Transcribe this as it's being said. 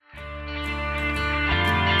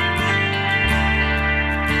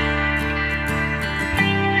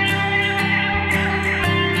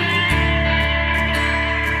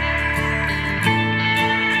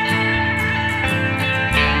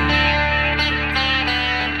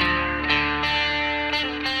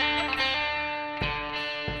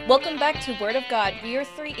Welcome back to Word of God. We are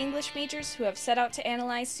three English majors who have set out to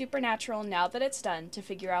analyze Supernatural now that it's done, to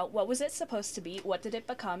figure out what was it supposed to be, what did it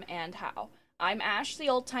become, and how. I'm Ash, the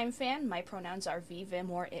old-time fan. My pronouns are V, Vim,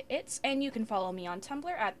 or Its, and you can follow me on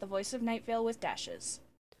Tumblr at The Voice of Night Vale with dashes.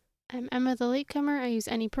 I'm Emma the Latecomer. I use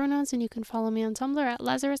any pronouns, and you can follow me on Tumblr at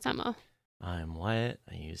Lazarus Emma. I'm Wyatt.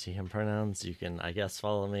 I use he, him pronouns. You can, I guess,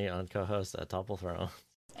 follow me on co-host at Topple Throne.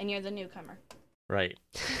 And you're the newcomer. Right.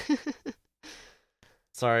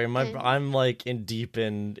 Sorry, I'm like deep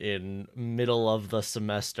in middle of the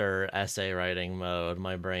semester essay writing mode.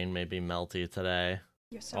 My brain may be melty today.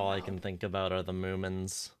 You're so All loud. I can think about are the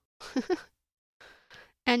Moomins.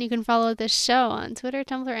 And you can follow this show on Twitter,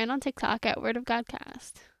 Tumblr, and on TikTok at Word of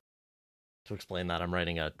Godcast. To explain that, I'm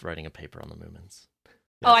writing a paper on the Moomins.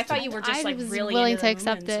 Oh, I thought you were just I like was really willing into to the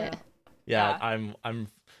accept Moomins, it. so. Yeah,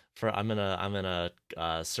 I'm in a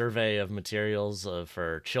survey of materials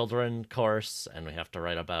for children course, and we have to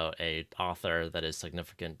write about a author that is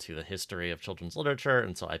significant to the history of children's literature,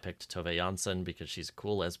 and so I picked Tove Jansson because she's a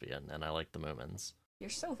cool lesbian and I like the Moomins. You're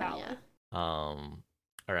so valid. Yeah. All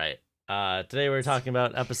right. Today we're talking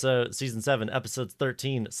about season 7, episodes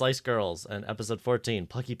 13, Slice Girls, and episode 14,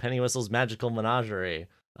 Plucky Pennywhistle's Magical Menagerie.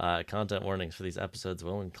 Content warnings for these episodes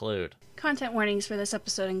will include Content warnings for this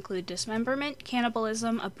episode include dismemberment,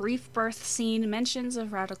 cannibalism, a brief birth scene, mentions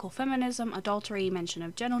of radical feminism, adultery, mention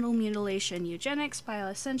of genital mutilation, eugenics,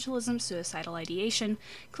 bioessentialism, suicidal ideation,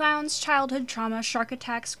 clowns, childhood trauma, shark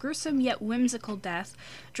attacks, gruesome yet whimsical death,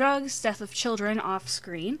 drugs, death of children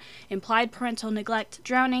off-screen, implied parental neglect,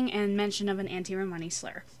 drowning, and mention of an anti-Romani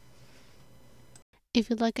slur. If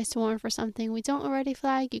you'd like us to warn for something we don't already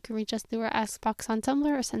flag, you can reach us through our Ask box on Tumblr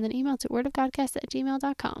or send an email to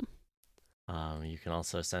wordofgodcast@gmail.com. You can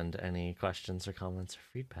also send any questions or comments or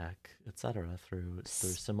feedback, etc. through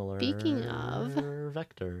similar Speaking of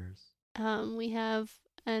vectors. We have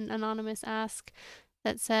an anonymous ask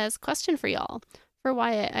that says, question for y'all. For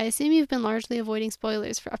Wyatt, I assume you've been largely avoiding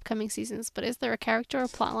spoilers for upcoming seasons, but is there a character or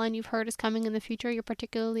plotline you've heard is coming in the future you're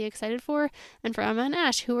particularly excited for? And for Emma and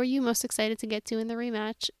Ash, who are you most excited to get to in the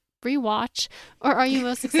rewatch, or are you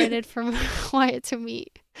most excited for Wyatt to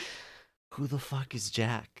meet? Who the fuck is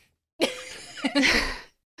Jack?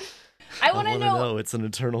 I want to know. It's an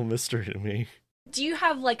eternal mystery to me. Do you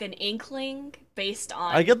have like an inkling based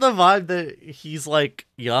on? I get the vibe that he's like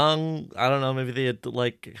young. I don't know. Maybe they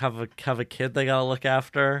like have a kid they gotta look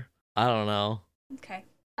after. I don't know. Okay.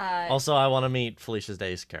 Also, I want to meet Felicia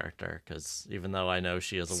Day's character because even though I know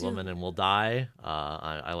she is a woman and will die,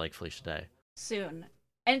 I like Felicia Day. Soon,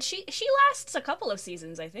 and she lasts a couple of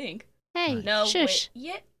seasons, I think. Hey, No, shush. wait,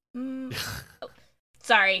 yeah. Oh,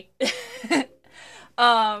 sorry.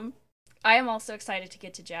 I am also excited to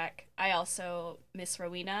get to Jack. I also miss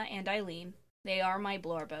Rowena and Eileen. They are my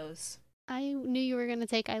Blorbos. I knew you were going to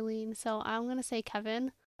take Eileen, so I'm going to say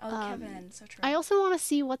Kevin. Oh, Kevin, so true. I also want to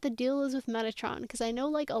see what the deal is with Metatron, because I know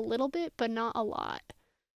like a little bit, but not a lot.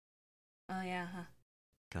 Oh, yeah, huh?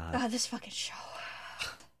 God. This fucking show.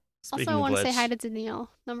 Speaking Also, I want to of say which, hi to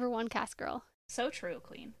Danielle, #1 cast girl. So true,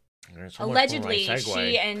 Queen. there's so much more Allegedly, my segue.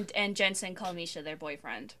 she and Jensen call Misha their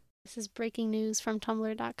boyfriend. This is breaking news from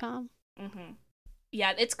Tumblr.com. Mm-hmm.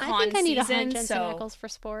 Yeah, it's con I think I need to season, hunt Jensen so... Ackles for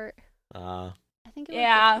sport. Uh, I think it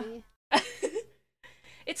Yeah. would fit me.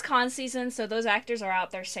 It's con season, so those actors are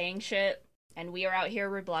out there saying shit, and we are out here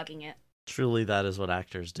reblogging it. truly, that is what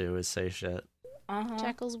actors do: is say shit. Uh-huh.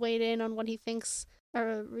 Jackals weighed in on what he thinks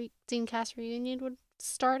a Dean Cast reunion would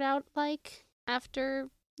start out like after,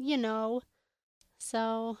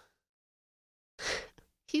 So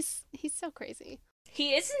he's so crazy.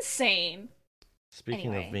 He is insane. Speaking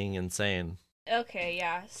Anyway. of being insane, Okay,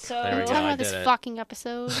 yeah. So, There we I'm go, talking I about this did it. fucking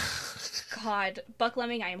episode. God, Buck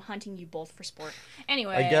Lemming, I am hunting you both for sport.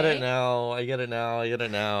 Anyway. I get it now.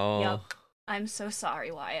 Yep. I'm so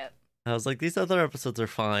sorry, Wyatt. I was like, these other episodes are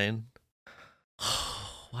fine.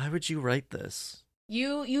 Why would you write this?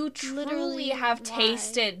 You truly Literally, have why?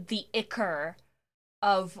 tasted the ichor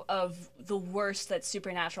of the worst that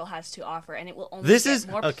Supernatural has to offer, and it will only This get is-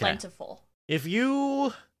 more okay. plentiful. If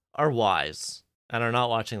you are wise and are not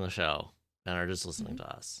watching the show and are just listening Mm-hmm.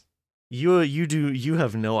 to us, you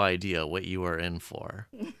have no idea what you are in for.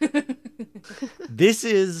 This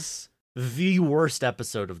is the worst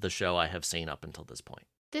episode of the show I have seen up until this point.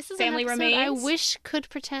 This is Family an episode I Remains? wish could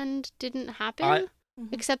pretend didn't happen. I-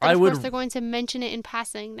 Except that, I of would- course, they're going to mention it in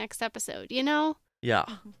passing next episode, you know? Yeah.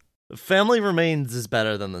 Mm-hmm. Family Remains is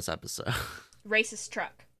better than this episode. Racist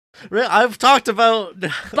truck. I've talked about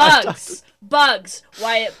Bugs,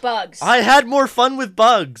 Wyatt, bugs. I had more fun with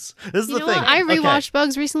Bugs. This is You the know thing. what? I Okay. rewatched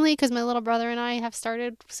Bugs recently because my little brother and I have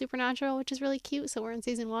started Supernatural, which is really cute. So we're in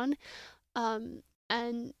season 1.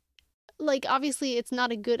 And like, obviously it's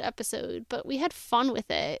not a good episode, but we had fun with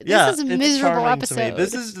it. Yeah, This is a it's miserable charming to me.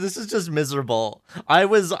 episode. This is just miserable. I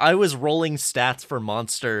was rolling stats for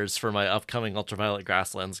monsters for my upcoming Ultraviolet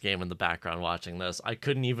Grasslands game in the background watching this. I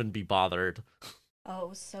couldn't even be bothered. Oh, it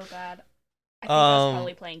was so bad. I think I was Um,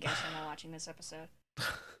 probably playing Genshin while watching this episode.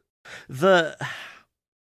 The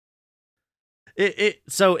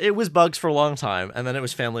so it was Bugs for a long time, and then it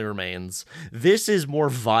was Family Remains. This is more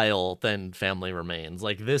vile than Family Remains.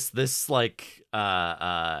 Like this like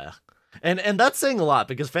and that's saying a lot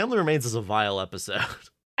because Family Remains is a vile episode.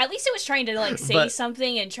 At least it was trying to like say But-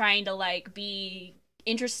 something and trying to like be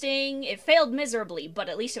interesting. It failed miserably, but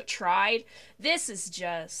at least it tried. This is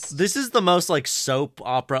just This is the most like soap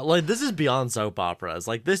opera. Like this is beyond soap operas.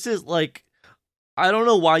 Like this is like I don't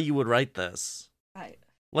know why you would write this. I-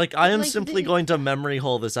 Like I am Like, simply the- going to memory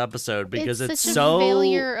hole this episode because it's such so a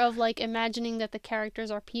failure of like imagining that the characters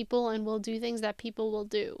are people and will do things that people will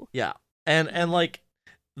do. Yeah, and like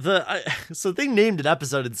so they named an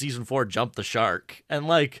episode in season 4 "Jump the Shark," and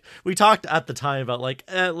like we talked at the time about like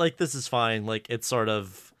this is fine, like it sort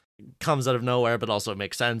of comes out of nowhere, but also it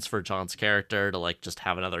makes sense for John's character to like just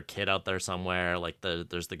have another kid out there somewhere. Like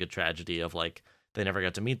there's the good tragedy of like they never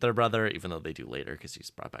got to meet their brother, even though they do later because he's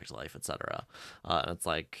brought back to life, etc. And it's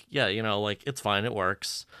like, yeah, you know, like it's fine, it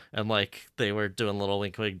works. And like they were doing a little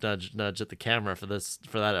wink, wink, nudge, nudge at the camera for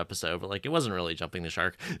that episode, but like it wasn't really jumping the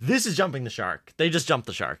shark. This is jumping the shark. They just jumped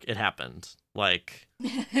the shark. It happened. Like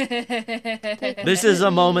this is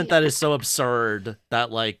a moment that is so absurd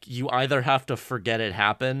that like you either have to forget it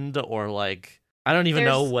happened or like I don't even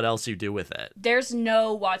know There's- what else you do with it. There's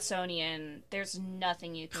no Watsonian. There's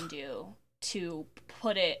nothing you can do to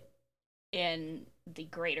put it in the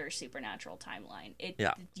greater supernatural timeline.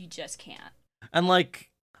 You just can't. And like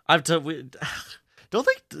don't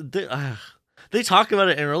they talk about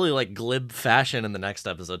it in really like glib fashion in the next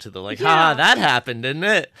episode too. They're like, Yeah. that happened, didn't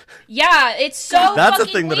it? Yeah, it's so That's a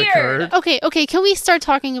fucking thing that weird. occurred. Okay, can we start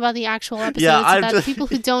talking about the actual episode Yeah, so I'm that just- people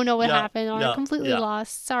who don't know what Yeah, happened are yeah, completely yeah.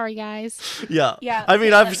 lost? Sorry, guys. Yeah. Yeah. I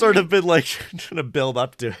mean, I've sort of been like trying to build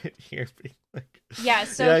up to it here. Being like, Yeah,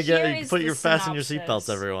 so here yeah, is put the your fasten your synopsis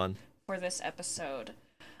seatbelts, everyone. for this episode.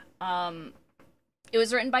 It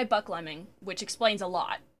was written by Buck Lemming, which explains a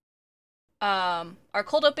lot. Our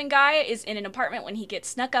cold open guy is in an apartment when he gets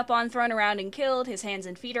snuck up on, thrown around, and killed. His hands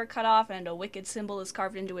and feet are cut off, and a wicked symbol is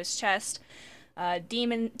carved into his chest.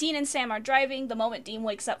 Dean and Sam are driving. The moment Dean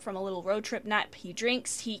wakes up from a little road trip nap, he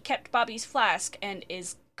drinks. He kept Bobby's flask and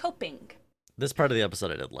is coping. This part of the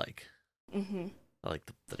episode I did like. Mm-hmm. I like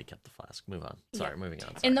that he kept the flask. Moving on. Moving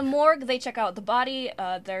on. In the morgue, they check out the body.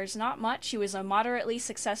 There's not much. He was a moderately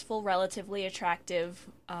successful, relatively attractive,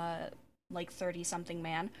 like 30-something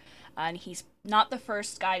man. And he's not the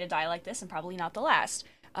first guy to die like this, and probably not the last.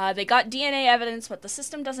 They got DNA evidence, but the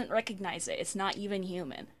system doesn't recognize it. It's not even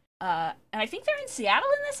human. And I think they're in Seattle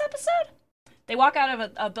in this episode? They walk out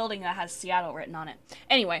of a building that has Seattle written on it.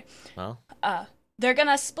 Anyway, Well, they're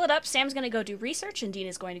gonna split up. Sam's gonna go do research, and Dean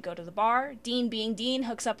is going to go to the bar. Dean, being Dean,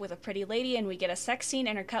 hooks up with a pretty lady, and we get a sex scene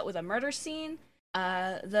intercut with a murder scene.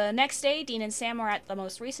 The next day, Dean and Sam are at the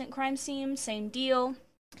most recent crime scene. Same deal.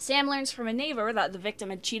 Sam learns from a neighbor that the victim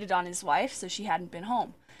had cheated on his wife, so she hadn't been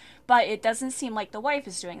home. But it doesn't seem like the wife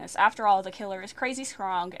is doing this. After all, the killer is crazy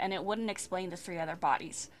strong, and it wouldn't explain the 3 other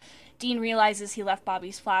bodies. Dean realizes he left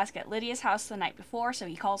Bobby's flask at Lydia's house the night before, so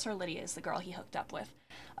he calls her Lydia as the girl he hooked up with.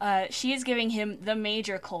 She is giving him the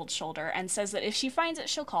major cold shoulder and says that if she finds it,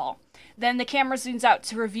 she'll call. Then the camera zooms out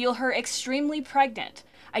to reveal her extremely pregnant.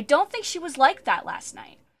 I don't think she was like that last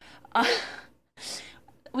night.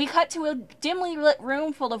 We cut to a dimly lit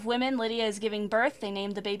room full of women. Lydia is giving birth. They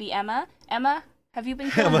named the baby Emma. Emma, have you been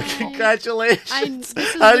killing Emma, her? congratulations.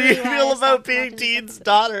 this is How do you literally why I feel about stopped being watching this Dean's episode.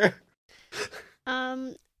 daughter?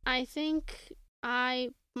 I think I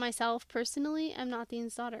myself personally am not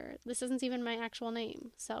Dean's daughter. This isn't even my actual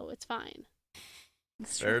name, so it's fine.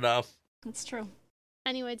 It's Fair true. enough. It's true.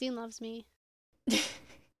 Anyway, Dean loves me.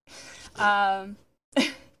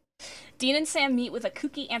 Dean and Sam meet with a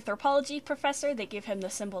kooky anthropology professor. They give him the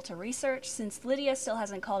symbol to research. Since Lydia still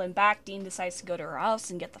hasn't called him back, Dean decides to go to her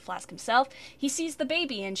house and get the flask himself. He sees the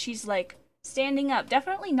baby and she's like standing up.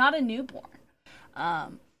 Definitely not a newborn.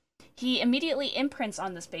 He immediately imprints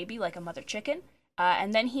on this baby like a mother chicken.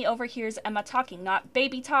 And then he overhears Emma talking, not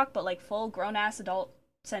baby talk, but like full grown-ass adult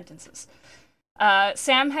sentences.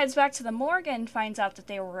 Sam heads back to the morgue and finds out that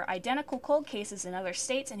there were identical cold cases in other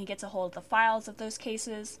states, and he gets a hold of the files of those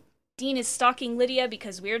cases. Dean is stalking Lydia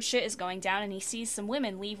because weird shit is going down, and he sees some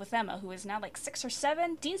women leave with Emma, who is now like 6 or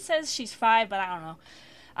 7. Dean says she's 5, but I don't know.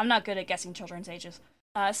 I'm not good at guessing children's ages.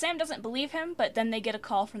 Sam doesn't believe him, but then they get a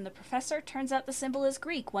call from the professor. Turns out the symbol is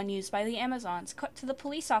Greek, one used by the Amazons. Cut to the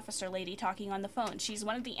police officer lady talking on the phone. She's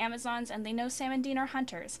one of the Amazons, and they know Sam and Dean are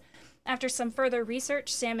hunters. After some further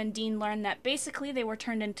research, Sam and Dean learn that basically they were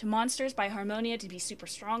turned into monsters by Harmonia to be super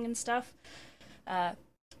strong and stuff.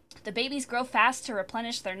 The babies grow fast to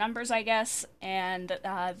replenish their numbers, I guess, and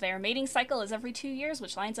their mating cycle is every 2 years,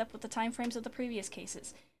 which lines up with the time frames of the previous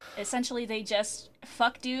cases. Essentially, they just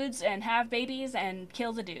fuck dudes and have babies and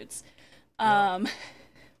kill the dudes.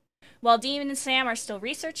 While Dean and Sam are still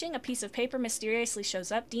researching, a piece of paper mysteriously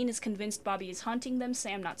shows up. Dean is convinced Bobby is haunting them,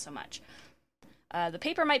 Sam not so much. The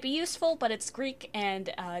paper might be useful, but it's Greek,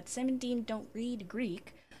 and Sam and Dean don't read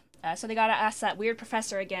Greek, so they gotta ask that weird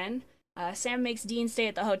professor again. Sam makes Dean stay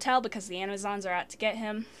at the hotel because the Amazons are out to get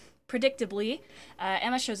him. Predictably,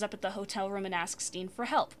 Emma shows up at the hotel room and asks Dean for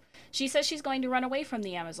help. She says she's going to run away from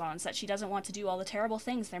the Amazons, that she doesn't want to do all the terrible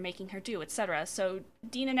things they're making her do, etc. So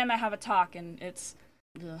Dean and Emma have a talk, and it's...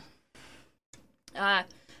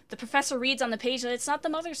 The professor reads on the page that it's not the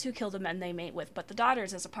mothers who kill the men they mate with, but the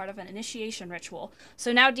daughters as a part of an initiation ritual.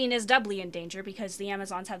 So now Dean is doubly in danger because the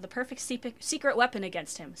Amazons have the perfect secret weapon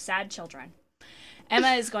against him, sad children.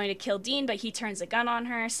 Emma is going to kill Dean, but he turns a gun on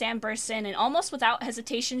her. Sam bursts in and almost without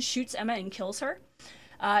hesitation shoots Emma and kills her.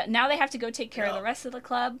 Now they have to go take care of the rest of the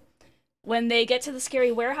club. When they get to the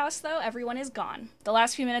scary warehouse, though, everyone is gone. The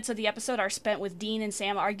last few minutes of the episode are spent with Dean and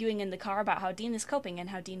Sam arguing in the car about how Dean is coping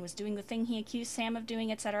and how Dean was doing the thing he accused Sam of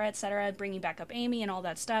doing, etc., bringing back up Amy and all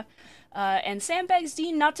that stuff. And Sam begs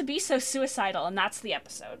Dean not to be so suicidal, and that's the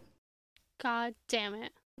episode. God damn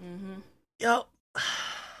it. Mm-hmm. Yep.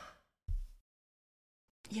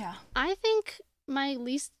 Yeah. I think my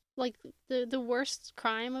least, the worst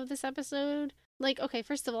crime of this episode, okay,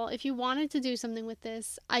 first of all, if you wanted to do something with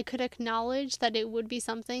this, I could acknowledge that it would be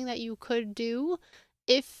something that you could do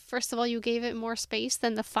if, first of all, you gave it more space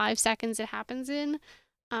than the 5 seconds it happens in.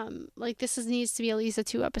 This needs to be at least a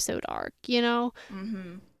 2-episode arc, you know?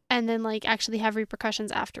 Mm-hmm. And then, actually have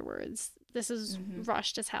repercussions afterwards. This is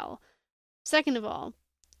rushed as hell. Second of all,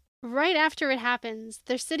 right after it happens,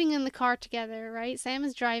 they're sitting in the car together, right? Sam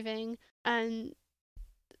is driving, and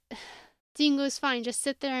Dean goes, fine, just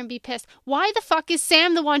sit there and be pissed. Why the fuck is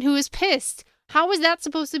Sam the one who is pissed? How is that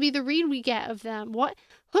supposed to be the read we get of them? What?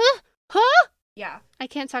 Huh? Yeah. I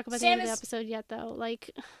can't talk about the end of the episode yet, though.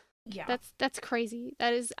 Yeah. That's crazy.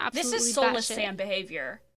 That is absolutely This is soulless batshit. Sam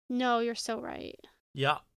behavior. No, you're so right.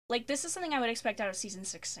 Yeah. This is something I would expect out of season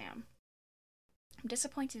 6 Sam. I'm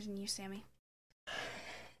disappointed in you, Sammy.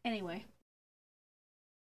 Anyway.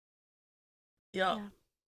 Yeah.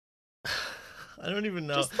 I don't even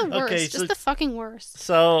know. Just the worst. Okay, just the fucking worst.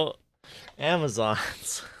 So,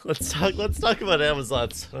 Amazons. Let's talk about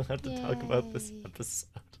Amazons. I don't have to talk about this episode.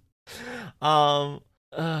 I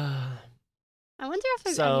wonder if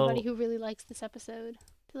there's anybody who really likes this episode.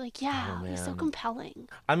 They're like, yeah, it's so compelling.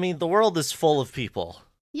 I mean, the world is full of people.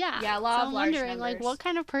 Yeah. Yeah, a lot so of I'm large wondering, numbers. what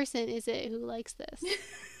kind of person is it who likes this?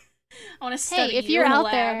 I want to study Hey, if you you're in the out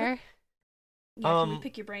lab. there. Yeah, can we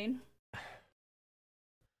pick your brain?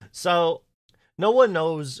 So, no one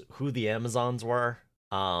knows who the Amazons were.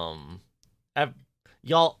 Y'all.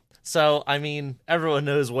 So, I mean, everyone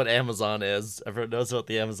knows what Amazon is. Everyone knows about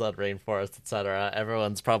the Amazon rainforest, etc.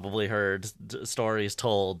 Everyone's probably heard stories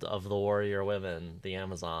told of the warrior women, the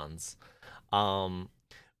Amazons.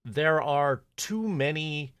 There are too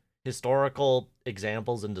many historical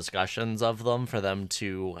examples and discussions of them for them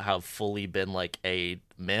to have fully been a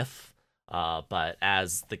myth. But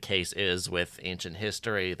as the case is with ancient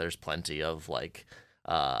history, there's plenty of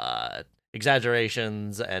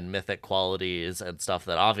exaggerations and mythic qualities and stuff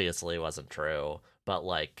that obviously wasn't true. But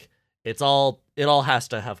it all has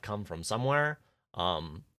to have come from somewhere.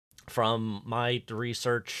 From my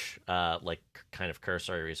research, kind of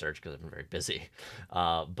cursory research because I've been very busy,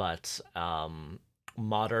 but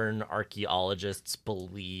modern archaeologists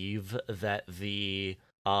believe that the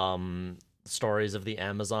stories of the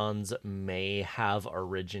Amazons may have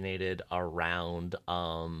originated around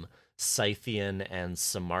Scythian and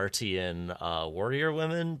Sarmatian warrior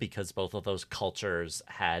women, because both of those cultures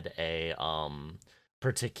had a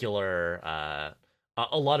particular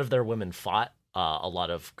a lot of their women fought. A lot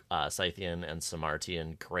of Scythian and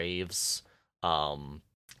Sarmatian graves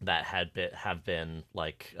that have been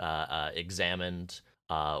examined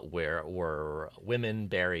where were women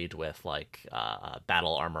buried with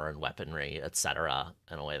battle armor and weaponry, etc.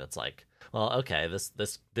 in a way that's well, okay, this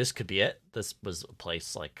could be it. This was a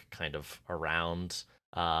place kind of around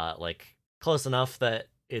close enough that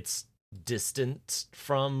it's distant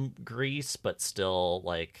from Greece, but still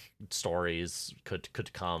stories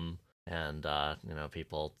could come, and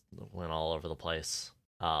people went all over the place.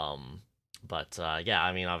 But yeah,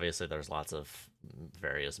 I mean, obviously there's lots of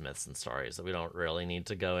various myths and stories that we don't really need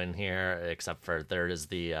to go in here, except for there is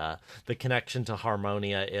the connection to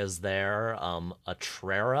Harmonia is there.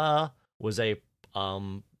 Atrera was a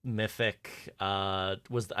mythic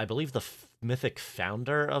was I believe the mythic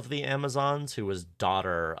founder of the Amazons, who was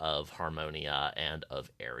daughter of Harmonia and of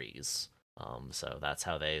Ares. So that's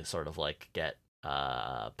how they sort of like get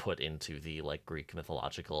put into the like Greek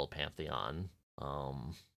mythological pantheon.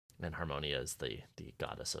 And Harmonia is the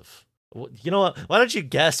goddess of. You know what? Why don't you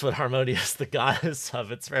guess what Harmonia is the goddess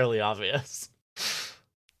of? It's fairly obvious.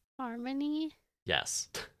 Harmony? Yes.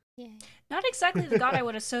 Yeah. Not exactly the god I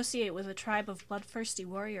would associate with a tribe of bloodthirsty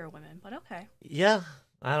warrior women, but okay. Yeah,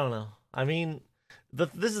 I don't know. I mean,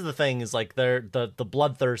 this is the thing, is like the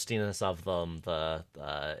bloodthirstiness of them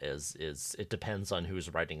is it depends on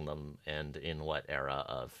who's writing them and in what era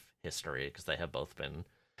of history, because they have both been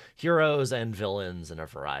heroes and villains in a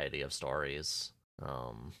variety of stories.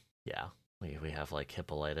 Yeah, we have like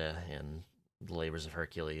Hippolyta in The Labors of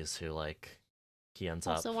Hercules, who like he ends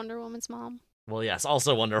up Also Wonder Woman's mom. Well, yes,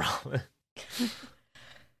 also Wonder Woman.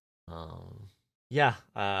 Yeah.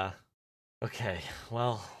 Okay.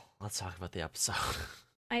 Well, let's talk about the episode.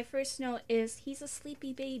 My first note is he's a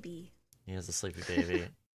sleepy baby. He has a sleepy baby.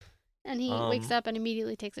 And he wakes up and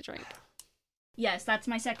immediately takes a drink. Yes, that's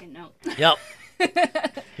my second note. Yep.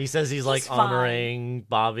 He says he's like fine. honoring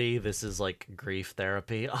Bobby. This is like grief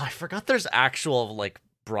therapy. Oh, I forgot there's actual like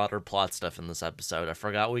broader plot stuff in this episode. I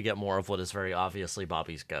forgot we get more of what is very obviously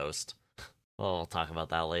Bobby's ghost. Well, we'll talk about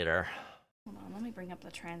that later. Hold on, let me bring up the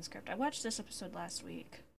transcript. I watched this episode last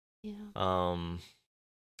week. Yeah.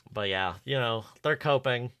 But yeah, you know, they're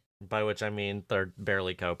coping, by which I mean they're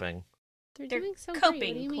barely coping. They're They're doing so coping,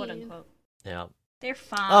 great. What do you quote mean? unquote. Yeah. They're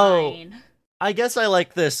fine. I guess I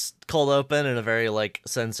like this cold open in a very like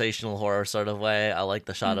sensational horror sort of way. I like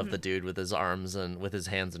the shot of the dude with his arms and with his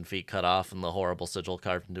hands and feet cut off and the horrible sigil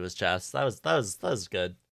carved into his chest. That was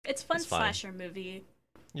good. It's fun It's fine. slasher movie.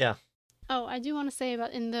 Yeah. Oh, I do want to say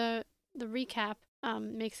about in the recap,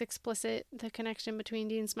 makes explicit the connection between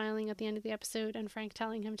Dean smiling at the end of the episode and Frank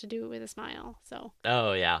telling him to do it with a smile. So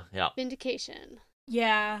Oh yeah, yeah. vindication.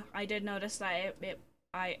 Yeah, I did notice that.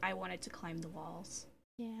 I wanted to climb the walls.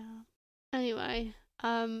 Yeah. Anyway,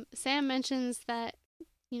 Sam mentions that,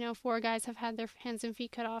 you know, 4 guys have had their hands and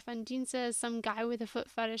feet cut off, and Dean says some guy with a foot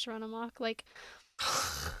fetish run amok. Like,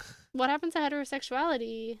 what happened to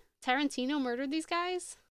heterosexuality? Tarantino murdered these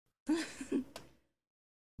guys?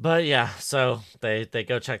 But yeah, so they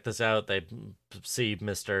go check this out. They see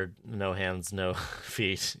Mr. No Hands, No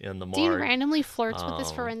Feet in the Dean morgue. randomly flirts with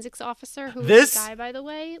this forensics officer, who This- is a guy, by the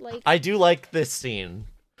way. Like, I do like this scene.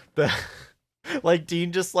 Like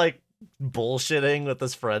Dean just like bullshitting with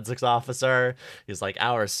this forensics officer. He's like,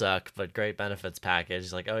 "Hours suck, but great benefits package."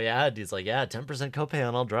 He's like, "Oh yeah." He's like, "Yeah, 10% copay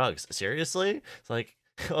on all drugs." Seriously? It's like,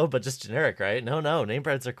 "Oh, but just generic, right?" No, name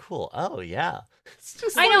brands are cool. Oh yeah. It's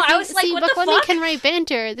just I know. I was like, see, what the Bucklemmy fuck? can write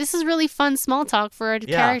banter. This is really fun small talk for a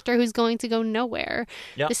Yeah. character who's going to go nowhere.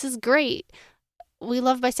 Yep. This is great. We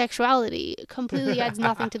love bisexuality. Completely adds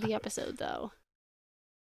nothing to the episode, though.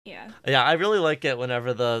 Yeah. Yeah, I really like it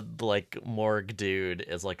whenever the like morgue dude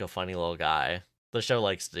is like a funny little guy. The show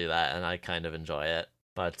likes to do that, and I kind of enjoy it.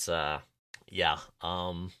 But yeah,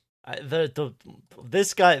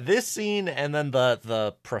 this scene, and then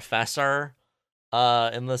the professor,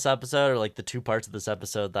 in this episode, are like the 2 parts of this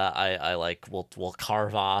episode that I like will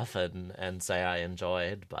carve off and say I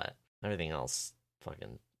enjoyed, but everything else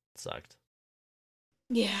fucking sucked.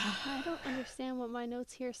 Yeah. I don't understand what my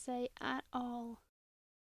notes here say at all.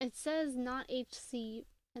 It says not HC,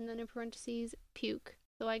 and then in parentheses, puke.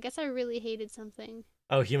 So I guess I really hated something.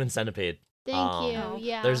 Oh, Human Centipede. Thank you. Oh.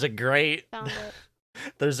 Yeah. There's a great Found it.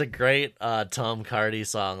 There's a great Tom Cardy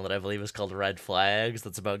song that I believe is called Red Flags,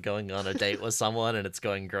 that's about going on a date with someone and it's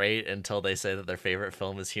going great until they say that their favorite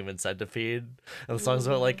film is Human Centipede. And the song's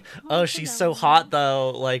about like, oh, she's so hot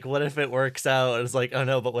though, like what if it works out? And it's like, oh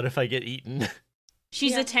no, but what if I get eaten?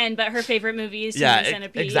 She's Yeah. a 10, but her favorite movie is Yeah, Human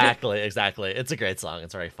Centipede. exactly. It's a great song.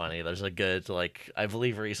 It's very funny. There's a good like I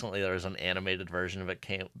believe recently there was an animated version of it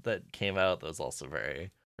that came out that was also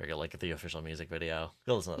very good, like the official music video.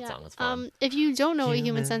 Go listen to that Yeah. song. It's fun. If you don't know what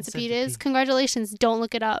Human Human Centipede is, Centipede. congratulations. Don't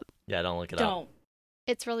look it up. Yeah, don't look it up. Don't.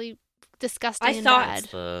 It's really disgusting I and thought- bad.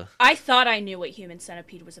 It's the I thought I knew what Human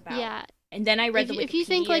Centipede was about. Yeah. And then I read the Wikipedia If you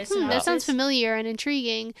think like, that sounds synopsis. familiar and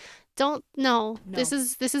intriguing, don't. No. No. This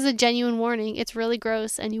is a genuine warning. It's really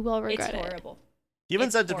gross, and you will It's regret it. horrible. Human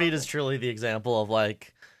It's Centipede is horrible. truly the example of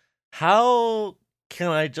like, how can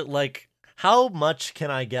I just like, how much can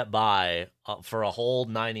I get by for a whole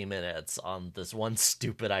 90 minutes on this one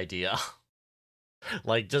stupid idea?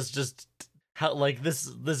 Like just how like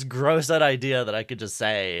this gross out idea that I could just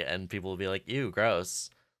say and people would be like, ew, gross.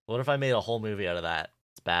 What if I made a whole movie out of that?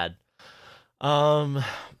 It's bad.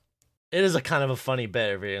 It is a kind of a funny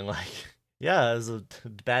bit of being like, yeah, it was a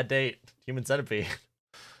bad date, human centipede.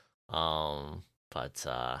 But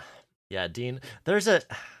yeah, Dean, there's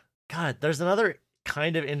another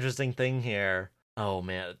kind of interesting thing here. Oh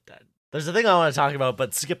man, there's a thing I want to talk about,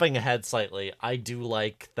 but skipping ahead slightly, I do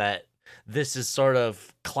like that this is sort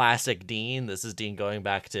of classic Dean. This is Dean going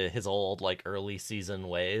back to his old, like, early season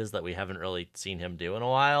ways that we haven't really seen him do in a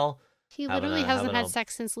while. He literally hasn't had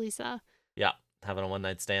sex since Lisa. Yeah, having a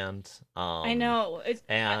one-night stand. I know.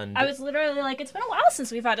 And I was literally like, it's been a while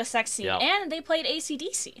since we've had a sex scene. Yep. And they played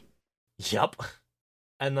AC/DC. Yep.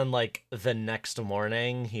 And then, like, the next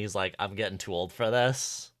morning, he's like, I'm getting too old for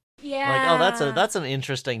this. Yeah. Like, oh, that's an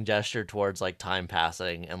interesting gesture towards, like, time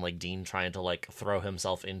passing and, like, Dean trying to, like, throw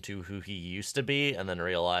himself into who he used to be and then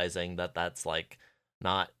realizing that that's, like,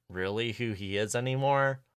 not really who he is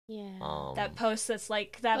anymore. Yeah. That post that's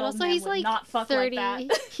like, that But old also man he's would like not fuck 30. like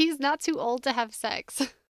that. He's not too old to have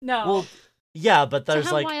sex. No. Well, yeah, but there's, to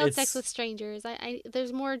have like, wild it's... sex with strangers. I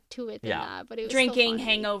there's more to it than that, but it was Drinking, still funny.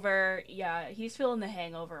 hangover. Yeah, he's feeling the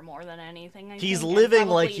hangover more than anything. He's think, and living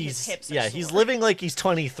probably like his he's hips are yeah, he's sore. living like he's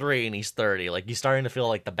 23 and he's 30. Like he's starting to feel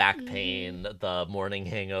like the back pain, the morning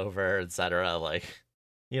hangover, etc. Like,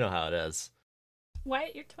 you know how it is.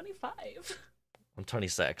 What? You're 25. I'm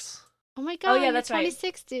 26. Oh my god, yeah, you're that's right.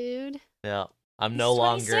 26, dude. Yeah. I'm He's no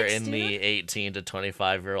longer 26, in the dude. 18 to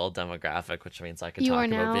 25-year-old demographic, which means I can You talk are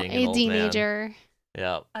about now being an a old teenager. man.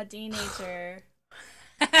 Yeah. A teenager.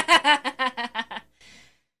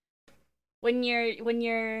 When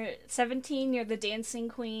you're 17, you're the dancing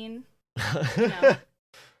queen. know.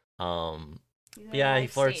 These are Yeah, he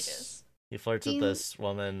life flirts. stages. He flirts with Dean- this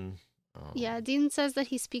woman. Yeah, Dean says that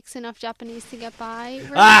he speaks enough Japanese to get by.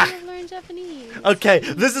 Where Ah! did you learn Japanese? Okay,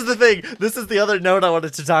 this is the thing. This is the other note I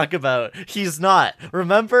wanted to talk about. He's not.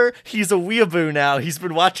 Remember? He's a weeaboo now. He's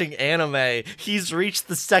been watching anime. He's reached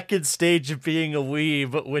the second stage of being a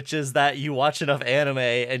weeb, which is that you watch enough anime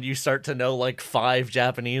and you start to know like 5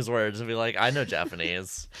 Japanese words and be like, I know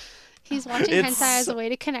Japanese. He's watching It's hentai as so- a way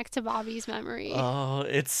to connect to Bobby's memory. Oh,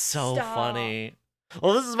 it's so Stop. funny.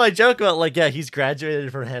 Well, this is my joke about like, yeah, he's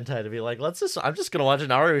graduated from hentai to be like, I'm just gonna watch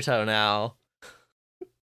Naruto now.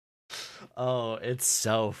 Oh, it's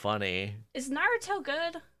so funny. Is Naruto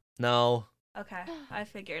good? No. Okay, I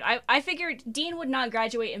figured. I figured Dean would not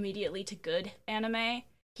graduate immediately to good anime.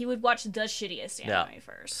 He would watch the shittiest anime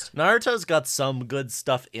first. Naruto's got some good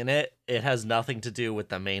stuff in it. It has nothing to do with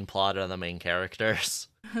the main plot or the main characters.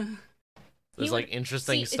 There's like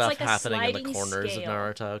interesting it's stuff like a happening in the sliding corners scale.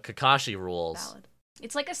 of Naruto. Kakashi rules. Valid.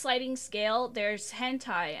 It's like a sliding scale. There's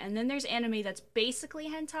hentai, and then there's anime that's basically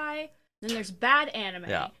hentai. Then there's bad anime,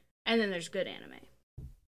 Yeah. and then there's good anime.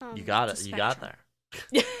 You got it. it's a You got spectrum.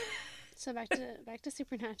 there. So back to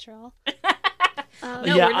Supernatural. No,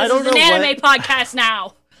 Yeah, this I don't is an know anime podcast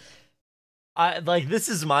now. I like this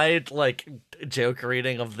is my like joke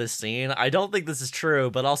reading of this scene. I don't think this is true,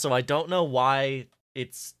 but also I don't know why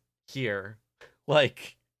it's here.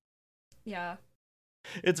 Like, Yeah.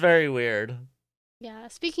 it's very weird. Yeah,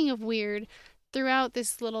 speaking of weird, throughout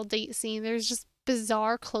this little date scene, there's just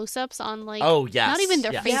bizarre close-ups on like Oh yes, not even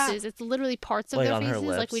their yes. faces. It's literally parts of Like their on her faces.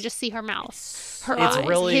 Like we lips. just see her mouth, her It's eyes.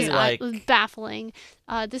 really, His eye like- was baffling.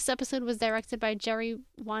 This episode was directed by Jerry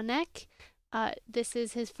Wanek. This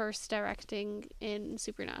is his first directing in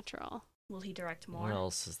Supernatural. Will he direct more? What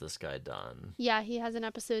else has this guy done? Yeah, he has an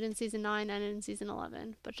episode in season 9 and in season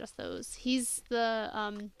 11, but just those. He's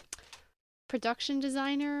the production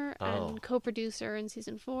designer Oh. and co-producer in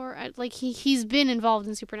season 4. He's been involved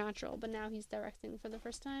in Supernatural, but now he's directing for the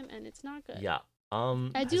first time, and it's not good. Yeah.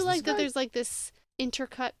 I do has like this that guy- there's like this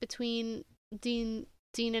intercut between Dean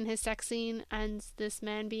and his sex scene and this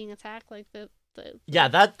man being attacked. Like the Yeah,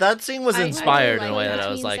 that scene was I do inspired in a like way that. that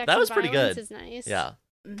I was between like, sex that and was pretty violence good. Is nice. Yeah.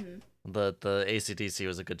 Mm-hmm. The AC/DC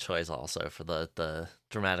was a good choice also for the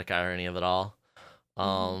dramatic irony of it all.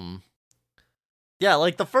 Yeah,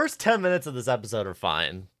 like the first 10 minutes of this episode are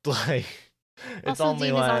fine. Like it's Also, only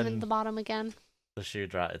Dean is on when the bottom again. the shoe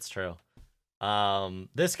drop. It's true.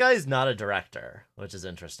 This guy's not a director, which is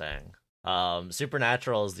interesting.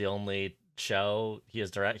 Supernatural is the only show he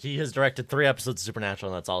has directed 3 episodes of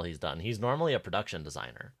Supernatural, and that's all he's done. He's normally a production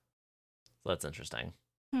designer, so that's interesting.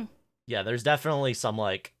 Yeah, there's definitely some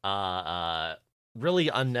like really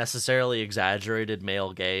unnecessarily exaggerated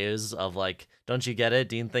male gaze of like, don't you get it?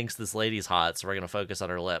 Dean thinks this lady's hot, so we're gonna focus on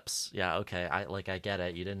her lips. Yeah, okay, I get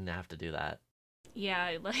it. You didn't have to do that.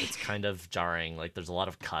 Yeah, like It's kind of jarring. Like there's a lot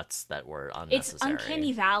of cuts that were it's unnecessary.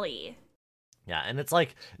 Uncanny Valley. Yeah, and it's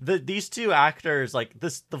like these two actors, like the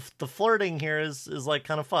flirting here is like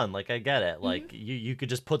kind of fun. Like I get it. Like you could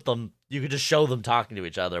just you could just show them talking to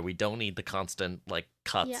each other. We don't need the constant like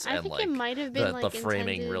cuts Yeah, I and think like it might have been the like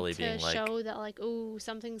framing intended really to being like, show that like, oh,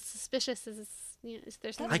 something suspicious is, you know,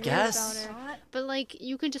 there's something I weird guess. about her. But like,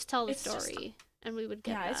 you could just tell the It's just- story, and we would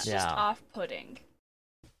get Yeah, that. it's just Yeah. off-putting.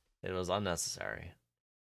 it was unnecessary.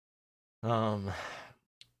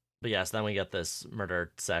 But yes, then we get this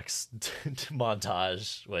murder sex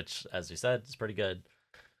montage, which, as we said, is pretty good.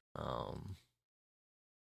 And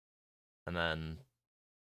then,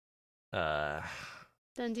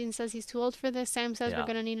 Then Dean says he's too old for this. Sam says Yeah. we're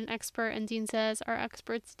gonna need an expert, and Dean says our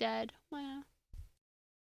expert's dead. Wow.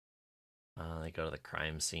 they go to the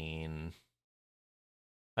crime scene.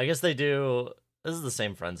 I guess they do. This is the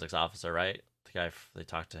same forensics officer, right? The guy they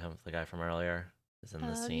talked to him. The guy from earlier is in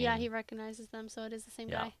the scene. Yeah, he recognizes them, so it is the same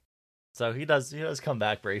Yeah. guy. So he does come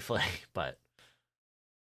back briefly, but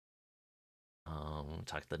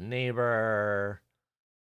talk to the neighbor,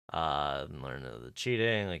 learn of the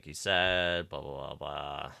cheating, like you said, blah blah blah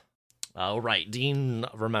blah. Oh right, Dean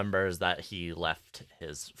remembers that he left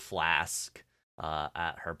his flask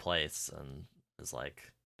at her place and is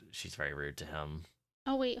like, she's very rude to him.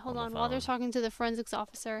 Oh wait, hold On the on. While they're phone. talking to the forensics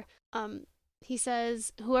officer, he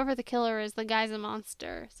says whoever the killer is, the guy's a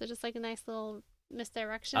monster. So just like a nice little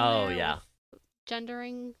misdirection. Oh, there yeah. with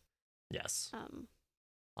gendering. Yes,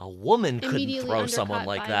 a woman couldn't Immediately throw someone undercut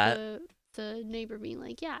like by that. The neighbor being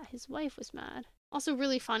like, yeah, his wife was mad. Also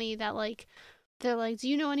really funny that like they're like, do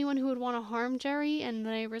you know anyone who would want to harm Jerry? And the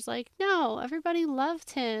neighbor's like, no, everybody loved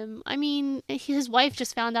him. I mean, his wife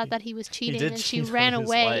just found out that he was cheating did and she cheat on ran his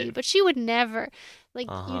away, wife. but she would never. Like,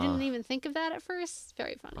 Uh-huh. you didn't even think of that at first?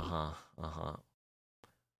 Very funny.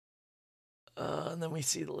 And then we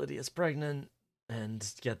see that Lydia's pregnant and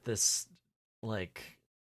get this, like,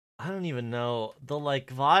 I don't even know, the, like,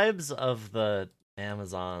 vibes of the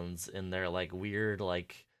Amazons in their, like, weird,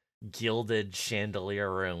 like, gilded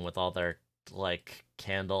chandelier room with all their, like,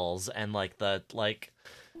 candles and, like, the, like,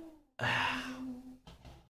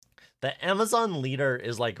 the Amazon leader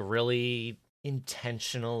is, like, really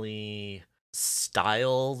intentionally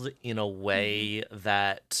styled in a way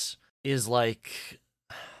that is, like,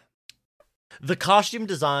 the costume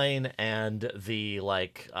design and the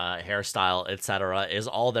like hairstyle, etc., is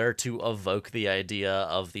all there to evoke the idea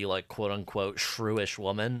of the like quote unquote shrewish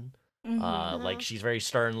woman. Like she's very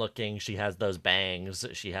stern looking. She has those bangs.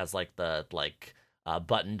 She has like the like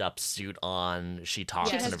buttoned up suit on. She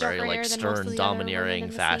talks has in a very darker like hair than most of stern, the other women domineering in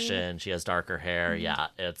the fashion. She has darker hair. Mhm. Yeah,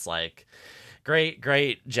 it's like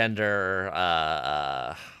great gender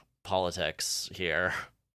politics here.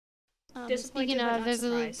 Disappointed, Speaking but of, not there's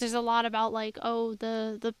surprised. a lot about like, oh,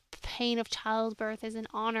 the pain of childbirth is an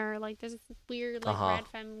honor. Like there's this weird like rad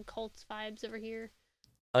femme cult vibes over here.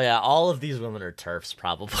 Oh yeah, all of these women are TERFs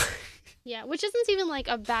probably. Yeah, which isn't even like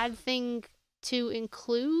a bad thing to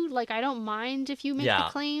include. Like I don't mind if you make Yeah. the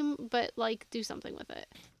claim, but like do something with it.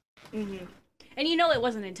 And you know it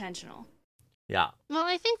wasn't intentional. Yeah. Well,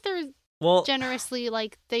 I think they're Well, generously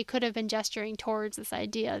like they could have been gesturing towards this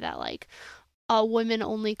idea that like a women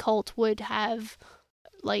only cult would have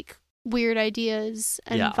like weird ideas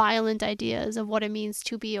and Yeah. violent ideas of what it means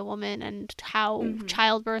to be a woman and how Mhm.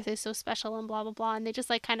 childbirth is so special and blah blah blah, and they just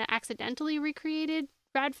like kind of accidentally recreated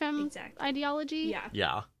rad femme Exactly. ideology. Yeah.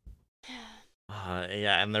 yeah.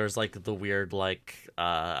 Yeah, and there's like the weird like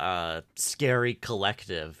scary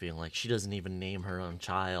collective being like she doesn't even name her own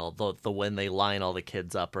child. The when they line all the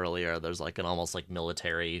kids up earlier, there's like an almost like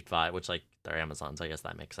military vibe, which like they're Amazons, I guess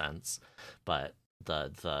that makes sense. But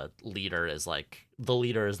the leader is like the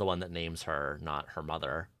leader is the one that names her, not her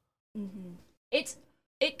mother.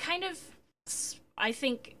 It kind of, I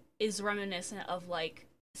think, is reminiscent of like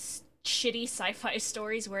shitty sci-fi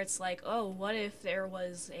stories where it's like, oh, what if there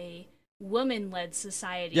was a woman-led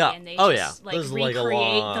society Yeah. and they Oh, just yeah. like This is, like, a recreate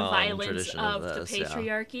the long violence tradition of of the this, yeah.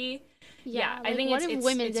 patriarchy. Yeah, I like, think what it's if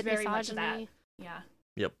women it's did very much that. misogyny? Yeah.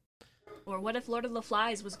 Yep. Or what if Lord of the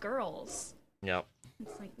Flies was girls? Yep.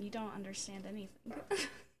 It's like you don't understand anything.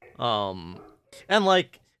 And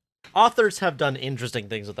like authors have done interesting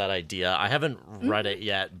things with that idea. I haven't read it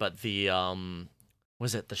yet, but the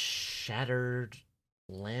was it the Shattered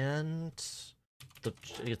Land?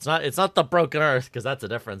 It's not the Broken Earth because that's a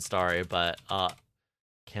different story, but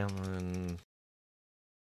Cameron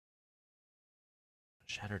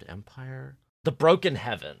Shattered Empire? The Broken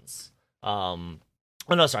Heavens.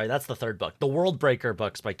 Oh no, sorry, that's the third book. The Worldbreaker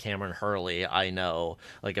books by Cameron Hurley, I know.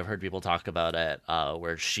 Like I've heard people talk about it,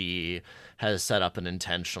 where she has set up an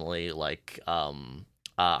intentionally like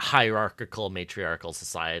hierarchical matriarchal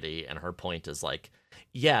society, and her point is like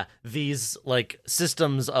yeah, these like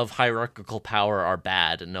systems of hierarchical power are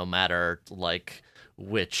bad no matter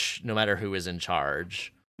no matter who is in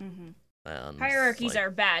charge. And, Hierarchies like,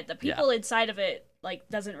 are bad. The people inside of it like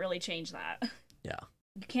doesn't really change that. yeah.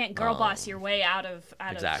 You can't girl boss your way out of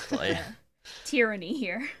Exactly. tyranny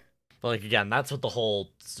here. But like again, that's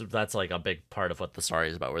like a big part of what the story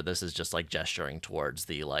is about, where this is just like gesturing towards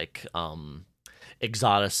the like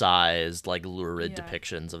exoticized, like lurid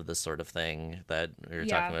depictions of this sort of thing that we were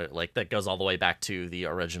talking about, like that goes all the way back to the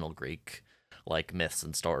original Greek like myths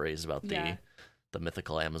and stories about the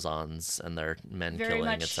mythical Amazons and their men killing,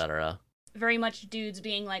 etc. Very much dudes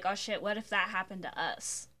being like, oh shit, what if that happened to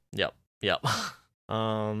us? Yep.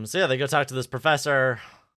 So yeah, they go talk to this professor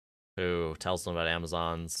who tells them about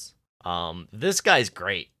Amazons. This guy's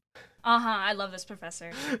great. I love this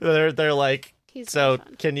professor. They're like, So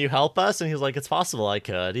can you help us? And he's like, it's possible I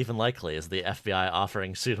could. Even likely is the FBI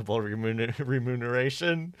offering suitable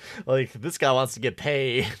remuneration. Like, this guy wants to get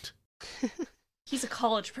paid. He's a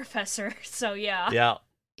college professor, so yeah.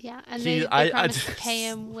 Yeah, and they promised to pay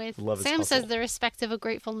him with... Sam says the respect of a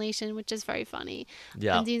grateful nation, which is very funny.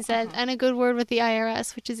 Yeah. And Dean says, and a good word with the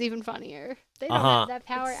IRS, which is even funnier. They don't have that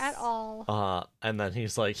power at all. And then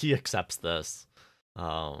he's like, he accepts this.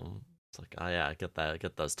 It's like, oh yeah, get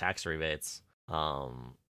those tax rebates.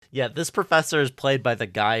 Yeah, this professor is played by the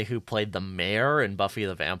guy who played the mayor in Buffy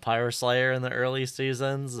the Vampire Slayer in the early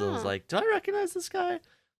seasons. I was like, do I recognize this guy?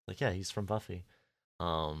 Like, yeah, he's from Buffy.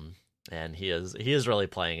 And he is really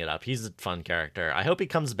playing it up. He's a fun character. I hope he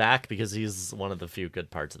comes back because he's one of the few good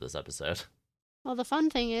parts of this episode. Well, the fun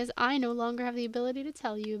thing is I no longer have the ability to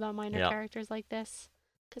tell you about minor characters like this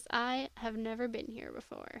because I have never been here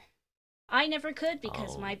before. I never could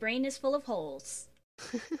because my brain is full of holes.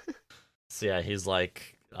 So yeah, he's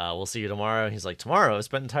like, we'll see you tomorrow. He's like, tomorrow? I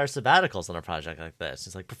spent entire sabbaticals on a project like this.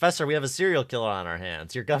 He's like, Professor, we have a serial killer on our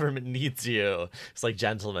hands. Your government needs you. It's like,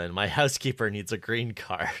 gentlemen, my housekeeper needs a green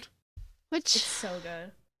card. Which it's so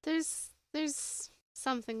good. There's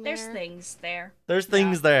something there. There's things there. There's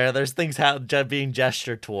things there. There's things being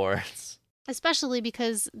gestured towards. Especially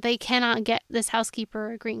because they cannot get this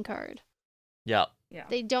housekeeper a green card. Yeah.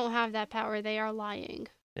 They don't have that power. They are lying.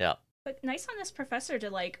 Yeah. But nice on this professor to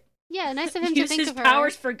like. Yeah, nice of him to think use of her. his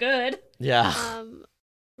powers for good. Yeah.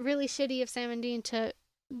 Really shitty of Sam and Dean to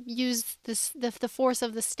use the force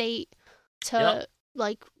of the state to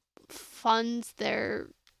like fund their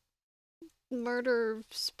murder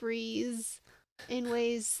sprees in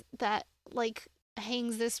ways that like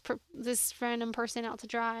hangs this random person out to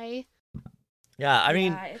dry. Yeah, I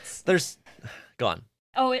mean, there's go on.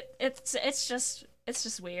 Oh, it's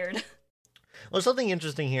just weird. Well, there's something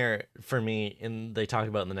interesting here for me, they talk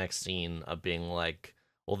about in the next scene of being like,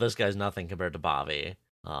 well, this guy's nothing compared to Bobby.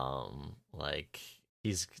 Like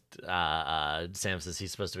he's Sam says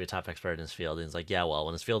he's supposed to be a top expert in his field, and he's like, yeah, well,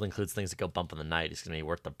 when his field includes things that go bump in the night, he's gonna be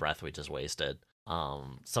worth the breath we just wasted.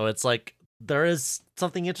 So it's like there is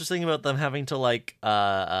something interesting about them having to like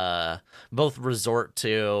both resort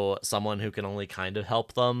to someone who can only kind of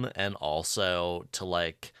help them, and also to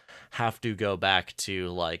like have to go back to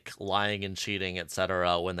like lying and cheating,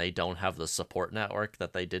 etc., when they don't have the support network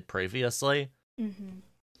that they did previously. Mm-hmm.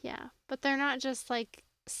 Yeah, but they're not just like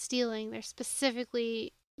stealing, they're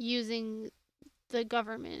specifically using the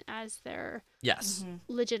government as their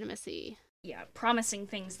legitimacy. Yeah, promising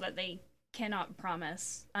things that they cannot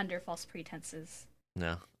promise under false pretenses.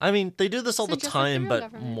 No. I mean, they do this all the time, but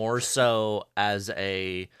government. More so as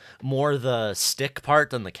more the stick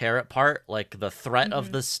part than the carrot part, like the threat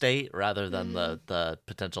of the state rather than the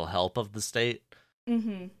potential help of the state.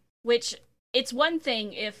 Mm-hmm. Which, it's one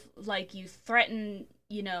thing if, like, you threaten,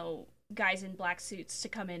 guys in black suits to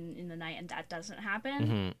come in the night and that doesn't happen.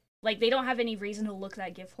 Mm-hmm. Like, they don't have any reason to look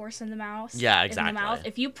that gift horse in the mouth. Yeah, exactly. In the mouth.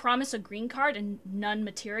 If you promise a green card and none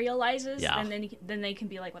materializes, then they can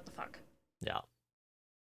be like, what the fuck? Yeah.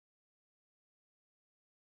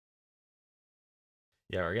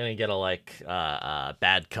 Yeah, we're gonna get a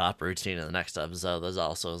bad cop routine in the next episode. There's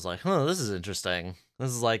also is like, this is interesting. This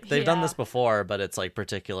is like they've done this before, but it's like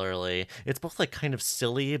particularly it's both like kind of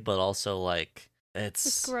silly, but also like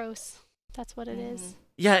it's gross. That's what it is.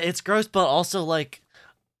 Yeah, it's gross, but also like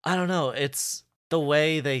I don't know. It's the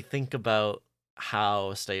way they think about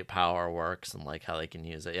how state power works and like how they can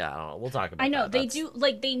use it. Yeah, I don't know. We'll talk about. I know they do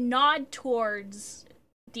like they nod towards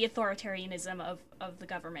the authoritarianism of the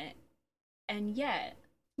government, and yet.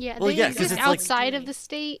 Yeah, they exist outside of the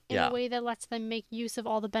state in a way that lets them make use of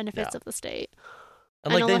all the benefits of the state.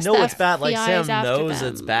 And like they know it's bad. Like Sam knows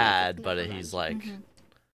it's bad, but he's like,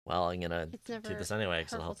 well, I'm gonna do this anyway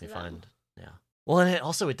because it'll help me find. Yeah. Well, and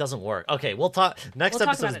it doesn't work. Okay, we'll talk. Next We'll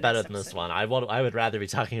talk episode about is it better next than this episode. one. I would rather be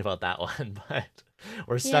talking about that one, but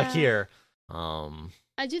we're stuck Yeah. here.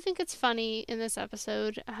 I do think it's funny in this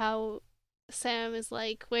episode how Sam is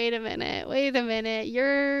like, wait a minute,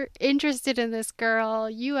 you're interested in this girl.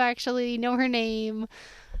 You actually know her name.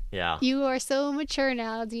 Yeah. You are so mature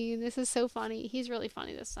now, Dean. This is so funny. He's really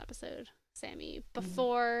funny this episode, Sammy.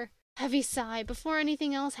 Before heavy sigh, before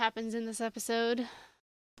anything else happens in this episode,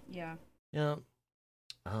 Yeah. Yeah.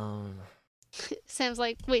 Sam's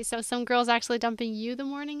like, wait, so some girl's actually dumping you the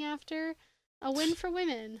morning after? A win for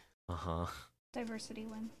women. Uh-huh. Diversity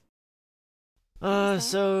win. that?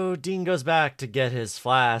 So Dean goes back to get his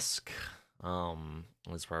flask.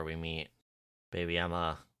 That's where we meet baby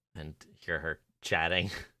Emma and hear her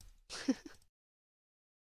chatting.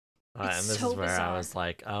 And It's this so is where I bizarre. was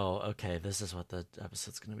like, oh, okay, this is what the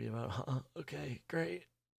episode's gonna be about. Huh? Okay, great.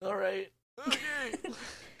 All right. Okay.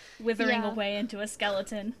 Withering Yeah. away into a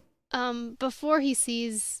skeleton. Before he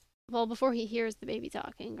hears the baby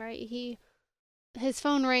talking, right? His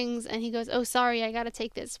phone rings and he goes, "Oh, sorry, I gotta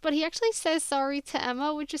take this." But he actually says sorry to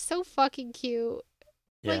Emma, which is so fucking cute.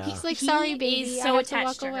 Yeah. Like he's like, He "Sorry, is baby, so I have to attached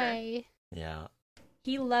walk to her. away." Yeah.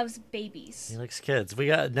 He loves babies. He likes kids. We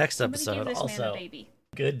got next Somebody episode give this man a also. baby.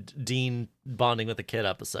 Good Dean bonding with a kid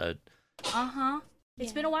episode. Uh-huh. It's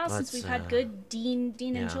Yeah. been a while since Let's, we've had good Dean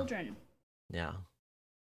and yeah. children. Yeah.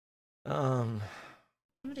 I'm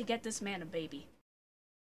gonna get this man a baby.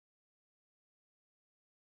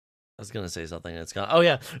 I was gonna say something. It's gone. Oh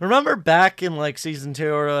yeah, remember back in like season 2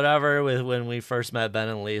 or whatever, with when we first met Ben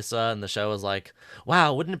and Lisa, and the show was like,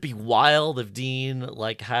 "Wow, wouldn't it be wild if Dean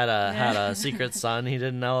like had a secret son he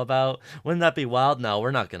didn't know about? Wouldn't that be wild?" No, we're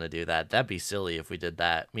not gonna do that. That'd be silly if we did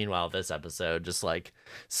that. Meanwhile, this episode just like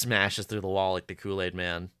smashes through the wall like the Kool-Aid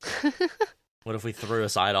Man. What if we threw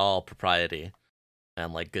aside all propriety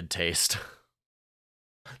and like good taste?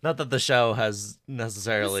 Not that the show has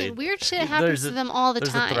necessarily. Listen, weird shit there's happens a- to them all the there's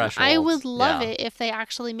a time. I threshold, would love yeah. it if they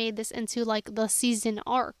actually made this into like the season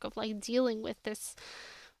arc of like dealing with this.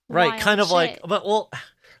 Right, wild kind of like, shit. but well,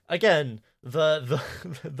 again, the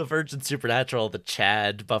the Virgin Supernatural, the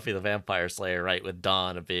Chad Buffy the Vampire Slayer, right, with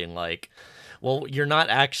Dawn of being like, well, you're not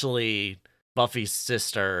actually Buffy's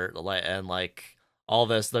sister, and like all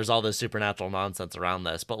this, there's all this supernatural nonsense around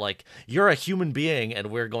this, but like you're a human being,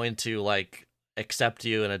 and we're going to like accept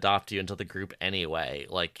you and adopt you into the group anyway.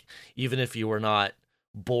 Like even if you were not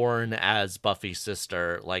born as Buffy's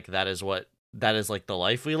sister, like that is like the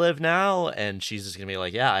life we live now, and she's just gonna be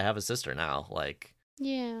like, yeah, I have a sister now. Like,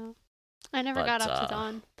 Yeah, I never But, got up to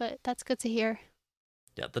Dawn, but that's good to hear.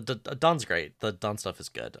 yeah, the Dawn's great. The Dawn stuff is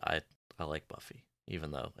good. I like Buffy,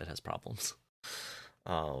 even though it has problems.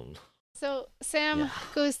 So Sam Yeah.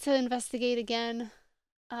 goes to investigate again,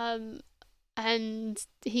 and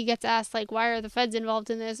he gets asked like, "Why are the feds involved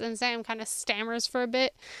in this?" And Sam kind of stammers for a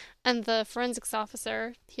bit, and the forensics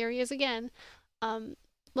officer, here he is again,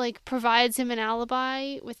 like provides him an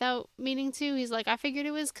alibi without meaning to. He's like, "I figured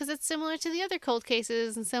it was because it's similar to the other cold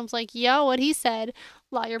cases," and Sam's like, "Yo, what he said,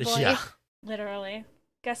 liar boy." Yeah, Literally.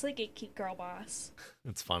 Gaslight gatekeep girl boss.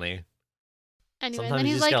 it's funny. Anyway, Sometimes then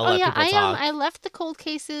you he's just like, gotta "Oh let yeah, people I talk." I left the cold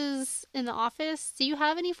cases in the office. Do you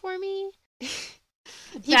have any for me?"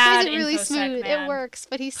 He Bad plays it really infosec, smooth. man. It works,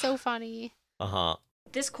 but he's so funny. Uh-huh.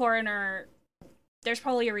 This coroner, there's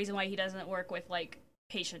probably a reason why he doesn't work with, like,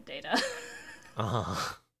 patient data.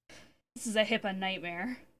 Uh-huh. This is a HIPAA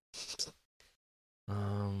nightmare.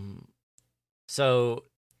 So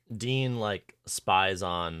Dean like spies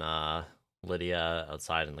on Lydia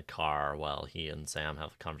outside in the car while he and Sam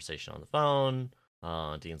have a conversation on the phone.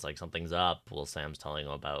 Dean's like, something's up. Well, Sam's telling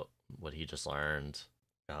him about what he just learned.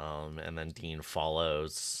 And then Dean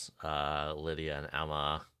follows Lydia and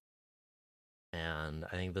Emma. And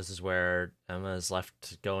I think this is where Emma is left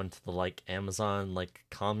to go into the like Amazon like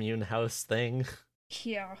commune house thing.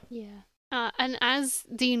 Yeah. Yeah. And as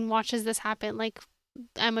Dean watches this happen, like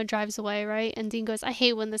Emma drives away, right? And Dean goes, "I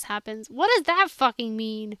hate when this happens." What does that fucking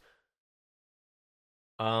mean?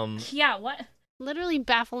 Yeah, what? Literally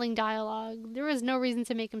baffling dialogue. There was no reason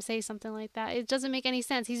to make him say something like that. It doesn't make any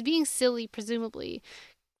sense. He's being silly, presumably.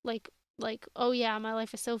 Like, oh yeah, my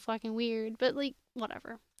life is so fucking weird. But like,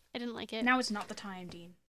 whatever. I didn't like it. Now it's not the time,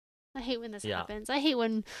 Dean. I hate when this Yeah. happens. I hate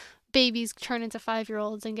when babies turn into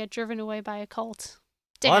 5-year-olds and get driven away by a cult.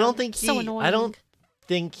 Well, I Damn, don't think so annoying. I don't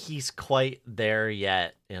think he's quite there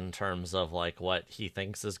yet in terms of like what he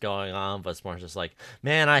thinks is going on, but it's more just like,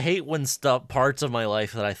 man, I hate when parts of my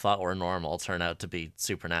life that I thought were normal turn out to be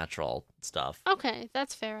supernatural stuff. Okay,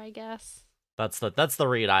 that's fair, I guess. That's the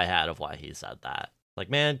read I had of why he said that. Like,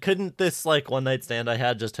 man, couldn't this like one night stand I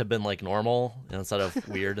had just have been like normal instead of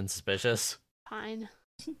weird and suspicious? fine.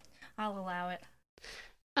 I'll allow it.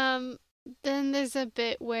 Then there's a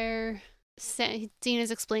bit where Dean is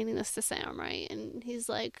explaining this to Sam, right? And he's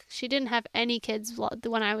like, she didn't have any kids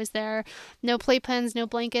when I was there. No playpens, no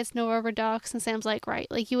blankets, no rubber ducks. And Sam's like, right,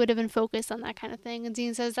 like you would have been focused on that kind of thing. And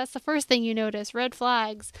Dean says, that's the first thing you notice, red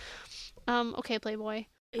flags. Okay, Playboy.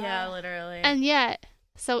 Yeah, literally. And yet,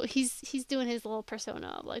 so he's doing his little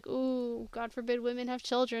persona of like, ooh, God forbid women have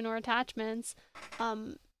children or attachments.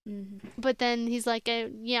 But then he's like,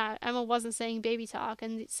 yeah, Emma wasn't saying baby talk.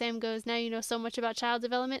 And Sam goes, now you know so much about child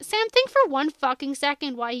development. Sam, think for one fucking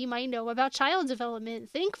second why he might know about child development.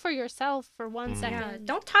 Think for yourself for 1 second.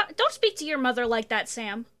 Yeah, don't speak to your mother like that,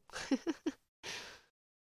 Sam.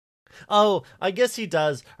 Oh, I guess he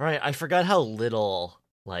does. All right, I forgot how little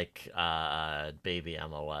baby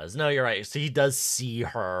Emma was. No, you're right. So he does see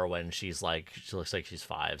her when she looks like she's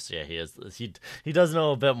 5. So yeah, he does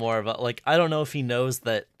know a bit more about, like, I don't know if he knows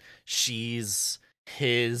that she's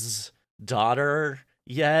his daughter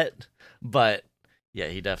yet, but yeah,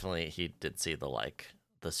 he did see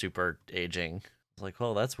the super aging. Like,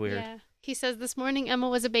 well, that's weird. Yeah. He says this morning Emma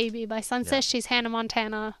was a baby. By sunset, she's Hannah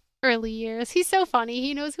Montana. Early years. He's so funny.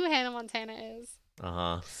 He knows who Hannah Montana is.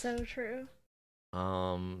 So true.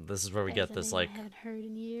 This is where we get this, like, I hadn't heard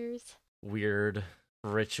in years. Weird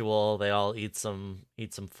ritual. They all eat some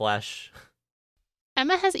flesh.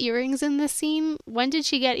 Emma has earrings in this scene. When did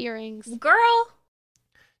she get earrings? Girl!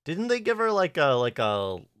 Didn't they give her like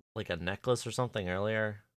a necklace or something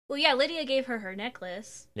earlier? Well, yeah, Lydia gave her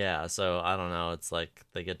necklace. Yeah, so I don't know. It's like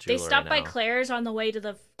they get jewelry. They stopped by Claire's on the way to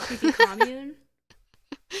the creepy commune.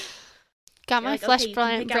 Got my like, flesh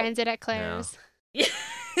okay, branded at Claire's. Yeah.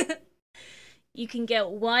 You can get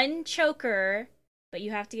one choker, but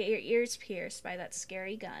you have to get your ears pierced by that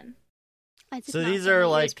scary gun. So these are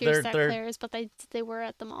like they're Claire's, but they were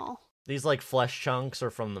at the mall. These like flesh chunks are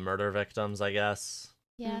from the murder victims, I guess.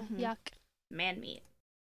 Yeah, yuck. Man meat.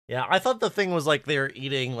 Yeah, I thought the thing was like they were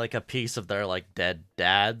eating like a piece of their like dead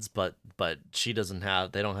dads, but they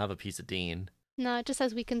don't have a piece of Dean. No, it just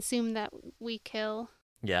says we consume that we kill.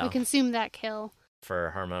 Yeah. We consume that kill.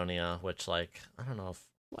 For Harmonia, which, like, I don't know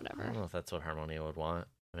if that's what Harmonia would want.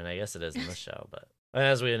 I mean, I guess it is in this show, but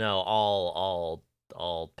as we know,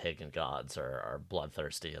 all pagan gods are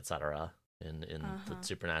bloodthirsty, etc. in the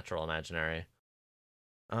supernatural imaginary.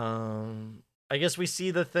 I guess we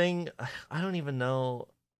see the thing. I don't even know,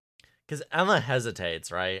 because Emma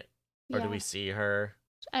hesitates, right? Or do we see her?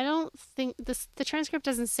 I don't think the transcript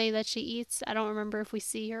doesn't say that she eats. I don't remember if we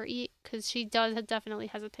see her eat, because she does definitely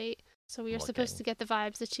hesitate. So we are supposed to get the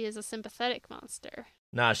vibes that she is a sympathetic monster.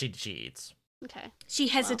 Nah, she eats. Okay. She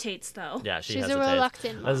hesitates, though. Yeah, she's a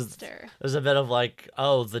reluctant monster. There's a bit of like,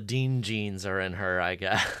 oh, the Dean genes are in her, I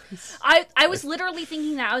guess. I was literally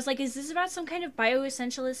thinking that. I was like, is this about some kind of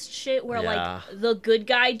bioessentialist shit where like the good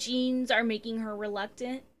guy genes are making her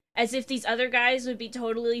reluctant? As if these other guys would be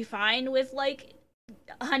totally fine with like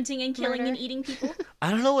hunting and killing and eating people?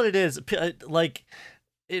 I don't know what it is. Like,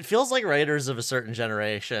 it feels like writers of a certain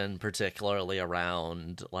generation, particularly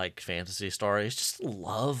around like fantasy stories, just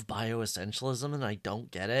love bioessentialism, and I don't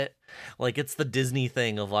get it. Like, it's the Disney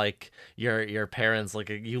thing of like your parents, like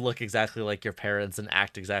you look exactly like your parents and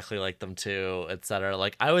act exactly like them too, etc.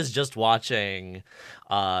 Like, I was just watching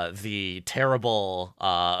the terrible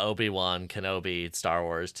Obi-Wan Kenobi Star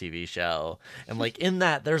Wars TV show, and like in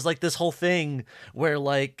that there's like this whole thing where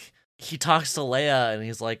like he talks to Leia and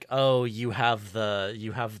he's like, "Oh, you have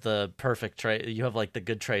the perfect trait. You have like the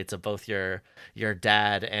good traits of both your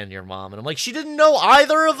dad and your mom." And I'm like, she didn't know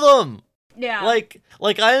either of them. Yeah. Like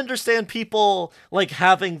I understand people like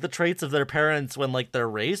having the traits of their parents when like they're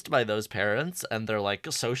raised by those parents and they're like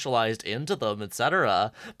socialized into them,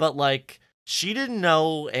 etc. But like she didn't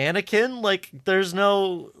know Anakin. Like there's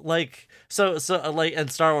no like so like, and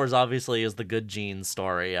Star Wars obviously is the good genes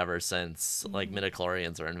story ever since like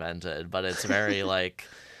midichlorians were invented, but it's very like,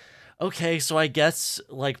 okay, so I guess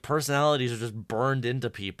like personalities are just burned into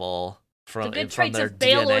people from the good from traits their of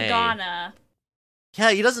Bail DNA. Organa.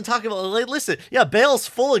 Yeah, he doesn't talk about like, listen, yeah, Bale's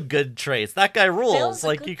full of good traits. That guy rules. Bale's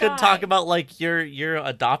like you could guy. talk about like your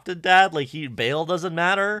adopted dad, like Bale doesn't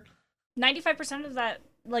matter. 95% of that,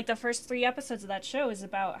 like the first 3 episodes of that show, is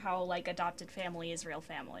about how like adopted family is real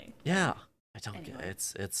family. Yeah, I don't get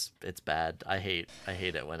it. It's bad. I hate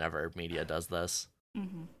it whenever media does this.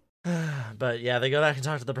 But yeah, they go back and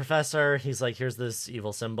talk to the professor. He's like, here's this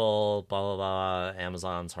evil symbol, blah blah blah.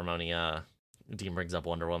 Amazon's Harmonia. Dean brings up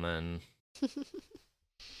Wonder Woman.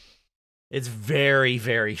 It's very,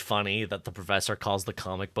 very funny that the professor calls the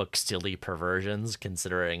comic book silly perversions,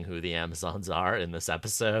 considering who the Amazons are in this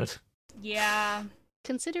episode. Yeah.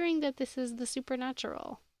 Considering that this is the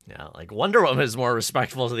supernatural. Yeah, like Wonder Woman is more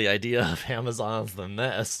respectful to the idea of Amazons than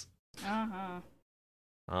this.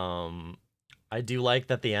 I do like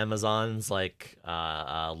that the Amazons like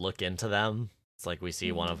look into them. It's like we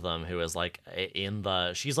see one of them who is like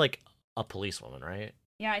she's like a policewoman, right?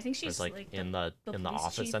 Yeah, I think she's like in the the police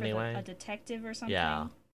office chief anyway. or a detective or something. Yeah.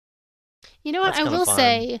 You know what? That's I kinda will fun.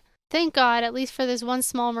 say, thank God, at least for this one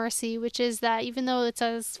small mercy, which is that even though it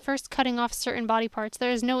says first cutting off certain body parts,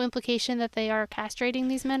 there is no implication that they are castrating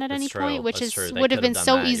these men at That's any true. point, which That's true. They would have could have been done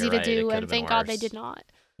so that. easy You're to right. It do, could and have been thank God they worse. did not.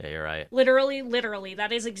 Yeah, you're right. Literally,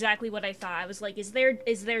 that is exactly what I thought. I was like, is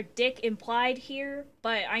their dick implied here?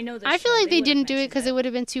 But I know I feel like they didn't do it because it would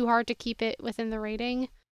have been too hard to keep it within the rating,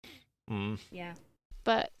 Yeah.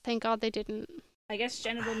 but thank God they didn't. I guess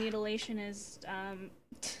genital mutilation is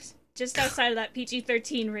just outside of that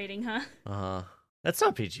PG-13 rating, huh? That's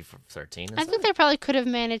not PG-13. I think they probably could have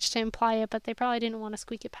managed to imply it, but they probably didn't want to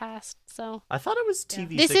squeak it past, so. I thought it was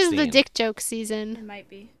TV-16. This is the dick joke It season. might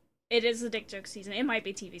be. It is the dick joke season. It might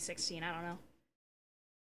be TV-16. I don't know.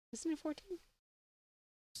 Isn't it 14?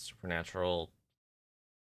 Supernatural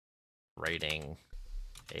rating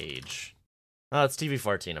age. Oh, it's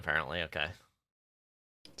TV-14 apparently. Okay.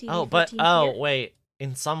 TV-14 here. Wait.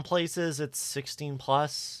 In some places it's 16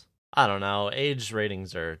 plus. I don't know. Age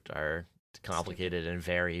ratings are complicated and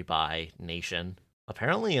vary by nation.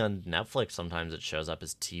 Apparently on Netflix sometimes it shows up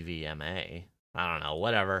as TVMA. I don't know.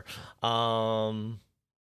 Whatever.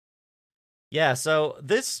 Yeah. So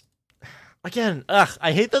this. Again,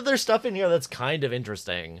 I hate that there's stuff in here that's kind of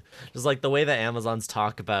interesting. Just like the way that Amazons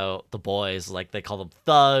talk about the boys, like they call them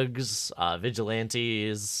thugs,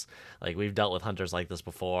 vigilantes. Like we've dealt with hunters like this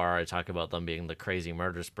before. I talk about them being the crazy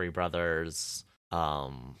murder spree brothers. I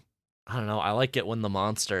don't know. I like it when the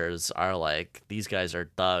monsters are like, these guys are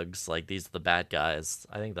thugs. Like these are the bad guys.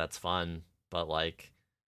 I think that's fun. But like,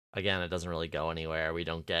 again, it doesn't really go anywhere. We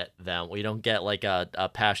don't get like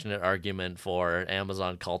a passionate argument for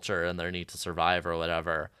Amazon culture and their need to survive or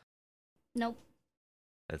whatever. Nope.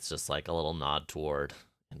 It's just like a little nod toward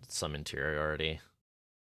some interiority.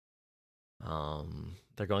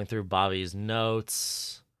 They're going through Bobby's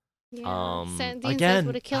notes. Yeah. Dean says, again,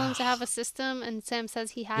 would it kill him to have a system? And Sam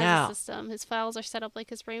says he has a system. His files are set up like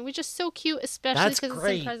his brain, which is so cute, especially because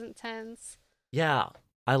it's in present tense. Yeah,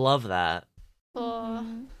 I love that.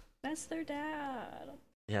 That's their dad.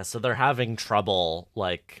 Yeah, so they're having trouble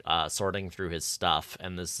like sorting through his stuff,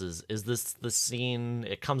 and is this the scene?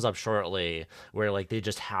 It comes up shortly where like they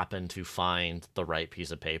just happen to find the right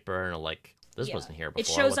piece of paper and are like, this wasn't here before. It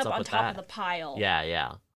shows What's up on with top that? of the pile.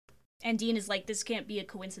 Yeah. And Dean is like, this can't be a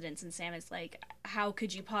coincidence, and Sam is like, how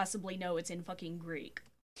could you possibly know it's in fucking Greek?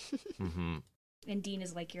 Mm-hmm. And Dean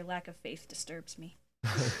is like, your lack of faith disturbs me.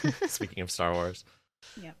 Speaking of Star Wars.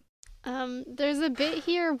 Yeah. There's a bit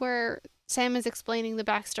here where Sam is explaining the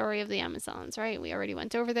backstory of the Amazons, right? We already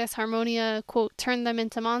went over this. Harmonia, quote, turned them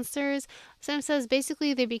into monsters. Sam says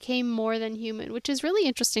basically they became more than human, which is really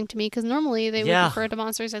interesting to me because normally they would refer to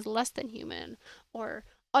monsters as less than human or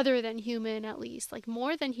other than human, at least. Like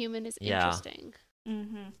more than human is interesting.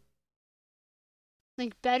 Mm-hmm.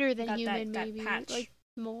 Like better than Got human, that maybe. patch. Like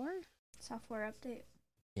more? Software update.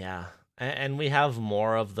 Yeah. And we have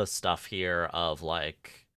more of the stuff here of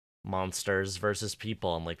like monsters versus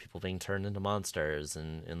people and like people being turned into monsters,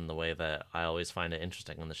 and in the way that I always find it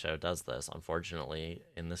interesting when the show does this. Unfortunately,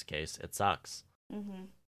 in this case, it sucks. Mm-hmm.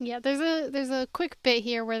 Yeah, there's a quick bit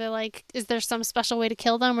here where they're like, is there some special way to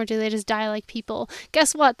kill them, or do they just die like people?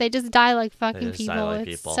 Guess what? They just die like fucking people.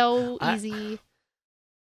 It's so easy.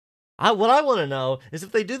 What I want to know is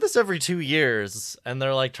if they do this every 2 years and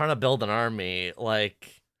they're like trying to build an army,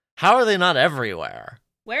 like how are they not everywhere?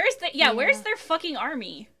 Where's their fucking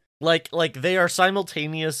army? Like they are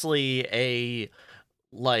simultaneously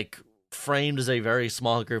framed as a very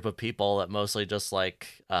small group of people that mostly just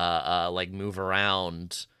like move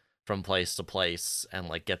around from place to place and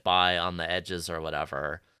like get by on the edges or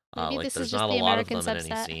whatever. Maybe Like this there's is just not the a lot of American them in any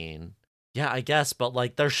subset. scene. Yeah, I guess, but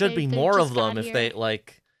like there should be They more just of them got if here. they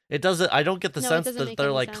like. It doesn't. I don't get the No, it sense doesn't that make they're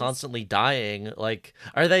any like sense. constantly dying. Like,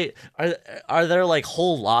 are their like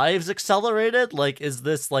whole lives accelerated? Like, is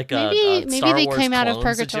this like a maybe Star they Wars came out of clone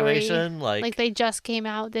purgatory. situation? Like they just came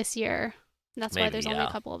out this year. That's why Maybe, there's only a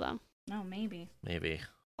yeah. couple of them. Oh, maybe. maybe.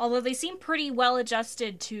 Although they seem pretty well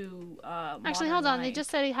adjusted to Actually, modern hold on. They life. just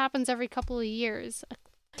said it happens every couple of years.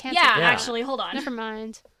 Can't Yeah, say that. actually, hold on. Never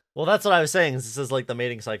mind. Well, that's what I was saying. This is like the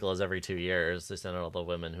mating cycle is every 2 years. They send out all the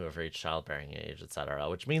women who have reached childbearing age, etc.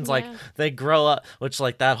 Which means like Yeah. they grow up. Which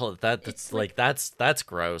like that's It's like that's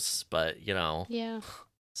gross. But you know, Yeah.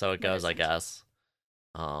 so it goes, I Medicines.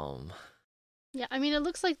 guess. Yeah, I mean, it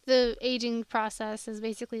looks like the aging process is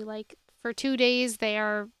basically like for 2 days they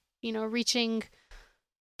are, reaching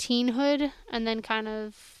teenhood and then kind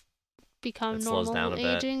of become It slows down normal a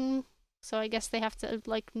bit. aging. So I guess they have to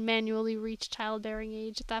like manually reach childbearing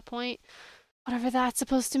age at that point. Whatever that's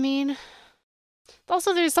supposed to mean.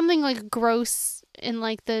 Also, there's something like gross in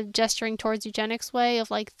like the gesturing towards eugenics way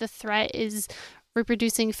of like the threat is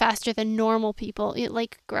reproducing faster than normal people.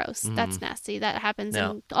 Like gross. That's nasty. That happens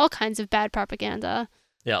in all kinds of bad propaganda.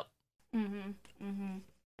 Yep.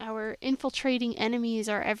 Our infiltrating enemies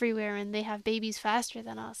are everywhere and they have babies faster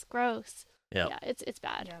than us. Gross. Yep. Yeah, it's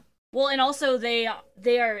bad. Yep. Well, and also they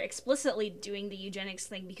are explicitly doing the eugenics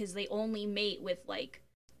thing because they only mate with like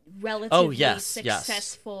relatively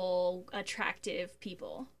successful, attractive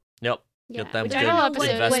people. Yep. Yeah, Get them which good I don't know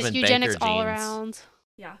investment was eugenics banker all genes. around.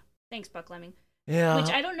 Yeah. Thanks, Buck Lemming. Yeah. Which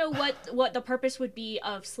I don't know what the purpose would be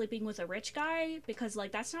of sleeping with a rich guy because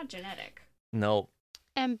like that's not genetic. Nope.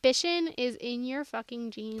 Ambition is in your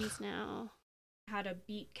fucking genes now. How to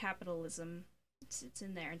beat capitalism. It's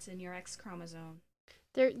in there. It's in your X chromosome.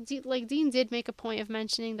 Dean did make a point of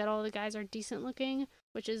mentioning that all the guys are decent looking,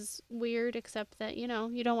 which is weird, except that, you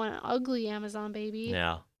don't want an ugly Amazon baby.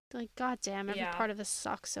 Yeah. Like, goddamn, every part of this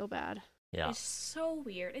sucks so bad. Yeah. It's so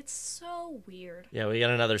weird. It's so weird. Yeah, we get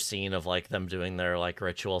another scene of like them doing their like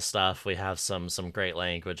ritual stuff. We have some great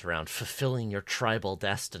language around fulfilling your tribal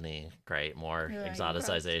destiny. Great, more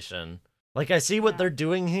exoticization. Like I see what they're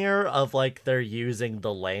doing here of like they're using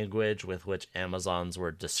the language with which Amazons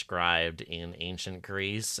were described in ancient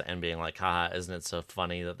Greece and being like, haha, isn't it so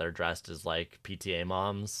funny that they're dressed as like PTA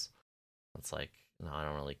moms? It's like, no, I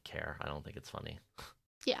don't really care. I don't think it's funny.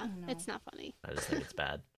 Yeah, it's not funny. I just think it's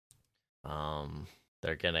bad.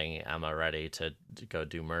 They're getting Emma ready to go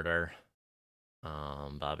do murder.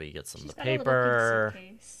 Bobby gets them the paper.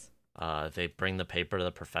 They bring the paper to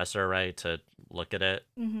the professor, right, to look at it.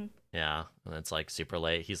 Mm-hmm. Yeah, and it's like super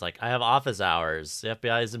late. He's like, I have office hours. The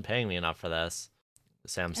FBI isn't paying me enough for this.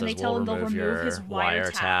 Sam says, we'll remove your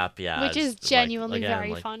wiretap. Yeah, which is genuinely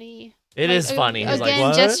very funny. It is funny. He's again, like,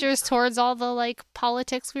 what? gestures towards all the like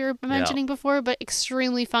politics we were mentioning before, but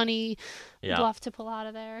extremely funny bluff to pull out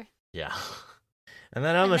of there. Yeah. And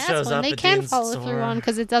then Emma shows up. They can't follow through on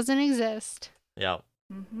because it doesn't exist. Yeah.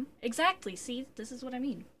 Mm-hmm. Exactly. See, this is what I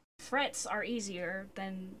mean. Threats are easier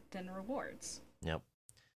than rewards. Yep.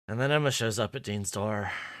 And then Emma shows up at Dean's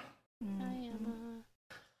door. Hi, Emma.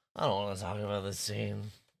 I don't want to talk about this scene.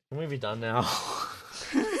 Can we be done now?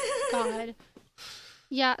 God.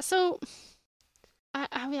 Yeah, so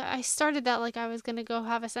I started that like I was gonna go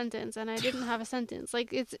have a sentence and I didn't have a sentence.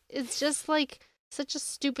 Like it's just like such a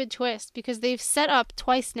stupid twist because they've set up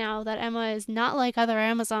twice now that Emma is not like other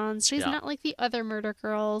Amazons. She's not like the other murder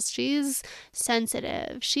girls. She's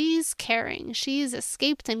sensitive. She's caring. She's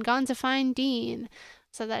escaped and gone to find Dean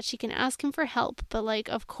so that she can ask him for help. But like,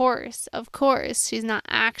 of course, she's not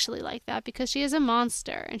actually like that because she is a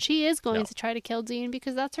monster and she is going to try to kill Dean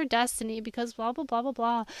because that's her destiny because blah, blah, blah, blah,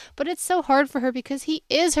 blah. But it's so hard for her because he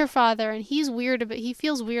is her father and he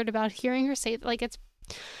feels weird about hearing her say like it's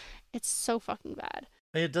so fucking bad.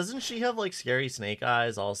 Hey, doesn't she have like scary snake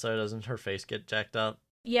eyes also? Doesn't her face get jacked up?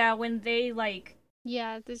 Yeah, when they like...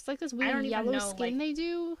 Yeah, there's like this weird yellow skin they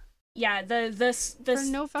do. Yeah, for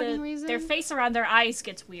no fucking reason. Their face around their eyes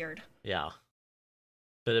gets weird. Yeah.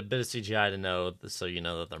 But a bit of CGI to know so you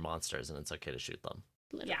know that they're monsters and it's okay to shoot them.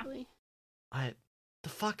 Literally. I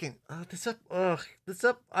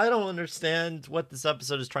don't understand what this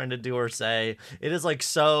episode is trying to do or say. It is like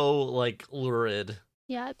so like lurid.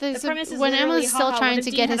 Yeah, the premise is when Emma's still trying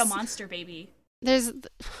to get his a monster baby.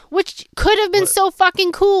 Which could have been so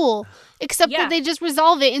fucking cool, except that they just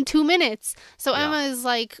resolve it in 2 minutes. So Emma is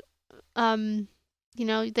like,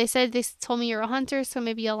 they said they told me you're a hunter, so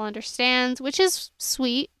maybe you'll understand, which is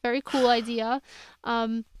sweet, very cool idea.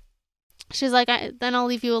 She's like, then I'll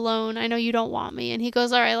leave you alone. I know you don't want me. And he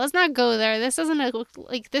goes, all right, let's not go there. This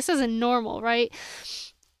isn't normal, right?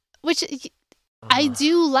 Which I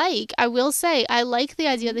do like. I will say, I like the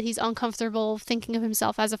idea that he's uncomfortable thinking of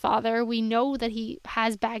himself as a father. We know that he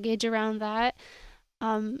has baggage around that.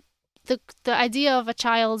 The idea of a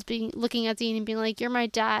child looking at Dean and being like, you're my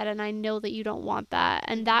dad and I know that you don't want that,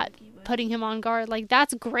 and that putting him on guard, like,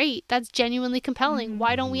 that's great. That's genuinely compelling. Mm-hmm.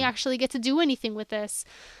 Why don't we actually get to do anything with this?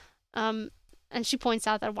 And she points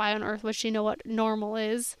out that why on earth would she know what normal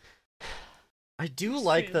is? I do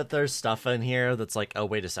like that there's stuff in here that's like, oh,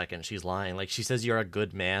 wait a second, she's lying. Like, she says, you're a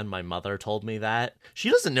good man. My mother told me that. She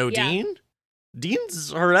doesn't know Dean.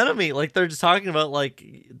 Dean's her enemy. Like, they're just talking about,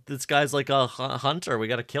 like, this guy's like a hunter. We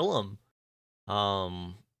got to kill him.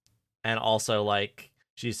 And also, like,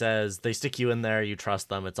 She says, they stick you in there, you trust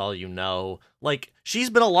them, it's all you know. Like, she's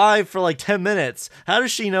been alive for like 10 minutes. How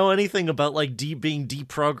does she know anything about like being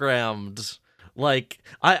deprogrammed? Like,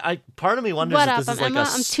 I part of me wonders What if up? this I'm is like Emma.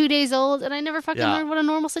 I'm 2 days old, and I never fucking Yeah. learned what a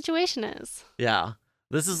normal situation is. Yeah.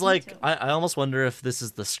 This is Me like, too. I almost wonder if this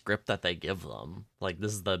is the script that they give them. Like,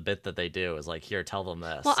 this is the bit that they do, is like, here, tell them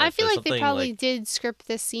this. Well, I feel there's like they something, probably like- did script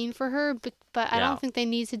this scene for her, but I Yeah. don't think they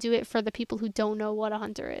need to do it for the people who don't know what a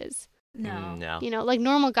hunter is. No. Yeah. You know, like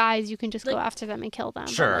normal guys, you can just go Like- after them and kill them.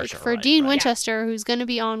 Sure, but like sure, for right, Dean right. Winchester, who's going to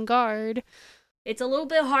be on guard, It's a little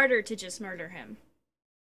bit harder to just murder him.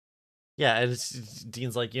 Yeah, and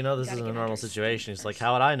Dean's like, this Gotta isn't a get normal under his situation. skin He's like, first.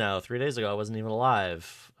 how would I know? 3 days ago, I wasn't even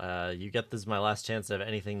alive. You get this is my last chance to have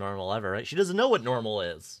anything normal ever, right? She doesn't know what normal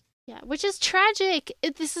is. yeah, which is tragic.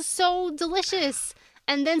 This is so delicious.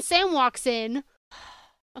 And then Sam walks in.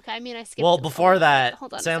 Okay, I mean, I skipped. Well, hold before on, that,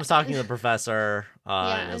 hold on a Sam's second. talking to the professor,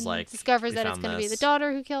 yeah, and is and like, discovers "We that it's found going to be the this."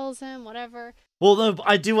 daughter who kills him. Whatever. Well, no,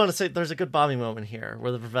 I do want to say there's a good Bobby moment here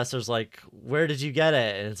where the professor's like, where did you get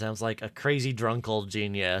it? And it sounds like a crazy drunk old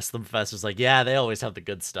genius. The professor's like, yeah, they always have the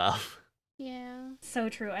good stuff. Yeah. So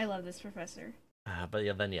true. I love this professor. But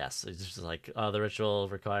yeah, then yes, it's just like, the ritual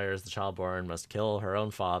requires the childborn must kill her own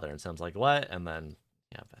father. And Sam's like, what? And then,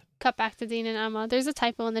 yeah, but Cut back to Dean and Emma. There's a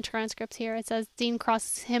typo in the transcript here. It says Dean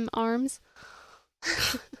crosses him arms.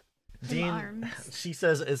 Dean, arms. she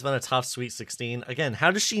says it's been a tough Sweet 16. Again,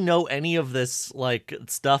 how does she know any of this like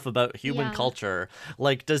stuff about human Yeah. culture?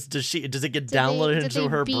 Like, does it get Did downloaded did into they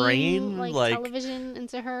her beam, brain? like television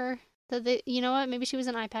into her. Did they? You know what? Maybe she was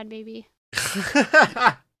an iPad baby.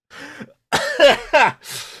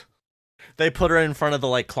 They put her in front of the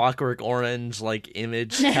like Clockwork Orange like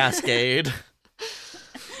image cascade.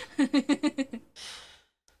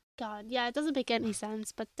 God, yeah, it doesn't make any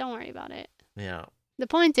sense, but don't worry about it. Yeah, The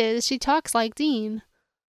point is, she talks like Dean.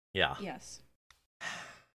 yeah. Yes.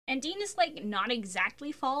 And Dean is like not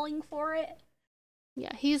exactly falling for it.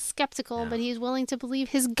 Yeah, he's skeptical, Yeah. but he's willing to believe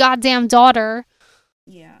his goddamn daughter.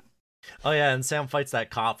 Yeah. Oh yeah, and Sam fights that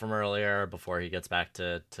cop from earlier before he gets back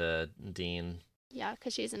to Dean. Yeah,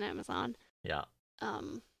 because she's an Amazon. Yeah.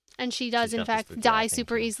 And she does She's in got this fact spooky die acting,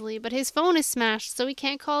 super too. easily, but his phone is smashed, so he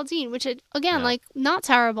can't call Dean, which again, Yeah. like not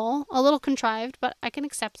terrible, a little contrived, but I can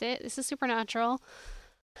accept it. This is supernatural.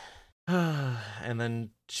 And then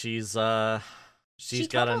she's She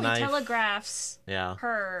got a totally knife. telegraphs Yeah.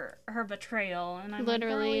 her betrayal, and I'm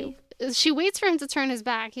Literally, like, really? she waits for him to turn his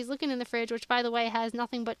back. He's looking in the fridge, which by the way has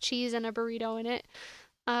nothing but cheese and a burrito in it.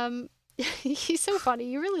 He's so funny.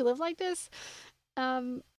 You really live like this.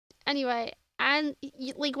 Anyway, and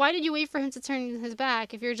like, why did you wait for him to turn his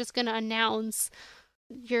back if you're just gonna announce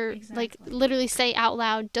your like Exactly. literally say out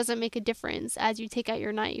loud doesn't make a difference as you take out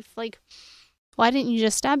your knife? Like, why didn't you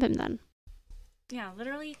just stab him then? Yeah,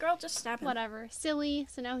 literally, girl, just stab him. Whatever, silly.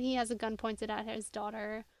 So now he has a gun pointed at his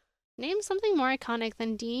daughter. Name something more iconic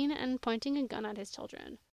than Dean and pointing a gun at his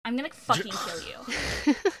children. I'm gonna fucking kill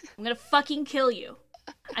you. I'm gonna fucking kill you.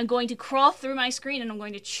 I'm going to crawl through my screen and I'm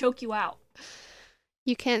going to choke you out.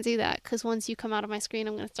 You can't do that because once you come out of my screen,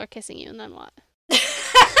 I'm going to start kissing you, and then what?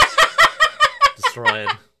 Destroyed.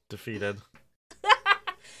 Defeated.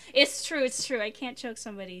 It's true. I can't choke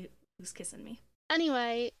somebody who's kissing me.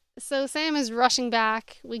 Anyway, so Sam is rushing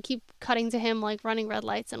back. We keep cutting to him, like running red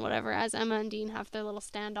lights and whatever, as Emma and Dean have their little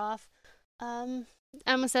standoff.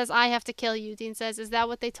 Emma says, I have to kill you. Dean says, is that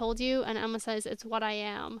what they told you? And Emma says, it's what I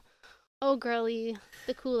am. Oh, girly,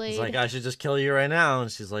 the Kool-Aid. He's like, I should just kill you right now.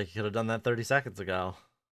 And she's like, you could have done that 30 seconds ago.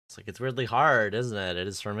 It's like, it's weirdly hard, isn't it? It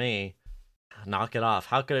is for me. Knock it off.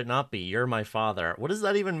 How could it not be? You're my father. What does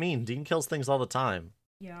that even mean? Dean kills things all the time.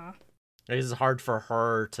 Yeah. I guess it's hard for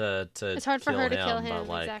her to it's hard for her to kill him, but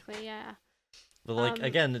like, exactly, yeah. But like, Um,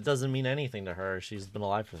 again, it doesn't mean anything to her. She's been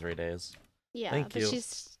alive for 3 days. Yeah, Thank but you.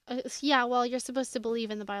 she's yeah. Well, you're supposed to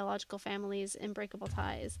believe in the biological family's unbreakable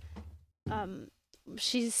ties.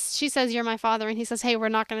 She says you're my father, and he says, "Hey, we're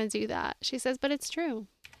not gonna do that." She says, "But it's true."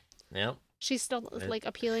 Yep. She's still like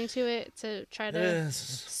appealing to it to try to Yes.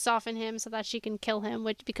 soften him so that she can kill him,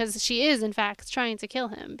 which because she is in fact trying to kill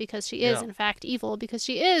him because she is Yeah. in fact evil because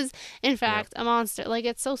she is in fact a monster. Like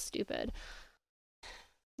it's so stupid.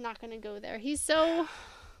 Not gonna go there. He's so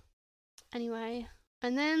anyway.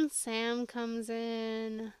 And then Sam comes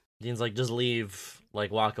in. Dean's like, just leave. Like,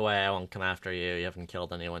 walk away. I won't come after you. You haven't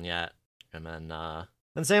killed anyone yet. And then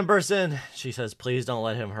Sam bursts in. She says, please don't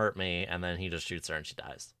let him hurt me. And then he just shoots her and she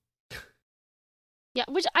dies. Yeah,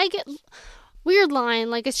 which I get weird line.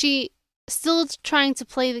 Like, is she still trying to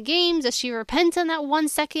play the game? Does she repent in that 1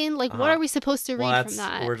 second? Like, what Uh-huh. are we supposed to read from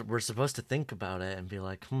that? We're supposed to think about it and be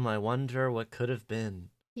like, I wonder what could have been.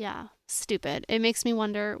 Yeah, stupid. It makes me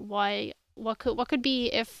wonder why what could be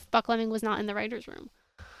if Buck Lemming was not in the writer's room?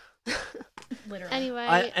 Literally.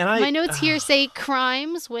 Anyway, my notes here say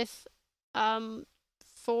crimes with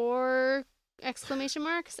 4 exclamation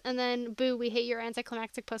marks, and then boo, we hate your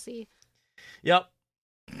anticlimactic pussy. Yep.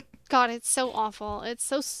 God, it's so awful. It's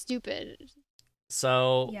so stupid.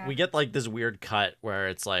 So we get like this weird cut where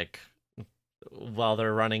it's like while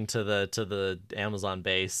they're running to the Amazon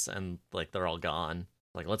base and like they're all gone.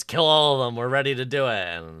 Like, let's kill all of them. We're ready to do it.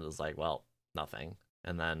 And it's like, well, nothing.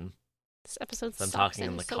 And then this episode them sucks talking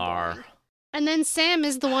and in the so car. boring. And then Sam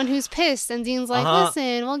is the one who's pissed, and Dean's like,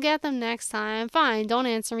 listen, we'll get them next time. Fine, don't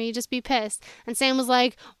answer me, just be pissed. And Sam was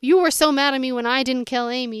like, you were so mad at me when I didn't kill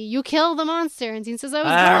Amy. You killed the monster. And Dean says, I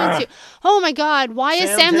was going to. Oh my God, why is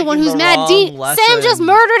Sam the one who's mad? Sam just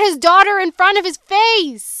murdered his daughter in front of his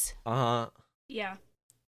face. Yeah.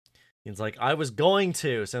 Dean's like, I was going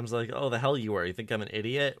to. Sam's like, oh, the hell you were. You think I'm an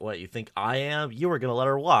idiot? What, you think I am? You were going to let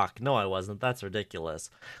her walk. No, I wasn't. That's ridiculous.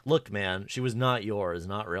 Look, man, she was not yours.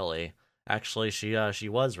 Not really. Actually, she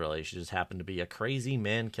was really. She just happened to be a crazy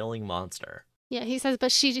man-killing monster. Yeah, he says,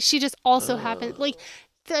 but she just also happened. Like,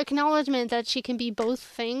 the acknowledgement that she can be both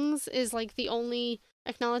things is, like, the only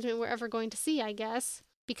acknowledgement we're ever going to see, I guess.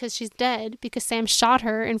 Because she's dead. Because Sam shot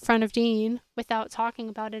her in front of Dean without talking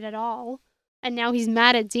about it at all. And now he's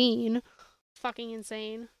mad at Dean. Fucking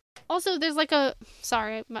insane. Also, there's, like,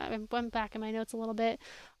 Sorry, I went back in my notes a little bit.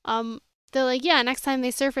 They're like, yeah, next time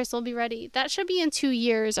they surface, we'll be ready. That should be in 2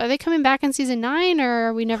 years. Are they coming back in season 9, or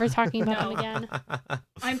are we never talking about them again?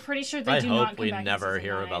 I'm pretty sure they do not come back. I hope we never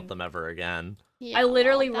hear about them ever again. Yeah, I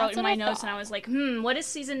literally wrote in my notes, and I was like, what is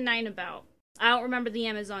season 9 about? I don't remember the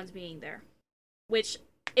Amazons being there. Which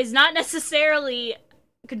is not necessarily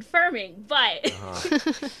confirming, but...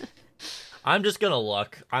 I'm just gonna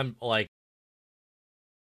look. I'm like...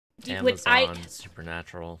 Amazon,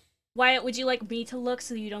 Supernatural... Wyatt, would you like me to look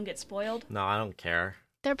so you don't get spoiled? No, I don't care.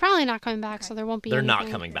 They're probably not coming back, so there won't be anything. They're not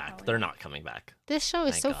coming back. They're not coming back. This show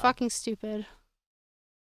is so fucking stupid.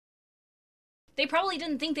 They probably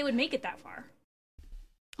didn't think they would make it that far.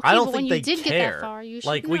 Okay, I don't think they get that far, you should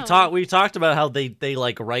like know. we talked about how they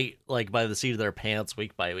like write like by the seat of their pants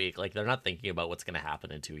week by week. Like they're not thinking about what's going to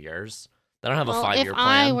happen in 2 years. They don't have a 5-year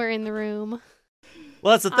plan. If I were in the room.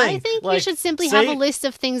 Well, that's the thing. I think you should simply have a list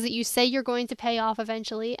of things that you say you're going to pay off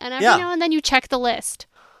eventually, and every now and then you check the list.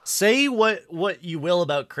 Say what you will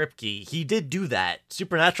about Kripke. He did do that.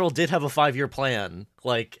 Supernatural did have a 5-year plan.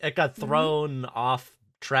 Like, it got thrown off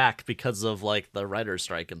track because of, like, the writer's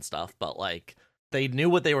strike and stuff, but, like, they knew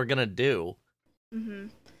what they were gonna do. Mm-hmm.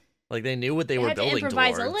 Like, they knew what they were building towards. They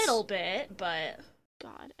had to improvise a little bit, but...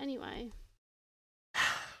 God, anyway.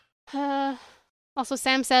 Also,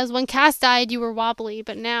 Sam says, when Cass died, you were wobbly,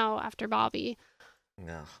 but now, after Bobby...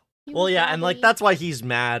 Yeah. Well, yeah, wobbly. And, like, that's why he's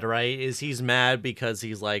mad, right? He's mad because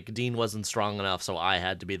he's like, Dean wasn't strong enough, so I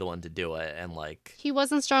had to be the one to do it, and, like... He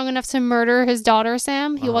wasn't strong enough to murder his daughter,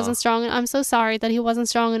 Sam. He wasn't strong... I'm so sorry that he wasn't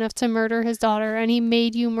strong enough to murder his daughter, and he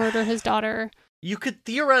made you murder his daughter. You could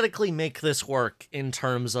theoretically make this work in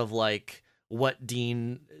terms of, like... what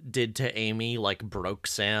Dean did to Amy, like, broke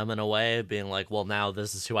Sam in a way, being like, well, now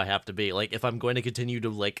this is who I have to be. Like, if I'm going to continue to,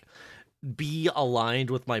 like, be aligned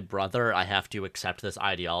with my brother, I have to accept this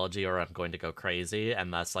ideology or I'm going to go crazy.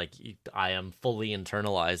 And that's, like, I am fully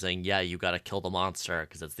internalizing, yeah, you gotta kill the monster,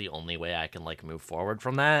 because it's the only way I can, like, move forward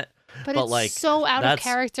from that. But it's like, so out of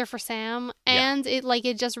character for Sam, and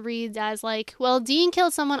it just reads as, like, well, Dean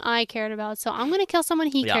killed someone I cared about, so I'm gonna kill someone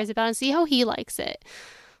he cares about and see how he likes it.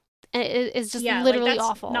 And it's just literally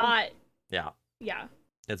awful. Yeah.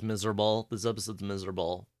 It's miserable. This episode's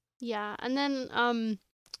miserable. Yeah, and then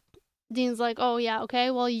Dean's like, "Oh yeah,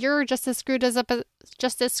 okay. Well, you're just as screwed up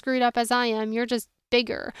as I am. You're just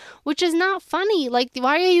bigger," which is not funny. Like,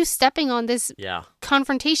 why are you stepping on this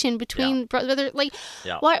confrontation between brothers? Like,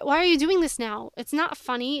 why are you doing this now? It's not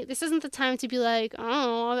funny. This isn't the time to be like,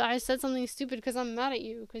 "Oh, I said something stupid because I'm mad at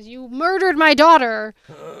you because you murdered my daughter."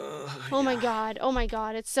 Oh my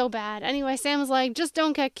god, it's so bad. Anyway, Sam's like, "Just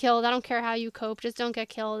don't get killed. I don't care how you cope. Just don't get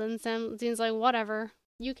killed." And Dean's like, "Whatever.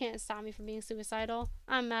 You can't stop me from being suicidal.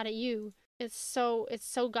 I'm mad at you." It's so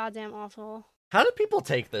goddamn awful. How do people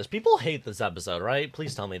take this? People hate this episode, right?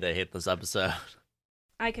 Please tell me they hate this episode.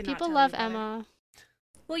 I could not. People love Emma.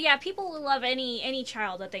 Well, yeah, people love any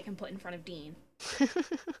child that they can put in front of Dean.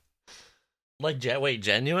 Like, wait,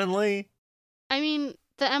 genuinely? I mean,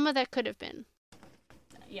 the Emma that could have been.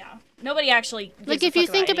 Yeah. Nobody actually gives like, if you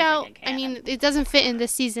think about, I mean, it doesn't fit in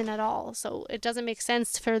this season at all, so it doesn't make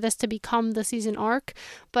sense for this to become the season arc.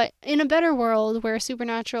 But in a better world where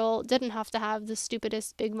Supernatural didn't have to have the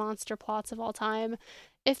stupidest big monster plots of all time,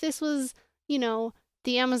 if this was,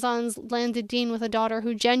 the Amazons landed Dean with a daughter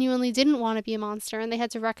who genuinely didn't want to be a monster, and they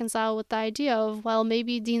had to reconcile with the idea of, well,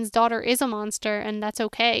 maybe Dean's daughter is a monster, and that's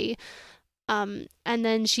okay. And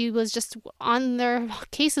then she was just on their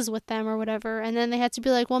cases with them or whatever, and then they had to be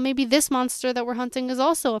like, well, maybe this monster that we're hunting is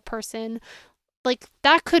also a person. Like,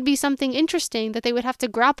 that could be something interesting that they would have to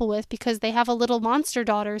grapple with, because they have a little monster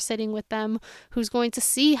daughter sitting with them who's going to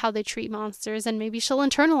see how they treat monsters, and maybe she'll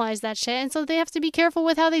internalize that shit, and so they have to be careful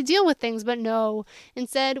with how they deal with things. But no,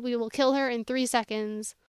 instead we will kill her in 3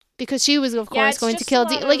 seconds, because she was, of course, going to kill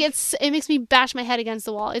Dean. Like, it makes me bash my head against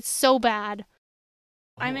the wall. It's so bad.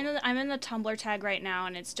 I'm in the Tumblr tag right now,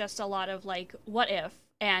 and it's just a lot of, like, what if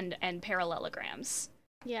and parallelograms.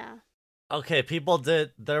 Yeah. Okay,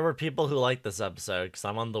 there were people who liked this episode, because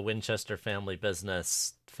I'm on the Winchester Family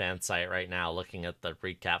Business fan site right now looking at the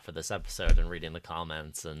recap for this episode and reading the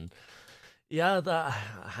comments, and yeah,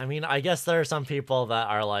 I guess there are some people that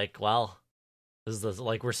are like, well, this is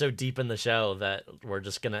like, we're so deep in the show that we're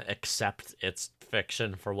just gonna accept its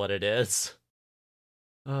fiction for what it is.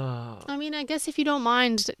 I mean, I guess if you don't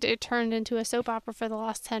mind, it turned into a soap opera for the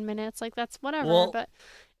last 10 minutes. Like, that's whatever. Well, but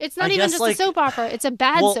it's not even just a soap opera. It's a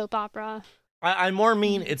bad soap opera. I more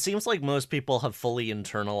mean, it seems like most people have fully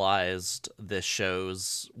internalized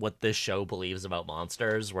what this show believes about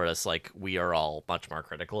monsters, whereas, like, we are all much more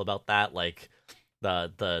critical about that. Like,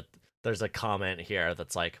 there's a comment here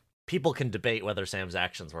that's like, people can debate whether Sam's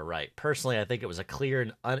actions were right. Personally, I think it was the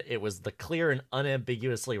clear and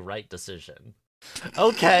unambiguously right decision.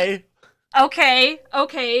 Okay.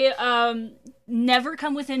 Never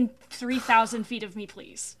come within 3,000 feet of me,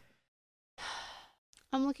 please.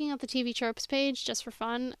 I'm looking at the TV Tropes page just for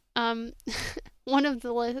fun. One of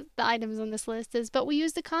the items on this list is, but we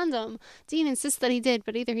used a condom. Dean insists that he did,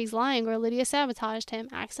 but either he's lying or Lydia sabotaged him.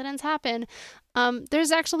 Accidents happen.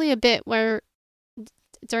 There's actually a bit where,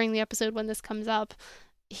 during the episode when this comes up,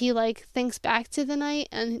 he, like, thinks back to the night,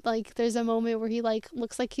 and, like, there's a moment where he, like,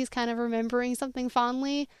 looks like he's kind of remembering something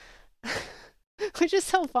fondly, which is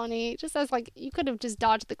so funny. Just as, like, you could have just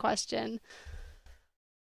dodged the question.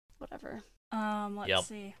 Whatever. Let's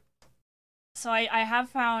see. So I have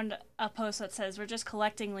found a post that says, we're just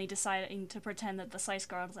collectively deciding to pretend that the Slice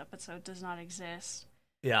Girls episode does not exist.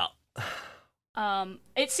 Yeah.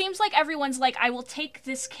 It seems like everyone's like, I will take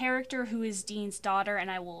this character who is Dean's daughter and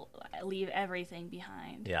I will leave everything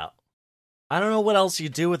behind. Yeah. I don't know what else you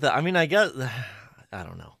do with it. I mean, I guess, I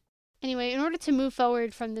don't know. Anyway, in order to move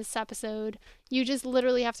forward from this episode, you just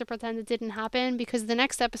literally have to pretend it didn't happen, because the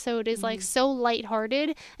next episode is, like, so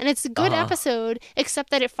lighthearted, and it's a good episode, except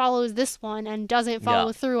that it follows this one and doesn't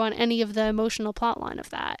follow through on any of the emotional plotline of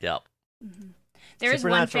that. Yep. Mm-hmm. There's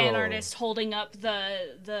one fan artist holding up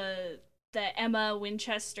the Emma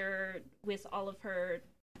Winchester with all of her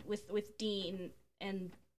with Dean and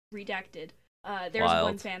redacted. There's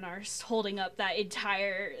one fan artist holding up that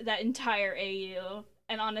entire AU,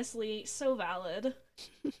 and honestly, so valid.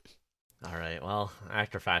 All right, well,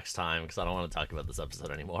 Actor Facts time, because I don't want to talk about this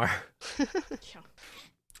episode anymore.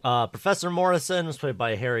 Professor Morrison was played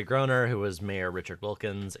by Harry Groener, who was Mayor Richard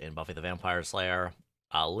Wilkins in Buffy the Vampire Slayer.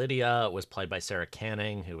 Lydia was played by Sarah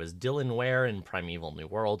Canning, who was Dylan Ware in Primeval New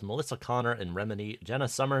World, Melissa Connor in Remedy, Jenna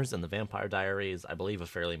Summers in The Vampire Diaries, I believe a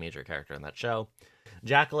fairly major character in that show,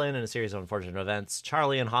 Jacqueline in A Series of Unfortunate Events,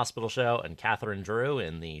 Charlie in Hospital Show, and Catherine Drew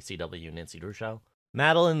in the CW Nancy Drew Show.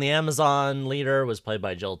 Madeline, the Amazon leader, was played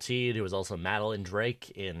by Jill Teed, who was also Madeline Drake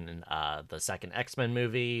in the second X-Men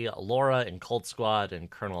movie, Laura in Cold Squad, and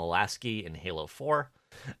Colonel Lasky in Halo 4.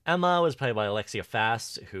 Emma was played by Alexia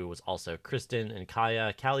Fast, who was also Kristen in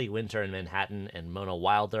Kaya, Callie Winter in Manhattan, and Mona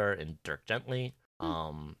Wilder in Dirk Gently.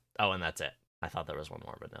 And that's it. I thought there was one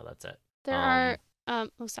more, but no, that's it. There are...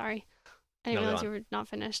 sorry. I didn't realize you were not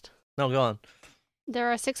finished. No, go on.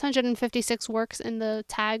 There are 656 works in the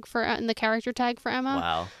character tag for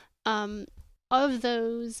Emma. Wow. Of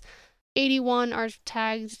those, 81 are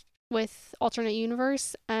tagged with alternate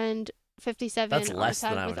universe, and 57 are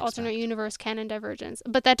tagged with alternate universe canon divergence.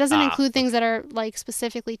 But that doesn't include things that are, like,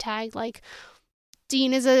 specifically tagged, like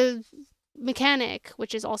Dean is a mechanic,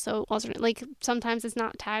 which is also alternate. Like, sometimes it's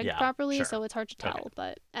not tagged properly, so it's hard to tell. Okay.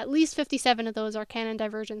 But at least 57 of those are canon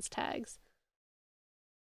divergence tags.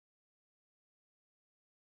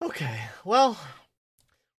 Okay, well,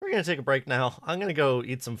 we're going to take a break now. I'm going to go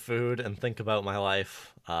eat some food and think about my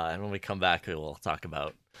life. And when we come back, we will talk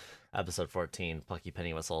about episode 14, Plucky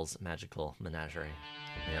Pennywhistle's Magical Menagerie.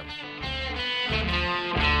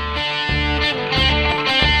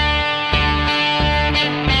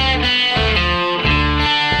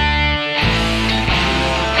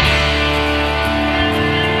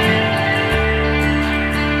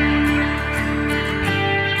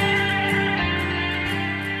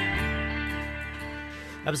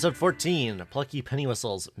 Episode 14, Plucky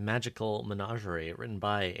Pennywhistle's Magical Menagerie, written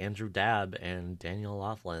by Andrew Dabb and Daniel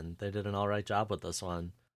Laughlin. They did an alright job with this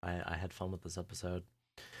one. I had fun with this episode.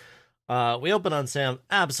 We open on Sam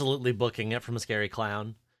absolutely booking it from a scary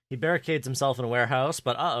clown. He barricades himself in a warehouse,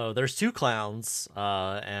 but there's two clowns,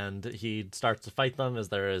 and he starts to fight them as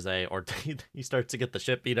there is he starts to get the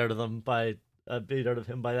shit beat out of him by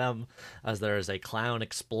them, as there is a clown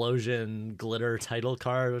explosion glitter title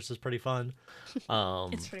card, which is pretty fun.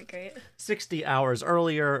 It's pretty great. 60 hours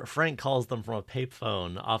earlier, Frank calls them from a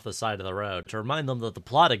payphone off the side of the road to remind them that the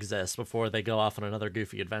plot exists before they go off on another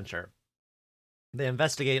goofy adventure. They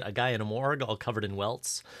investigate a guy in a morgue all covered in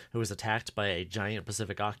welts who was attacked by a giant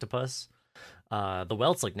Pacific octopus. The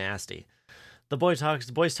welts look nasty. The boys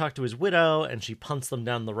talk to his widow, and she punts them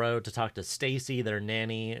down the road to talk to Stacy, their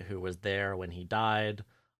nanny, who was there when he died.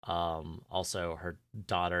 Also, her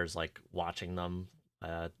daughter's like watching him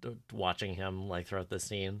like throughout this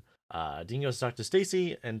scene. Dean goes to talk to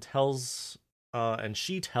Stacy and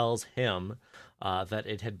she tells him that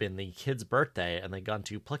it had been the kid's birthday and they'd gone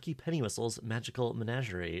to Plucky Pennywhistle's Magical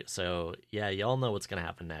Menagerie. So yeah, y'all know what's gonna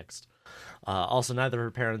happen next. Also, neither of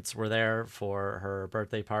her parents were there for her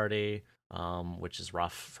birthday party, which is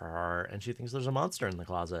rough for her, and she thinks there's a monster in the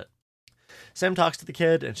closet. Sam talks to the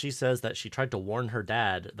kid, and she says that she tried to warn her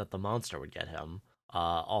dad that the monster would get him.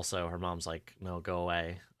 Also, her mom's like, no, go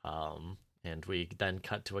away. And we then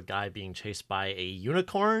cut to a guy being chased by a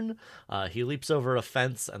unicorn. He leaps over a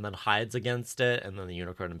fence and then hides against it, and then the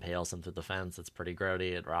unicorn impales him through the fence. It's pretty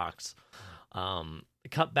grody. It rocks.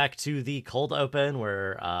 Cut back to the cold open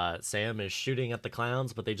where Sam is shooting at the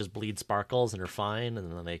clowns, but they just bleed sparkles and are fine,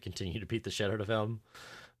 and then they continue to beat the shit out of him.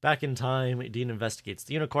 Back in time, Dean investigates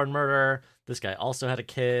the unicorn murder. This guy also had a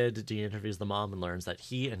kid. Dean interviews the mom and learns that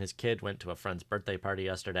he and his kid went to a friend's birthday party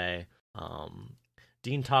yesterday.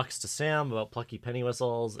 Dean talks to Sam about Plucky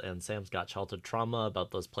Pennywhistles, and Sam's got childhood trauma about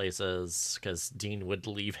those places because Dean would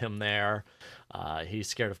leave him there. He's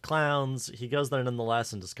scared of clowns. He goes there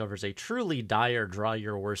nonetheless and discovers a truly dire draw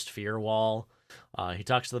your worst fear wall. He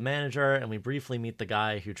talks to the manager, and we briefly meet the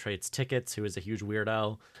guy who trades tickets, who is a huge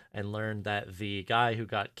weirdo, and learn that the guy who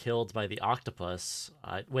got killed by the octopus...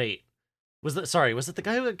 Was it the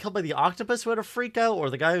guy who got killed by the octopus who had a freak out, or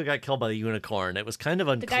the guy who got killed by the unicorn? It was kind of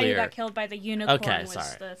unclear. The guy who got killed by the unicorn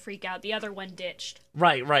was the freak out. The other one ditched.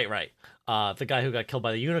 Right. The guy who got killed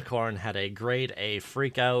by the unicorn had a grade A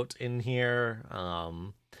freak out in here.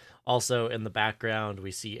 Also, in the background,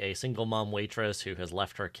 we see a single mom waitress who has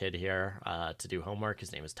left her kid here to do homework.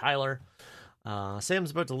 His name is Tyler. Sam's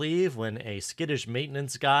about to leave when a skittish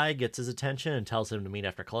maintenance guy gets his attention and tells him to meet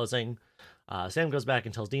after closing. Sam goes back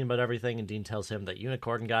and tells Dean about everything, and Dean tells him that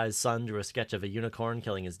Unicorn Guy's son drew a sketch of a unicorn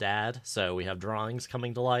killing his dad, so we have drawings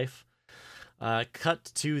coming to life.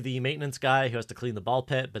 Cut to the maintenance guy who has to clean the ball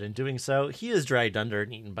pit, but in doing so, he is dragged under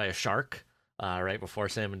and eaten by a shark right before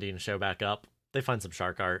Sam and Dean show back up. They find some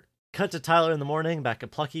shark art. Cut to Tyler in the morning, back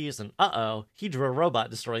at Plucky's, and he drew a robot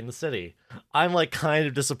destroying the city. I'm kind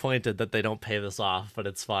of disappointed that they don't pay this off, but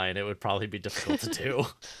it's fine. It would probably be difficult to do.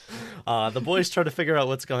 The boys try to figure out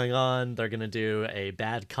what's going on. They're going to do a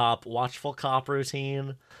bad cop, watchful cop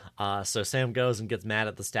routine. So Sam goes and gets mad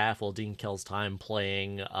at the staff while Dean kills time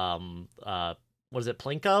playing, what is it,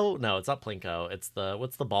 Plinko? No, it's not Plinko. It's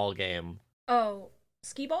what's the ball game? Oh,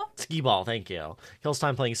 Skee-Ball? Skee-Ball, thank you. Kills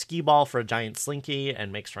time playing Skee-Ball for a giant slinky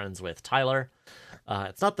and makes friends with Tyler.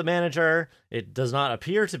 It's not the manager. It does not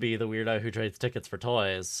appear to be the weirdo who trades tickets for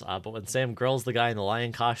toys. But when Sam grills the guy in the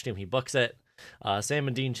lion costume, he books it. Sam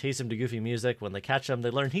and Dean chase him to goofy music. When they catch him, they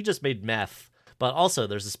learn he just made meth. But also,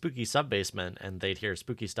 there's a spooky sub-basement, and they'd hear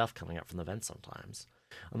spooky stuff coming up from the vents sometimes.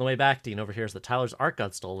 On the way back, Dean overhears that Tyler's art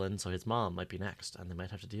got stolen, so his mom might be next, and they might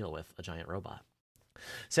have to deal with a giant robot.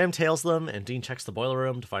 Sam tails them, and Dean checks the boiler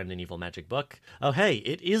room to find an evil magic book. Oh hey,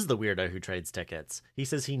 it is the weirdo who trades tickets. He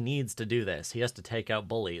says he needs to do this. He has to take out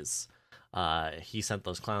bullies. He sent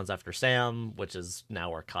those clowns after Sam, which is now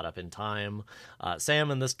we're caught up in time. Sam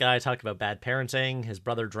and this guy talk about bad parenting. His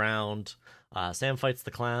brother drowned. Sam fights the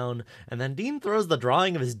clown, and then Dean throws the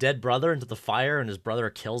drawing of his dead brother into the fire, and his brother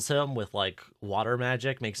kills him with water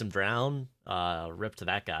magic, makes him drown. Rip to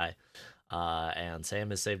that guy. And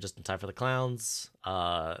Sam is saved just in time for the clowns.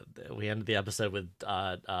 We ended the episode with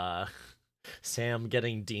Sam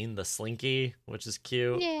getting Dean the slinky, which is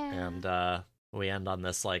cute. Yeah. And we end on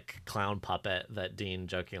this clown puppet that Dean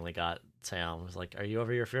jokingly got Sam. Was like, "Are you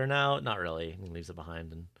over your fear now?" Not really. He leaves it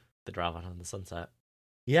behind, and they drive out on the sunset.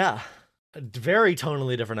 Yeah, a very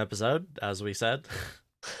tonally different episode, as we said.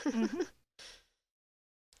 Mm-hmm.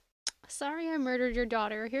 Sorry I murdered your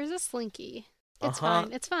daughter. Here's a slinky. It's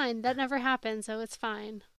fine. It's fine. That never happened, so it's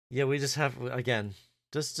fine. Yeah, we just have, again,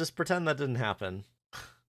 Just pretend that didn't happen.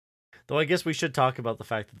 Though I guess we should talk about the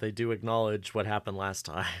fact that they do acknowledge what happened last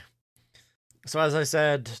time. So as I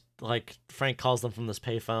said, like, Frank calls them from this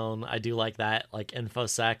payphone. I do like that, like,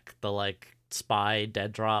 infosec, the, like, spy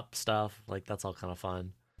dead drop stuff. Like, that's all kind of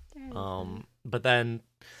fun. But then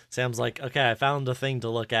Sam's like, okay, I found a thing to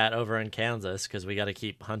look at over in Kansas because we got to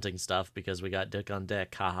keep hunting stuff because we got dick on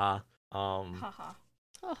dick, haha. Haha.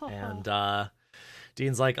 And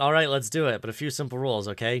Dean's like, all right, let's do it, but a few simple rules,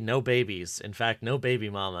 okay? No babies. In fact, no baby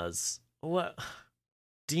mamas. What?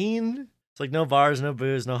 Dean? It's like no bars, no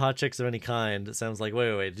booze, no hot chicks of any kind. Sam's like,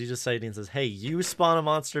 wait, did you just say? Dean says, hey, you spawn a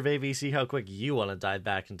monster baby, see how quick you want to dive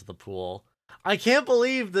back into the pool. I can't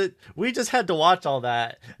believe that we just had to watch all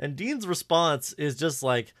that. And Dean's response is just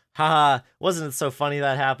like, haha, wasn't it so funny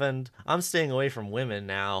that happened? I'm staying away from women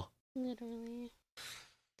now. Literally.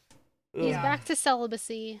 Ugh. He's back to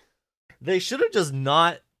celibacy. They should have just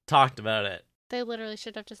not talked about it. They literally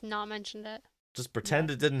should have just not mentioned it. Just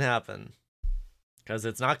pretend it didn't happen. Because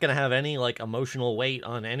it's not going to have any, like, emotional weight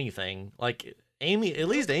on anything. Like, Amy, at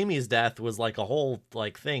least Amy's death was, like, a whole,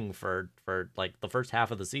 like, thing for like, the first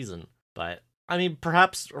half of the season. But, I mean,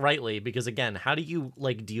 perhaps rightly, because, again, how do you,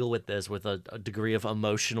 like, deal with this with a degree of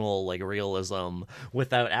emotional, like, realism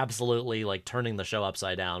without absolutely, like, turning the show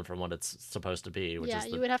upside down from what it's supposed to be, which is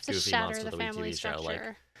the you would have to goofy shatter Monster the of the Week family TV show. structure.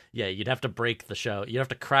 Like, yeah, you'd have to break the show. You'd have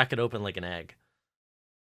to crack it open like an egg.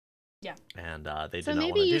 Yeah. And they So did not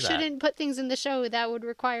want maybe to do you that. shouldn't put things in the show that would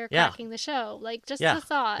require cracking the show. Like, just a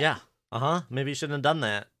thought. Yeah. Maybe you shouldn't have done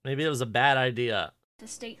that. Maybe it was a bad idea. The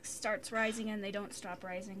stakes starts rising and they don't stop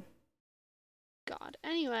rising. God.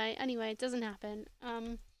 Anyway, it doesn't happen.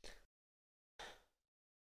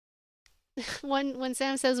 When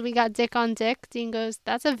Sam says we got dick on dick, Dean goes,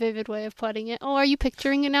 that's a vivid way of putting it. Oh, are you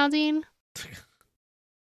picturing it now, Dean?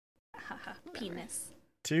 Haha, penis.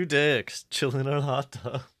 2 dicks chilling in a hot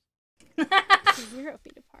tub. 0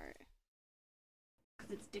 feet apart.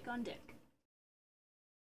 It's dick on dick.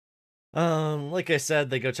 Like I said,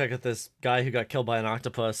 they go check out this guy who got killed by an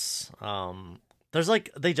octopus. There's like,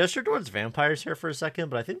 they gestured towards vampires here for a second,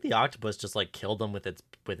 but I think the octopus just like killed them with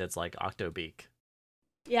its like octo beak.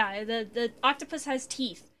 Yeah, the octopus has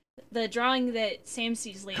teeth. The drawing that Sam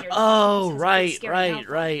sees later. Oh, right.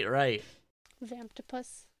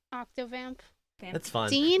 Vamptopus. Octovamp. That's fun.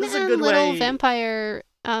 Dean this is a and good little way... vampire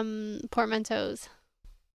portmanteaus.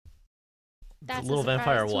 That's little a surprise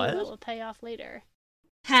vampire tool what? that will pay off later.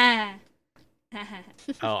 Ha!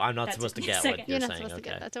 Oh, I'm not That supposed to took me a get second. what You're you're not saying. supposed to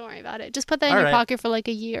Okay. get that. Don't worry about it. Just put that in All your right. pocket for like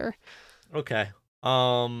a year. Okay.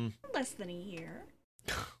 Less than a year.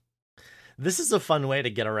 This is a fun way to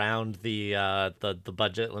get around the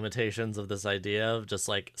budget limitations of this idea of just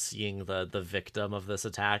like seeing the victim of this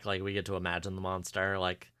attack. Like we get to imagine the monster.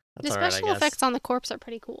 Like that's The all right, special I guess. effects on the corpse are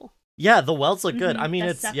pretty cool. Yeah, the welts look good. Mhm, I mean,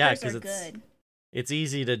 the it's yeah, suckers because are good. it's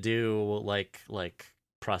easy to do like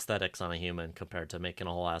prosthetics on a human compared to making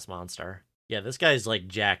a whole ass monster. Yeah, this guy's like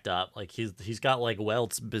jacked up. Like he's got like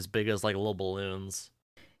welts as big as like little balloons.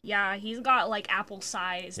 Yeah, he's got like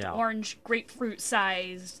apple-sized, Yeah. orange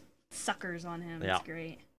grapefruit-sized suckers on him. Yeah. It's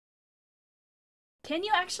great. Can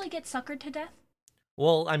you actually get suckered to death?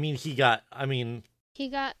 Well, I mean, He got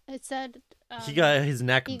his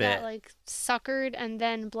neck he bit. got like suckered and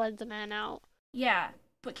then bled the man out. Yeah,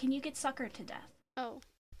 but can you get suckered to death? Oh.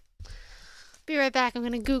 Be right back. I'm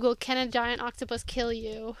gonna Google, can a giant octopus kill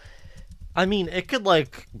you? I mean, it could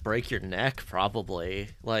like break your neck probably.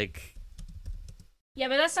 Like Yeah,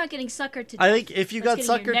 but that's not getting suckered to death. I think if you got That's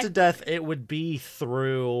getting your suckered to neck death, it would be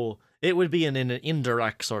in an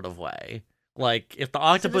indirect sort of way. Like if the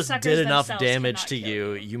octopus suckers did enough themselves damage cannot to kill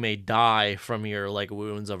you, you. you may die from your like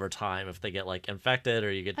wounds over time if they get like infected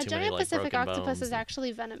or you get A too many giant like Pacific broken octopus bones. is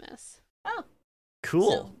actually venomous. Oh,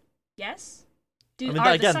 Cool. so, yes? I mean, Are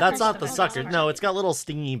the again, that's suckers not the venomous? sucker. No, it's got little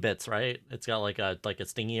stingy bits, right? It's got like a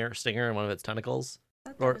stinger in one of its tentacles. I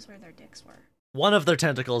thought that or- was where their dicks were. One of their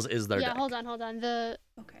tentacles is their Yeah, dick. hold on. The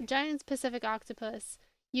Okay. giant Pacific octopus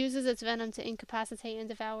uses its venom to incapacitate and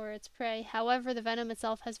devour its prey. However, the venom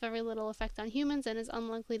itself has very little effect on humans and is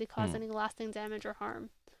unlikely to cause any lasting damage or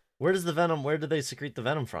harm. Where did they secrete the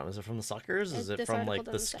venom from? Is it from the suckers? Is it This from article like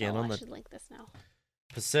the doesn't say. skin Oh, on I the should link this now.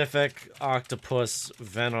 Pacific octopus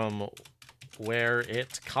venom? Where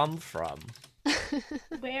it come from?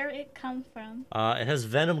 Where it come from? It has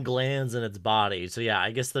venom glands in its body, so yeah,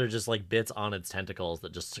 I guess they're just like bits on its tentacles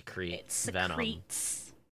that just secrete It venom.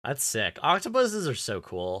 secretes. That's sick. Octopuses are so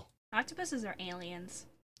cool. Octopuses are aliens.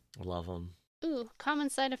 I love them. Ooh, common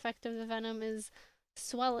side effect of the venom is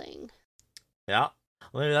swelling. Yeah,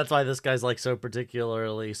 well, maybe that's why this guy's like so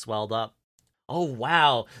particularly swelled up. Oh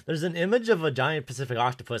wow, there's an image of a giant Pacific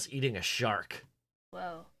octopus eating a shark. Whoa.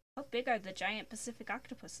 big are the giant Pacific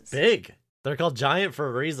octopuses? Big. They're called giant for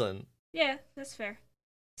a reason. Yeah, that's fair.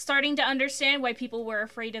 Starting to understand why people were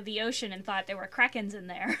afraid of the ocean and thought there were krakens in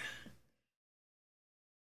there.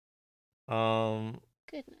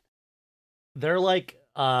 Goodness. They're like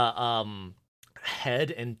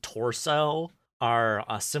head and torso are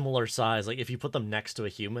a similar size. Like if you put them next to a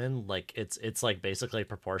human, like it's like basically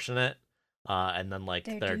proportionate. And then like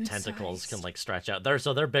They're their dude tentacles sized. can like stretch out.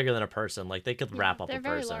 They're bigger than a person. Like they could wrap up They're a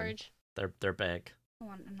very person. large. They're big. I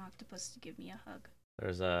want an octopus to give me a hug.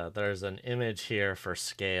 There's an image here for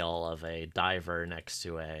scale of a diver next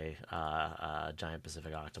to a giant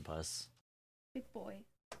Pacific octopus. Big boy.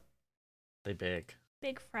 They big.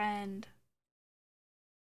 Big friend.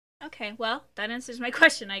 Okay, well, that answers my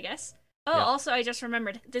question, I guess. Oh, Yeah. also, I just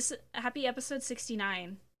remembered. This happy episode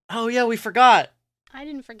 69. Oh yeah, we forgot. I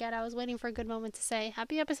didn't forget. I was waiting for a good moment to say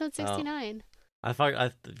happy episode 69.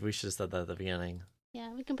 We should have said that at the beginning.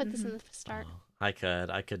 Yeah, we can put this in the start. Oh, I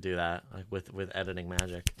could do that like, with editing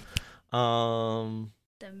magic.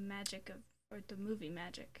 The magic of, or the movie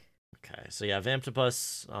magic. Okay, so yeah,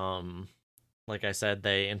 Vamptopus. Like I said,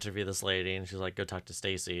 they interview this lady, and she's like, "Go talk to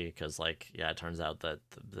Stacy," because like, yeah, it turns out that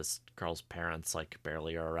this girl's parents like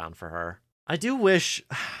barely are around for her. I do wish.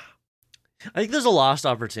 I think there's a lost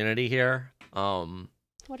opportunity here.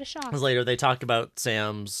 What a shock. Because later they talk about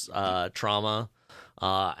Sam's trauma,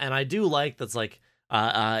 and I do like that's like.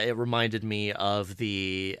 It reminded me of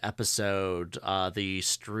the episode,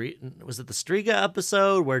 was it the Striga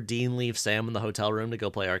episode where Dean leaves Sam in the hotel room to go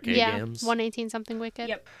play arcade games? 118 something wicked.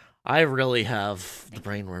 Yep. I really have the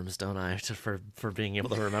brainworms, don't I, for being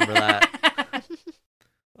able to remember that.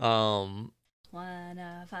 One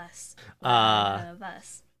of us.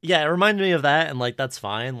 Yeah, it reminded me of that, and like that's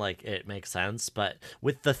fine, like it makes sense. But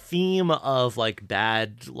with the theme of like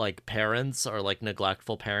bad like parents or like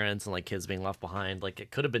neglectful parents and like kids being left behind, like it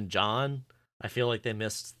could have been John. I feel like they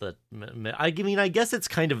missed the. I mean, I guess it's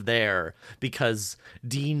kind of there because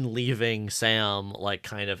Dean leaving Sam like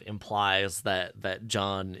kind of implies that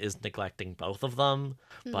John is neglecting both of them,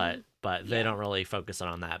 but they don't really focus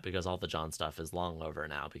on that because all the John stuff is long over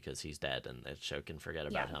now because he's dead and the show can forget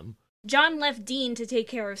about him. John left Dean to take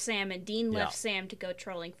care of Sam, and Dean left Yeah. Sam to go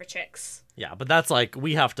trolling for chicks. Yeah, but that's like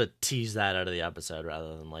we have to tease that out of the episode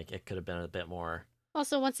rather than like it could have been a bit more.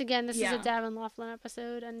 Also, once again, this is Yeah. a Dab and Laughlin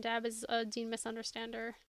episode, and Dab is a Dean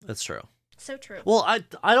misunderstander. That's true. So true. Well, I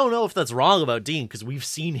don't know if that's wrong about Dean because we've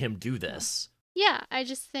seen him do this. Yeah, I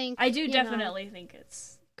just think I do you know, definitely think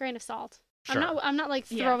it's... grain of salt. Sure. I'm not like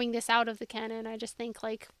Yeah. throwing this out of the canon. I just think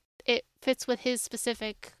like it fits with his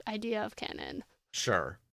specific idea of canon.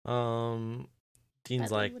 Sure. Dean's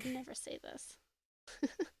But I like, would never say this.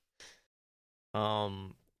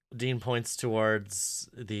 Dean points towards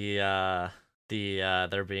the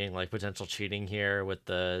there being like potential cheating here with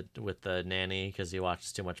the nanny because he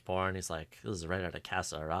watches too much porn. He's like, this is right out of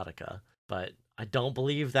Casa Erotica, but I don't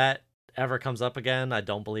believe that ever comes up again. I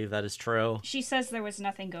don't believe that is true. She says there was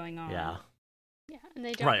nothing going on. Yeah. Yeah, and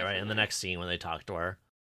they don't. Right. In the next scene when they talk to her,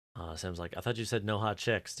 Sam's like, I thought you said no hot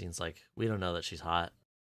chicks. Dean's like, we don't know that she's hot.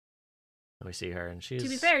 And we see her, and she's. To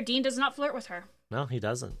be fair, Dean does not flirt with her. No, he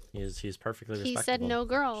doesn't. He's perfectly He respectable. said no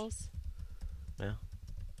girls. Yeah.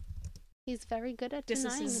 He's very good at This is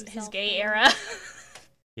denying his himself. gay era.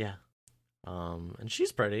 Yeah. And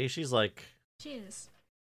she's pretty. She's like, She is.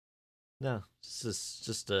 no,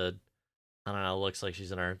 just a, I don't know, looks like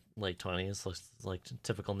she's in her late 20s. Looks like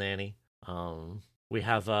typical nanny. We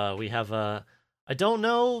have I don't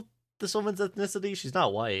know this woman's ethnicity. She's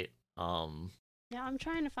not white. Yeah, I'm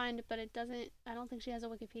trying to find it, but it doesn't. I don't think she has a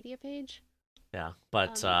Wikipedia page. Yeah,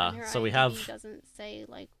 but and her so we IMDb have. doesn't say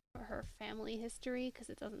like her family history because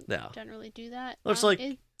it doesn't Yeah. generally do that. Looks like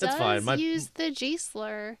it that's does fine. My- use the G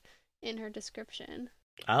slur in her description,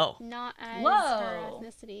 Oh, not as her Whoa.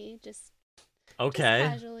 ethnicity, just okay.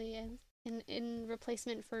 casually in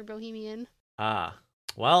replacement for Bohemian.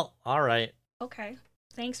 Well, all right. Okay.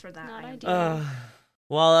 Thanks for that. Not I am- ideal.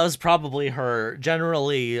 Well, that was probably her.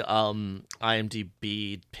 Generally,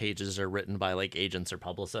 IMDb pages are written by like agents or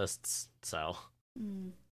publicists. So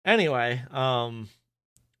Mm. anyway,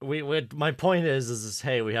 my point is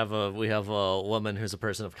hey, we have a woman who's a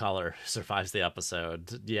person of color who survives the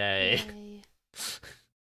episode. Yay! Yay.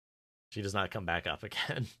 She does not come back up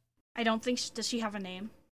again. I don't think... Does she have a name?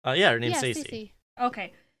 Yeah, her name's Yeah, Stacey. Stacey.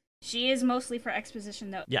 Okay. She is mostly for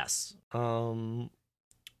exposition, though. Yes.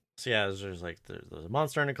 So yeah, there's like there's a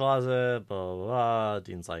monster in a closet. Blah blah blah.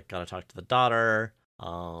 Dean's like gotta talk to the daughter.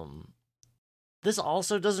 This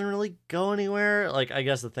also doesn't really go anywhere. Like I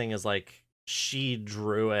guess the thing is like she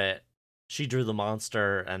drew it. She drew the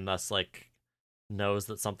monster, and thus like knows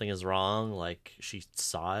that something is wrong. Like, she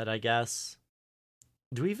saw it, I guess.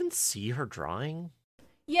 Do we even see her drawing?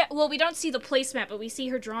 Yeah, well, we don't see the placemat, but we see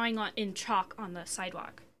her drawing in chalk on the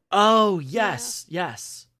sidewalk. Oh, yes,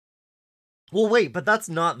 yes. Well, wait, but that's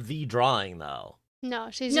not the drawing, though. No,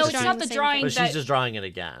 she's No, just it's drawing not the same drawing thing. But that- she's just drawing it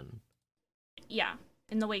again. Yeah,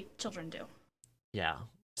 in the way children do. Yeah.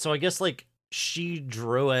 So I guess, like, she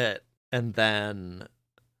drew it and then,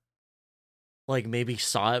 like, maybe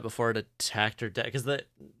saw it before it attacked her dad. Because the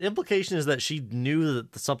implication is that she knew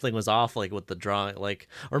that something was off, like, with the drawing. Like,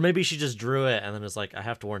 or maybe she just drew it and then was like, I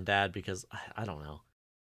have to warn dad because I don't know.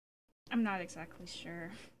 I'm not exactly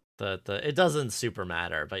sure. It doesn't super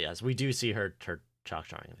matter, but yes, we do see her chalk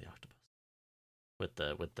drawing of the octopus. With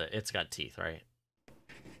the it's got teeth, right?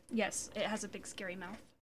 Yes, it has a big scary mouth.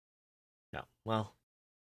 Yeah. Well,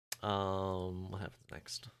 what happens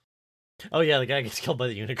next? Oh yeah, the guy gets killed by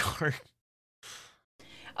the unicorn.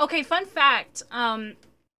 Okay, fun fact.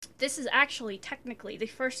 This is actually technically the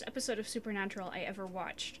first episode of Supernatural I ever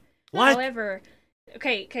watched. What? However,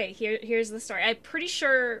 here's the story. I'm pretty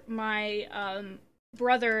sure my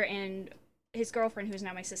brother and his girlfriend, who's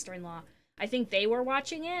now my sister-in-law, I think they were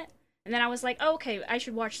watching it. And then I was like, oh, okay, I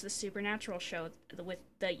should watch the Supernatural show with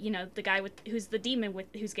the, you know, the guy who's the demon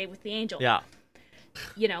who's gay with the angel. Yeah.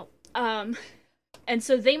 You know, and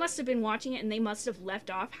so they must have been watching it and they must have left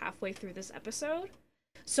off halfway through this episode.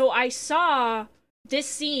 So I saw this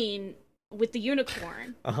scene with the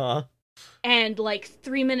unicorn Uh-huh. and like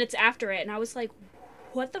 3 minutes after it, and I was like,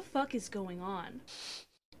 what the fuck is going on?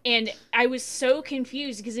 And I was so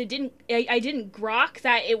confused because I didn't grok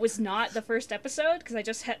that it was not the first episode because I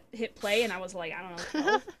just hit play and I was like, I don't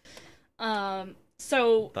know, 12.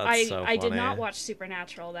 So That's so I did funny. not watch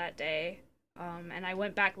Supernatural that day. And I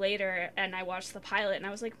went back later and I watched the pilot and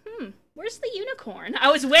I was like, where's the unicorn?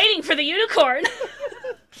 I was waiting for the unicorn.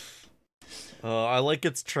 I like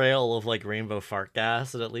its trail of like rainbow fart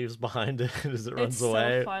gas that it leaves behind it as it runs It's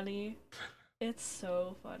away. so funny. It's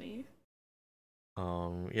so funny.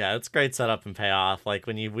 Yeah, it's great setup and payoff. Like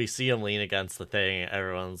when we see him lean against the thing,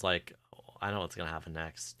 everyone's like, oh, I know what's gonna happen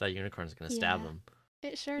next. That unicorn's gonna stab Yeah. him.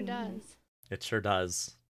 It sure does. It sure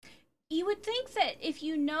does. You would think that if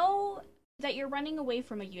you know that you're running away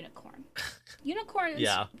from a unicorn, unicorns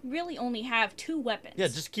Yeah. really only have two weapons. Yeah,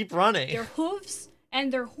 just keep running. their hooves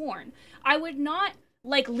and their horn. I would not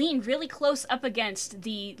like lean really close up against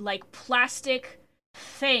the like plastic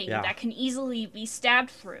thing Yeah. that can easily be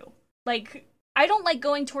stabbed through. Like I don't like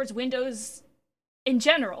going towards windows in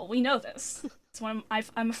general. We know this. It's when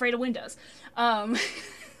I'm afraid of windows. But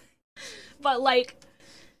like,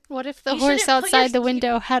 What if the You horse shouldn't put your- outside the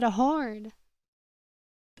window had a horn?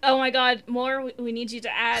 oh my god, more, we need you to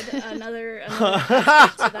add another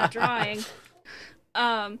aspect to that drawing.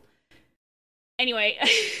 Anyway,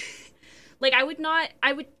 like I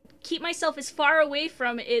would keep myself as far away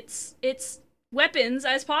from its weapons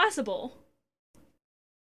as possible.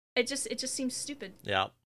 It just seems stupid. Yeah.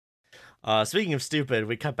 Speaking of stupid,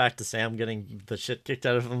 we cut back to Sam getting the shit kicked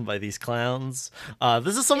out of him by these clowns.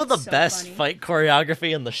 This is some of the It's so best funny. fight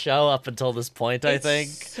choreography in the show up until this point, I It's think.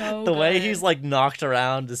 so The way good. he's like knocked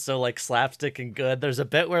around is so like slapstick and good. There's a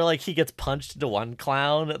bit where like he gets punched into one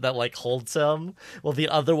clown that like holds him, while the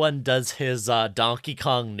other one does his Donkey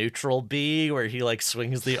Kong neutral B, where he like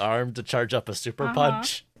swings the arm to charge up a super Uh-huh.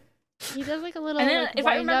 punch. He does like a little. And then, like, if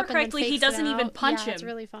I wind remember up and then correctly, he fakes it doesn't even out. punch Yeah, It's him.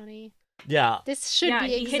 really funny. Yeah, This should Yeah, be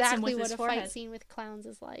he hits him exactly with what his a forehead. fight scene with clowns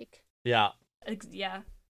is like. yeah. Yeah.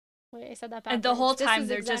 Wait, I said that backwards. And the whole This time is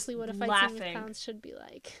they're exactly just what a fight scene laughing. with clowns should be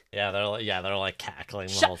like. They're like cackling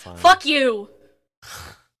the Shut- whole time. Fuck you!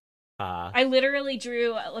 Uh, I literally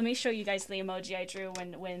drew. Let me show you guys the emoji I drew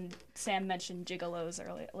when Sam mentioned gigolos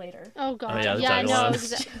later. Oh god. yeah, the no.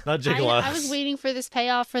 juggalos. Not jiggalos. I was waiting for this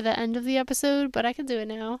payoff for the end of the episode, but I can do it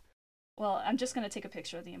now. Well, I'm just gonna take a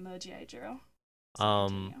picture of the emoji I drew. So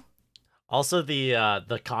continue. Also,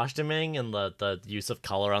 the costuming and the use of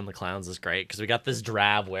color on the clowns is great because we got this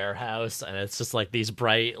drab warehouse and it's just like these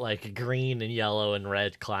bright like green and yellow and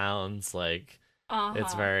red clowns. Like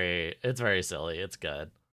it's very silly. It's good.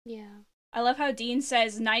 Yeah. I love how Dean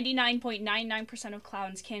says 99.99% of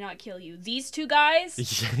clowns cannot kill you. These two guys,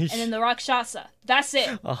 and then the Rakshasa. That's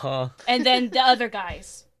it. Uh-huh. And then the other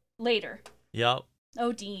guys later. Yep.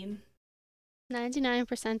 Oh, Dean. 99% of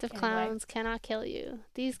Anyway. clowns cannot kill you.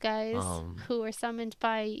 These guys who are summoned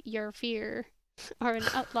by your fear are an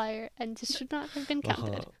outlier and should not have been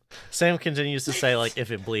counted. Uh-huh. Sam continues to say like if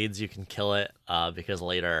it bleeds you can kill it because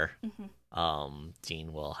later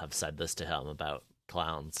Dean will have said this to him about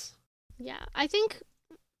clowns. Yeah, I think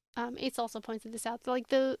Ace also pointed this out. Like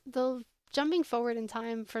the jumping forward in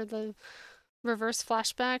time for the reverse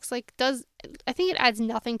flashbacks, like, I think it adds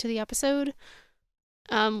nothing to the episode.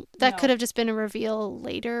 That No. could have just been a reveal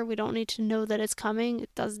later. We don't need to know that it's coming.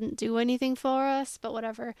 It doesn't do anything for us, but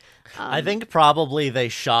whatever. I think probably they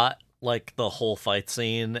shot like the whole fight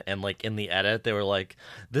scene, and like in the edit they were like,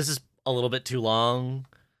 this is a little bit too long,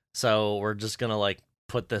 so we're just gonna like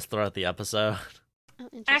put this throughout the episode. Oh,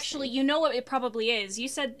 interesting. Actually, you know what it probably is. You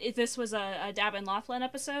said if this was a Dab and Laughlin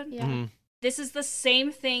episode. yeah. Mhm. This is the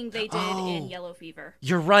same thing they did in Oh. Yellow Fever.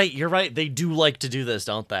 You're right. They do like to do this,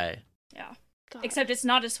 don't they? Yeah. God. Except it's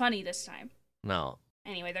not as funny this time. No.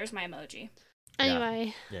 Anyway, there's my emoji.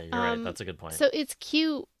 Anyway, Yeah, you're right. That's a good point. so it's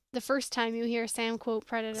cute the first time you hear Sam quote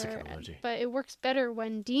That's a Predator, good emoji. but it works better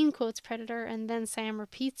when Dean quotes Predator and then Sam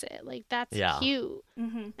repeats it. Like, that's Yeah. cute.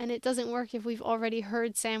 Mm-hmm. And it doesn't work if we've already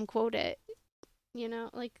heard Sam quote it. You know,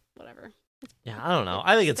 like, whatever. Yeah, I don't know.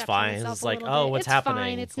 I think it's Steps on fine. itself It's a like, little oh, bit. what's It's happening?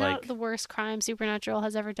 Fine. It's like, not the worst crime Supernatural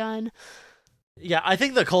has ever done. yeah, I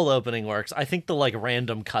think the cold opening works. I think the like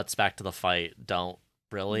random cuts back to the fight don't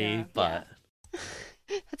really, Yeah. but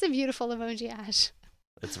That's a beautiful emoji, Ash.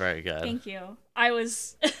 it's very good. Thank you. I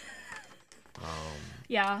was... Um,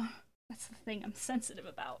 yeah. That's the thing I'm sensitive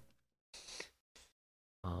about.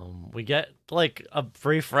 we get like a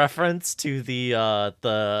brief reference to the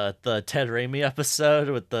Ted Raimi episode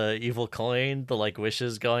with the evil coin, the like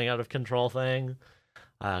wishes going out of control thing.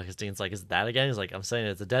 Because Dean's like, is it that again? He's like, I'm saying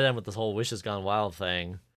it's a dead end with this whole wishes gone wild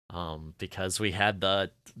thing. Because we had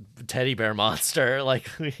the teddy bear monster, like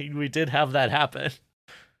we did have that happen.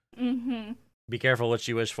 Mm-hmm. Be careful what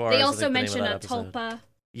you wish for. They is, I also think, the name of mention that a episode. tulpa.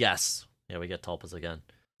 Yes, yeah, we get tulpas again.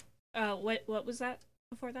 What was that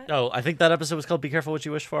before that? Oh, I think that episode was called "Be Careful What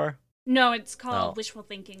You Wish For." No, it's called Oh. wishful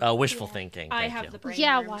thinking. Wishful Yeah. thinking. I thank have you. the brain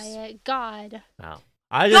Yeah, worms. Wyatt. God. No.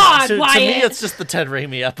 I God, just to me Wyatt! it's just the Ted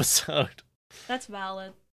Raimi episode. That's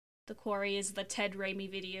valid. The Quarry is the Ted Raimi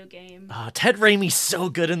video game. Ted Raimi's so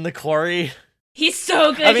good in The Quarry. He's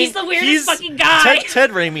so good. I mean, he's the weirdest he's- fucking guy.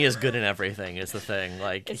 Ted Raimi is good in everything. Is the thing.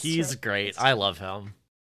 Like It's he's true. great. It's I true. love him.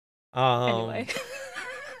 Anyway.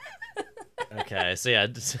 Okay, so yeah,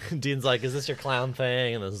 Dean's like, "Is this your clown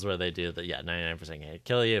thing?" And this is where they do the 99% can't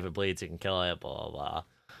kill you. If it bleeds, you can kill it. Blah blah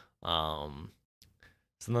blah.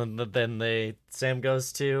 So then Sam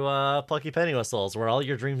goes to Plucky Penny Whistles, where all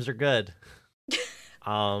your dreams are good.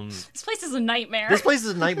 This place is a nightmare. This place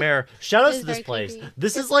is a nightmare. Shout It outs is to this very place. creepy.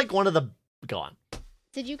 This is like one of the. Go on.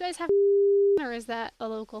 Did you guys have or is that a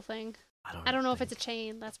local thing? I don't know if it's a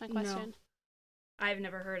chain. That's my No. question. I've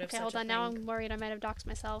never heard of Okay, such hold a on. Now thing. I'm worried I might have doxed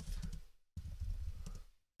myself.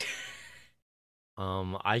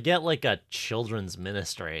 I get like a children's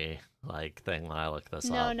ministry like thing when I look this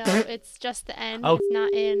No, up. no, it's just the N. Oh. It's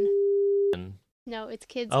not in. And- No, it's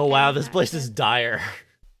kids. Oh wow, N this place is action. dire.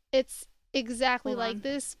 It's exactly Hold like on.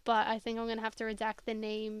 this, but I think I'm gonna have to redact the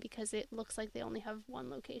name because it looks like they only have one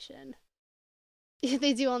location.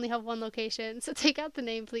 They do only have one location, so take out the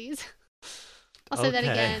name, please. I'll say that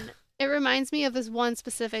Okay. again. It reminds me of this one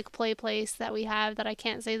specific play place that we have that I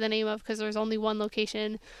can't say the name of because there's only one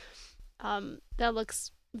location. That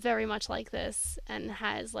looks very much like this and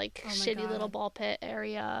has like Oh my shitty little God. ball pit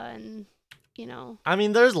area and you know. I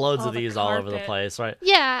mean, there's loads Oh, of the these all over the carpet. place, right?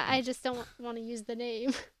 Yeah, I just don't want to use the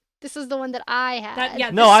name. This is the one that I had.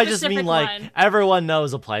 yeah. No, this I just mean specific like one. everyone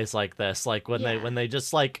knows a place like this. Like when Yeah. they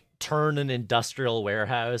just like turn an industrial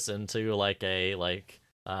warehouse into like a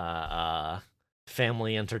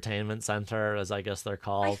family entertainment center, as I guess they're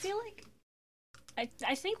called. I feel like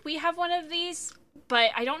I think we have one of these,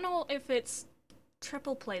 but I don't know if it's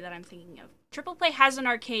Triple Play that I'm thinking of. Triple Play has an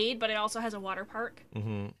arcade, but it also has a water park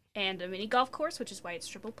hmm and a mini golf course, which is why it's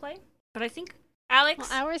Triple Play. But I think Alex,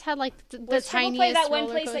 Well, ours had like the was Triple tiniest Play that one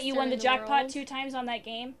roller place that you won the coaster in jackpot world 2 times on that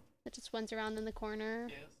game? that just runs around in the corner.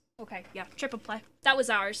 Okay, yeah, Triple Play. That was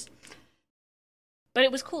ours. But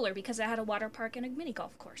it was cooler because it had a water park and a mini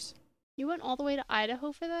golf course. You went all the way to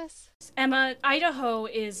Idaho for this? Emma, Idaho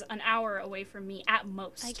is an hour away from me at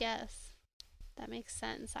most. I guess that makes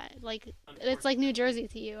sense. It's like New Jersey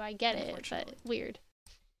to you. I get it, but Unfortunately. weird.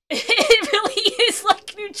 It really is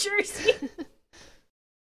like New Jersey.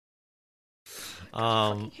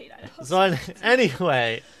 I fucking hate Idaho. So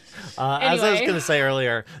anyway, as I was Anyway. gonna say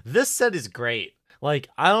earlier, this set is great. Like,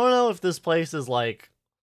 I don't know if this place is like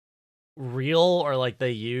real or like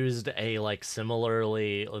they used a like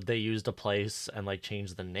similarly they used a place and like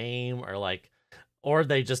changed the name or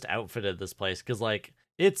they just outfitted this place because like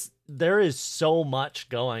there is so much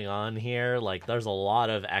going on here. Like there's a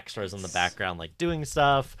lot of extras in the background like doing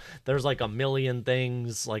stuff. There's like a million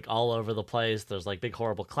things like all over the place. There's like big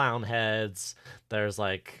horrible clown heads. There's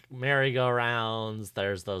like merry-go-rounds.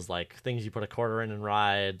 There's those like things you put a quarter in and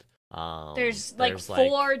ride. There's like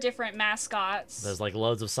 4 different mascots. There's like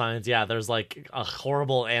loads of signs. Yeah, there's like a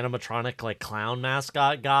horrible animatronic like clown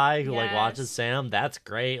mascot guy who like watches Sam. That's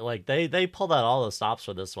great. Like they pulled out all the stops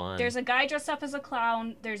for this one. There's a guy dressed up as a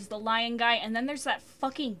clown. There's the lion guy, and then there's that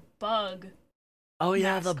fucking bug. Oh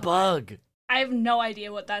yeah, mascot. The bug. I have no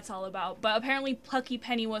idea what that's all about, but apparently Plucky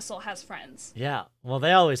Pennywhistle has friends. Yeah, well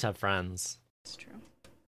they always have friends. It's true.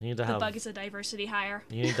 You need to have. The bug is a diversity hire.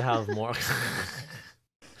 You need to have more.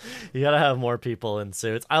 You gotta have more people in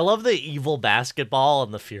suits. I love the evil basketball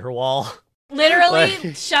and the fear wall. Literally,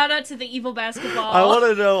 like, shout out to the evil basketball. I want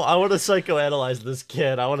to know. I want to psychoanalyze this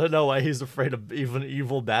kid. I want to know why he's afraid of even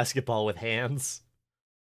evil basketball with hands.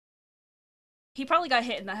 He probably got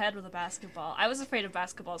hit in the head with a basketball. I was afraid of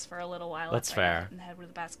basketballs for a little while. That's fair. I got hit in the head with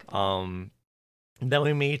a basketball. Then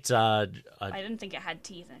we meet. I didn't think it had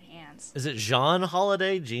teeth and hands. Is it Jean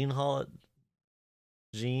Holiday? Jean Holiday.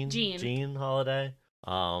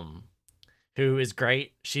 Who is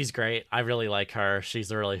great. She's great. I really like her. She's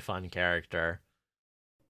a really fun character.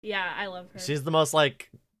 Yeah, I love her. She's the most like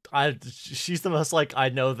I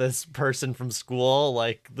know this person from school.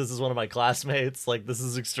 Like, this is one of my classmates. Like, this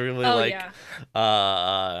is extremely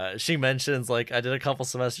she mentions like I did a couple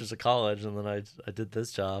semesters of college and then I did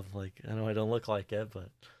this job. Like, I know I don't look like it, but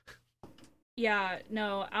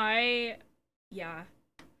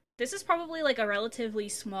this is probably like a relatively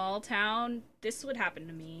small town. This would happen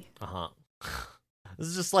to me. This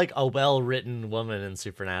is just like a well-written woman in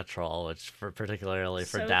Supernatural, which particularly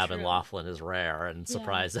for Dabin Laughlin is rare and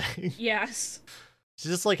surprising. Yes. She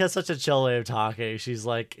just like has such a chill way of talking. She's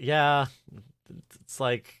like, yeah, it's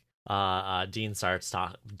like Sam starts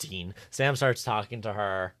talking to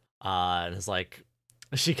her and is like,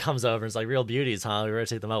 she comes over and is like, real beauties, huh? We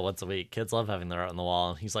rotate them out once a week. Kids love having their art on the wall.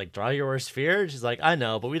 And he's like, draw your worst fear? She's like, I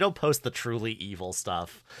know, but we don't post the truly evil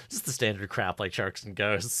stuff. Just the standard crap like sharks and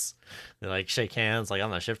ghosts. They like shake hands, like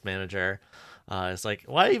I'm the shift manager. It's like,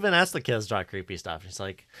 why even ask the kids to draw creepy stuff? She's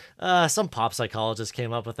like, some pop psychologist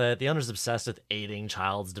came up with it. The owner's obsessed with aiding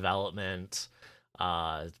child's development.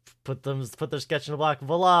 Put their sketch in a block.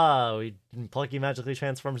 Voila! Plucky magically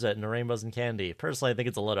transforms it into rainbows and candy. Personally, I think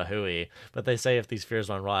it's a load of hooey, but they say if these fears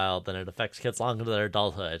run wild, then it affects kids long into their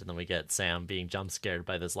adulthood, and then we get Sam being jump scared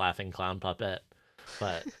by this laughing clown puppet.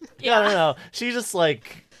 But yeah, I don't know. She just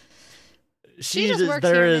like she just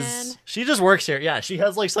works here. Yeah, she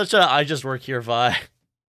has like such a I just work here vibe.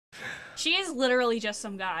 She is literally just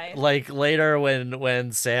some guy. Like later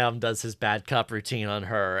when Sam does his bad cop routine on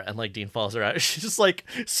her and like Dean falls her out, she just like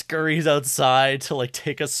scurries outside to like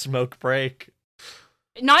take a smoke break.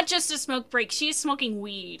 Not just a smoke break, she's smoking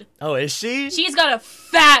weed. Oh, is she? She's got a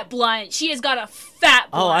fat blunt. She has got a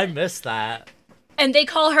fat blunt. Oh, I missed that. And they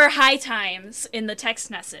call her High Times in the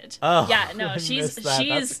text message. Oh, yeah, no, she is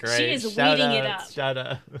weeding it up. Shout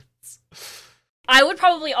out. I would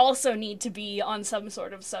probably also need to be on some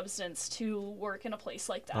sort of substance to work in a place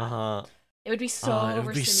like that. It would be so overstimulating. It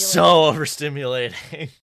would be so overstimulating.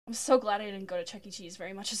 I'm so glad I didn't go to Chuck E. Cheese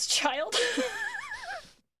very much as a child.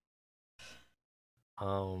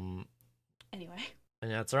 Anyway.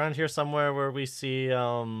 And yeah, it's around here somewhere where we see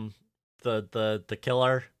the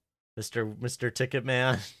killer, Mr. Ticket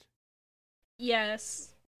Man. Yes.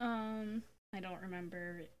 I don't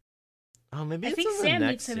remember. Oh, maybe I it's think in the Sam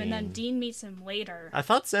next meets him scene. and then Dean meets him later. I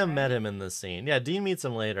thought Sam met him in this scene. Yeah, Dean meets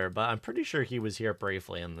him later, but I'm pretty sure he was here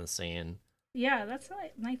briefly in this scene. Yeah, that's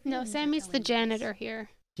my feeling. No, Sam meets the janitor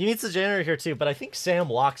here. He meets the janitor here too, but I think Sam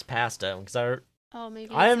walks past him because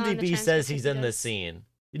maybe IMDb says he's in this scene.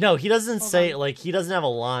 No, he doesn't say like he doesn't have a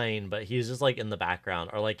line, but he's just like in the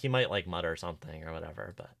background, or like he might like mutter something or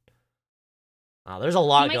whatever. But there's a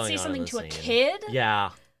lot going on. He might say something to scene. a kid.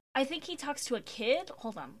 Yeah, I think he talks to a kid.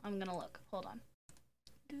 Hold on, I'm gonna look. Hold on.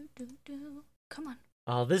 Come on.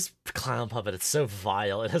 Oh, this clown puppet, it's so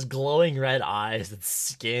vile. It has glowing red eyes. Its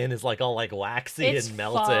skin is like all like waxy and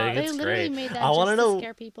melting. Fun. It's they literally great. made that I want to know,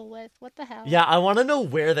 scare people with. What the hell? Yeah, I want to know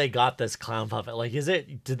where they got this clown puppet. Like,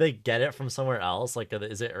 did they get it from somewhere else? Like,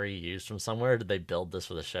 is it reused from somewhere? Or did they build this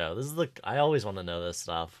for the show? I always want to know this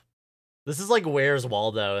stuff. This is like, where's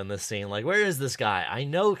Waldo in this scene? Like, where is this guy? I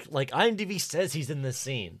know, like, IMDb says he's in this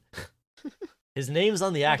scene. His name's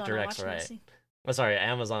on the Actor X-Ray. Oh, sorry,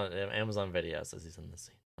 Amazon Video says he's in the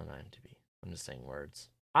scene on IMDb. I'm just saying words.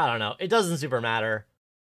 I don't know. It doesn't super matter.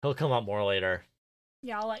 He'll come up more later.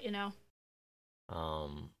 Yeah, I'll let you know.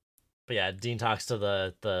 But yeah, Dean talks to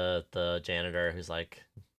the janitor, who's like,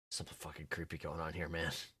 something fucking creepy going on here,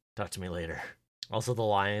 man. Talk to me later. Also, the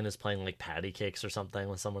lion is playing like patty cakes or something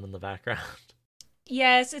with someone in the background.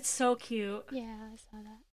 Yes, it's so cute. Yeah, I saw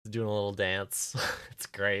that. Doing a little dance. It's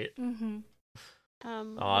great. Mm-hmm.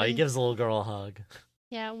 He gives the little girl a hug.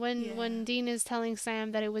 Yeah, when Dean is telling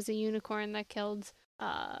Sam that it was a unicorn that killed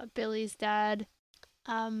Billy's dad,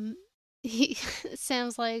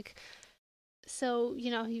 Sam's like, so,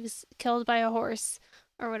 he was killed by a horse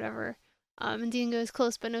or whatever. And Dean goes,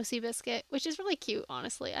 close but no Seabiscuit, which is really cute,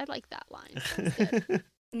 honestly. I like that line. That's good.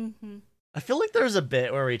 Mm-hmm. I feel like there was a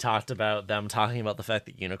bit where we talked about them talking about the fact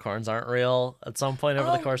that unicorns aren't real at some point over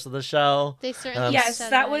the course of the show. They certainly yes, said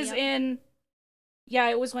that was yep. in... Yeah,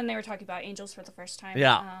 it was when they were talking about angels for the first time.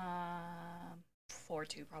 Yeah.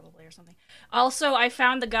 4-2 probably or something. Also, I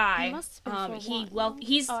found the guy. It must have been 4-1, no?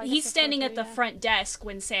 He's Oh, I guess he's it's standing 4-2, at the yeah. front desk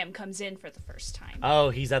when Sam comes in for the first time. Oh,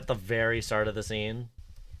 he's at the very start of the scene?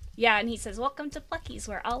 Yeah, and he says, "Welcome to Plucky's,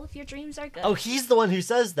 where all of your dreams are good." Oh, he's the one who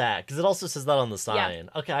says that, because it also says that on the sign.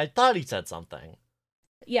 Yeah. Okay, I thought he said something.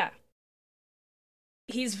 Yeah.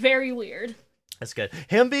 He's very weird. That's good.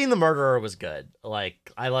 Him being the murderer was good.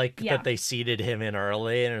 Like, I like Yeah. that they seated him in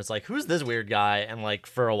early, and it's like, who's this weird guy? And, like,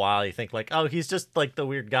 for a while you think, like, oh, he's just, like, the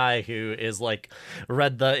weird guy who is, like,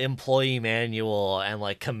 read the employee manual and,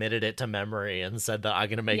 like, committed it to memory and said that I'm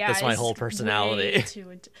gonna make this my it's whole personality. way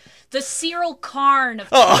too the Cyril Karn of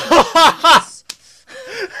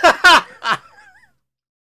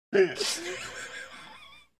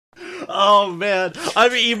Oh, man.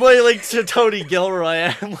 I'm emailing to Tony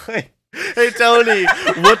Gilroy. I'm like, hey, Tony,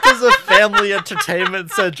 what does a family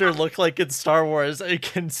entertainment center look like in Star Wars? And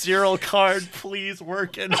can Cyril Karn please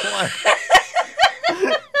work in one?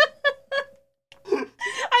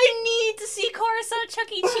 I need to see Coruscant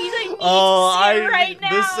Chuck E. Cheese. I need to see it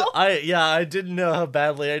right now. I didn't know how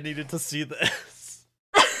badly I needed to see this.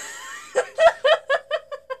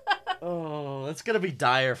 Oh, it's gonna be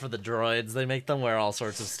dire for the droids. They make them wear all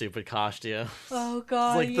sorts of stupid costumes. Oh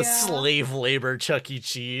god, It's like the slave labor Chuck E.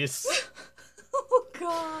 Cheese. Oh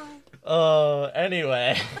god.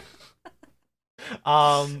 Anyway.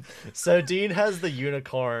 So Dean has the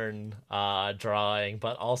unicorn drawing,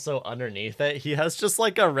 but also underneath it he has just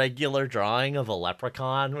like a regular drawing of a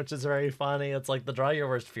leprechaun, which is very funny. It's like the draw your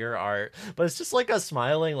worst fear art, but it's just like a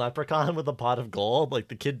smiling leprechaun with a pot of gold. Like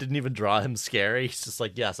the kid didn't even draw him scary. He's just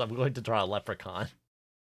like, yes, I'm going to draw a leprechaun.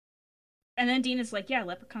 And then Dean is like, yeah,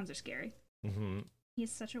 leprechauns are scary. Mm-hmm.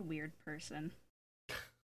 He's such a weird person.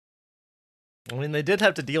 I mean, they did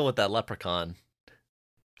have to deal with that leprechaun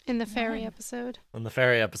In the fairy episode. in the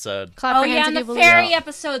fairy episode. Clap Oh your yeah, hands in if the you fairy believe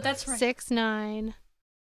episode, that's right. 6-9.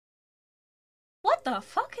 What the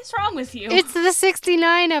fuck is wrong with you? It's the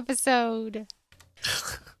 69 episode.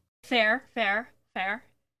 Fair.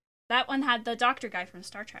 That one had the doctor guy from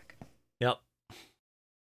Star Trek. Yep.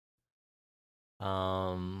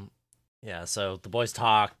 Yeah, so the boys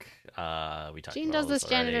talk. We talk. Gene about does all this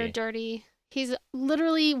janitor already. dirty. He's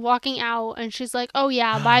literally walking out, and she's like, oh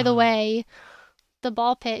yeah, by the way, the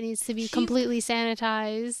ball pit needs to be completely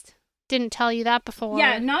sanitized. Didn't tell you that before.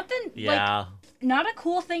 Yeah, not the Yeah. not a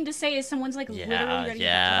cool thing to say is someone's like literally ready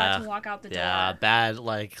about to walk out the door. Yeah, bad.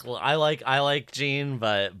 Like I like Gene,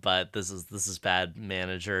 but this is bad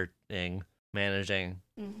managing.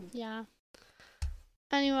 Mm-hmm. Yeah.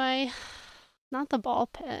 Anyway, not the ball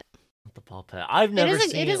pit. The ball pit. I've never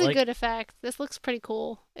seen. It is like, a good effect. This looks pretty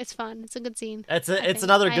cool. It's fun. It's a good scene. It's think.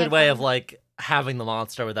 another I good have way fun. of like having the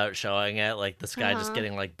monster without showing it. Like this guy just Uh-huh.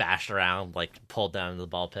 getting like bashed around, like pulled down into the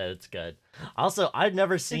ball pit. It's good. Also, I've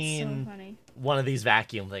never It's so seen funny. one of these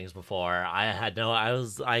vacuum things before.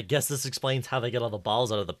 I guess this explains how they get all the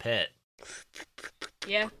balls out of the pit.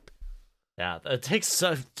 Yeah. Yeah, it takes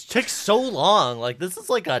so long. Like this is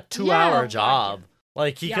like a 2-hour Yeah. job.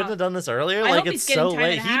 Like he Yeah. couldn't have done this earlier. I Like hope it's he's getting so time and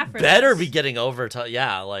late. a He half for better this. be getting overtime.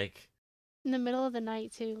 Yeah, like In the middle of the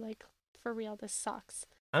night too. Like for real, this sucks.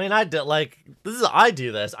 I mean, I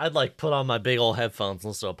do this. I'd like put on my big old headphones,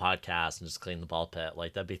 listen to a podcast, and just clean the ball pit.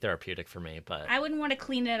 Like that'd be therapeutic for me. But I wouldn't want to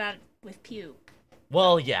clean it out with puke.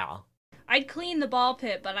 well, yeah, I'd clean the ball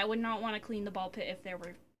pit, but I would not want to clean the ball pit if there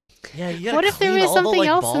were. yeah. You gotta What if there clean was all the, something like,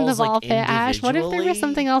 else in the balls, like, ball pit, Ash? What if there was individually?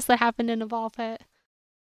 something else that happened in a ball pit?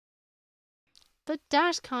 The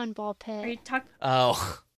DashCon ball Are you pit. talking?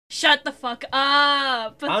 Oh, Shut the fuck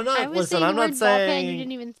up! I'm I not. was Listen, saying I'm the not word ball pit and you saying.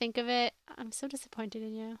 didn't even think of it. I'm so disappointed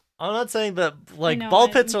in you. I'm not saying that like know, ball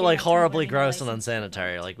I'm pits are getting like a horribly temporary gross and license for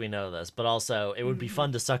unsanitary. balls. Like we know this, but also it would be Mhm.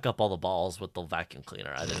 fun to suck up all the balls with the vacuum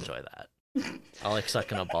cleaner. I'd enjoy that. I like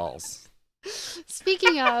sucking up balls.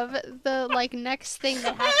 Speaking of, the like next thing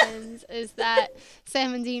that happens is that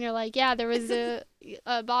Sam and Dean are like, yeah, there was a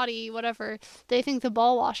body, whatever. They think the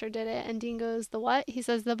ball washer did it, and Dean goes, the what? He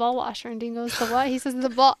says the ball washer, and Dean goes, the what? He says the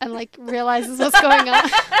ball, and like realizes what's going on.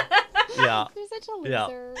 Yeah, You're such a Yeah.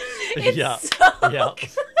 loser. It's yeah, so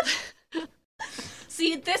yeah.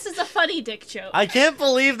 See, this is a funny dick joke. I can't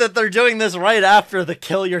believe that they're doing this right after the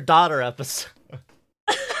kill your daughter episode.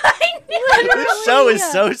 This show is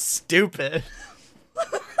so stupid.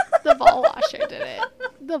 The ball washer did it.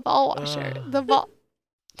 The ball washer. The ball.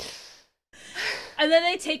 And then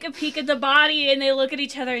they take a peek at the body and they look at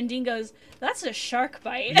each other and Dean goes, "That's a shark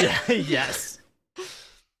bite." Yes.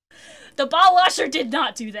 The ball washer did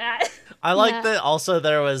not do that. I like that also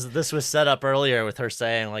this was set up earlier with her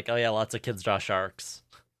saying like, "Oh yeah, lots of kids draw sharks."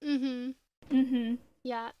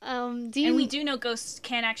 Yeah. Dean, and we do know ghosts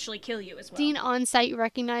can actually kill you as well. Dean on site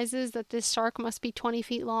recognizes that this shark must be 20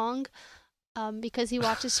 feet long, because he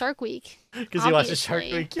watches Shark Week. Because he watches Shark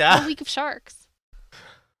Week, yeah. The Week of Sharks.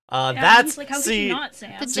 That's like, how could you not,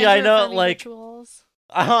 Sam? See, I know, like, rituals.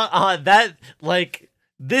 that, like,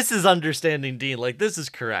 this is understanding Dean. Like, this is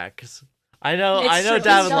correct. I know true.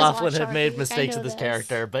 David Laughlin had made Week. mistakes with this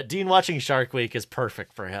character, but Dean watching Shark Week is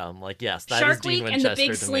perfect for him. Like, yes, that Shark is Dean Week Winchester and the big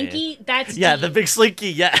to slinky, me. that's Yeah, Dean. the big slinky,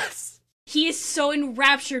 yes. He is so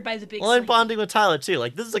enraptured by the big Well, slinky. and bonding with Tyler, too.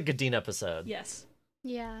 Like, this is a good Dean episode. Yes.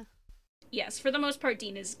 Yeah. Yes, for the most part,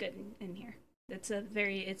 Dean is good in here.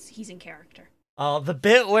 He's in character. The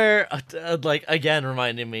bit where, like, again,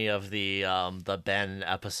 reminded me of the Ben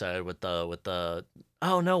episode with the.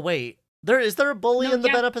 Oh no, wait. Is there a bully in the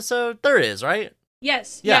Ben episode? There is, right?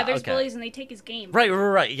 Yes. Yeah, there's okay. bullies and they take his game.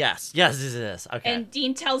 Right. Yes. Okay. And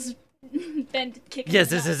Dean tells Ben to kick him.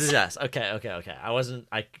 Yes. Okay.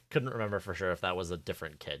 I couldn't remember for sure if that was a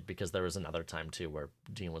different kid because there was another time too where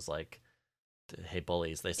Dean was like, "Hey,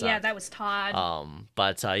 bullies, they suck." Yeah, that was Todd.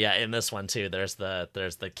 But in this one too, there's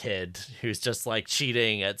the kid who's just like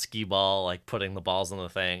cheating at skee ball, like putting the balls on the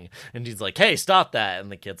thing, and he's like, "Hey, stop that!"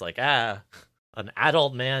 And the kid's like, "Ah, an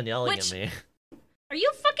adult man yelling at me." Are you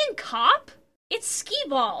a fucking cop? It's skee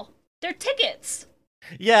ball. They're tickets.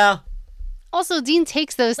 Yeah. Also, Dean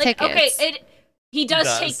takes those tickets. Okay, he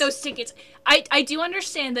does take those tickets. I do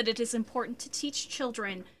understand that it is important to teach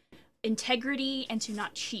children integrity and to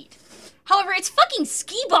not cheat. However, it's fucking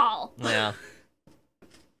skee ball. Yeah.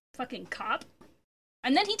 Fucking cop.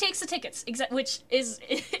 And then he takes the tickets, which is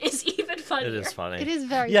even funnier. It is funny. It is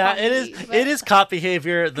very yeah, funny. It is cop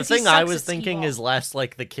behavior. The thing I was at thinking skee-ball. is less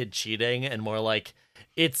like the kid cheating and more like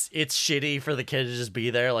it's shitty for the kid to just be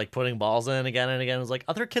there like putting balls in again and again. It's like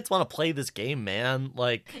other kids want to play this game, man.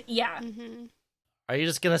 Like, Yeah. are you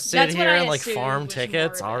just gonna sit That's what here I and like assumed farm was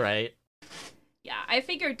tickets? more of All it. right. Yeah, I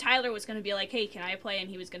figured Tyler was going to be like, "Hey, can I play?" And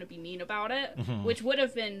he was going to be mean about it, which would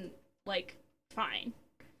have been, like, fine.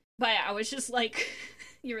 But I was just like,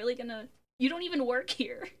 "You're really gonna... You don't even work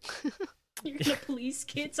here. You're gonna police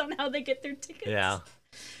kids on how they get their tickets?" Yeah.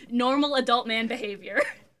 Normal adult man behavior.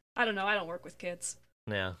 I don't know, I don't work with kids.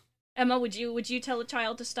 Yeah. Emma, would you tell a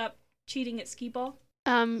child to stop cheating at skee ball?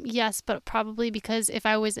 Yes, but probably because if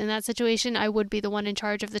I was in that situation, I would be the one in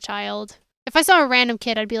charge of the child. If I saw a random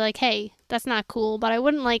kid, I'd be like, "Hey, that's not cool," but I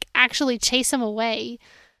wouldn't like actually chase him away.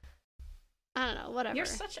 I don't know, whatever. You're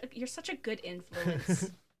such a good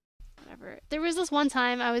influence. Whatever. There was this one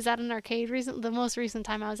time I was at an arcade, the most recent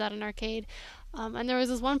time I was at an arcade, and there was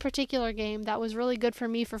this one particular game that was really good for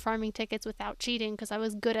me for farming tickets without cheating because I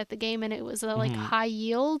was good at the game and it was like high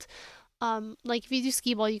yield. Like if you do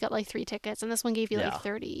skee ball, you get like 3 tickets, and this one gave you like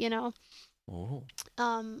 30. You know. Ooh.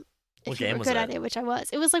 If you were good at it, which I was.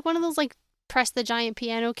 It was like one of those like press the giant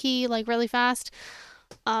piano key like really fast.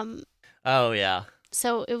 Oh yeah.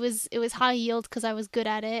 So it was high yield because I was good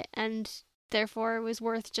at it, and therefore it was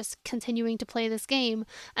worth just continuing to play this game.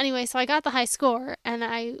 Anyway, so I got the high score, and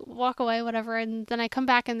I walk away, whatever, and then I come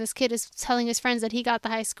back, and this kid is telling his friends that he got the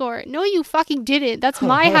high score. No, you fucking didn't. That's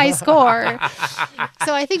my high score.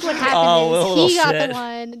 So I think what happened is he got the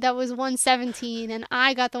one that was 117, and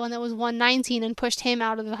I got the one that was 119 and pushed him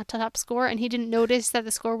out of the top score, and he didn't notice that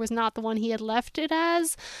the score was not the one he had left it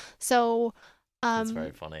as. So That's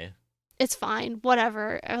very funny. It's fine,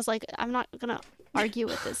 whatever. I was like, I'm not gonna argue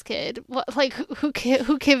with this kid. What, like, who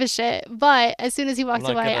give a shit? But as soon as he walked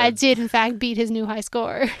away, I did in fact beat his new high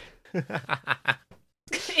score.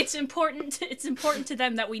 It's important to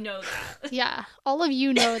them that we know that. Yeah, all of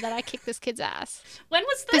you know that I kicked this kid's ass. When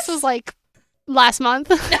was this? This was like last month.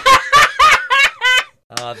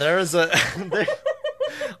 There was a.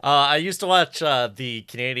 I used to watch the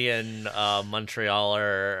Canadian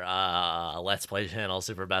Montrealer Let's Play channel,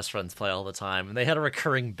 Super Best Friends Play all the time, and they had a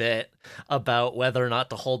recurring bit about whether or not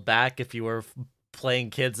to hold back if you were playing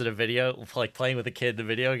kids in a video, like playing with a kid in a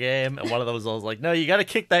video game, and one of them was always like, "No, you got to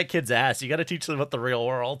kick that kid's ass. You got to teach them about the real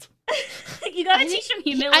world. You got to teach them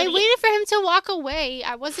humility." I waited for him to walk away.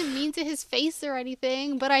 I wasn't mean to his face or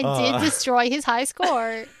anything, but I did destroy his high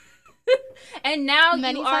score. And now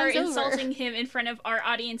Many you are times over. insulting him in front of our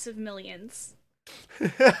audience of millions.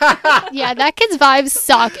 Yeah, that kid's vibes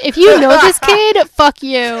suck. If you know this kid, fuck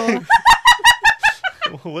you.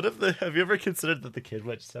 What if have you ever considered that the kid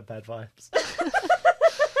might just have bad vibes?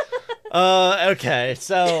 Okay,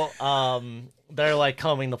 so they're like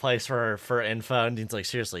combing the place for info, and Dean's like,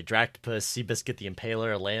 seriously, Dractopus, Seabiscuit the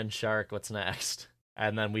Impaler, Land Shark, what's next?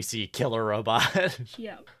 And then we see Killer Robot.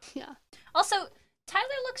 Yeah. Yeah. Also, Tyler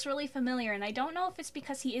looks really familiar, and I don't know if it's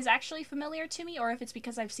because he is actually familiar to me or if it's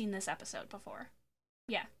because I've seen this episode before.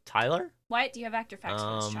 Yeah. Tyler? Wyatt, do you have actor facts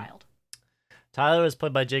for this child? Tyler was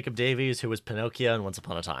played by Jacob Davies, who was Pinocchio in Once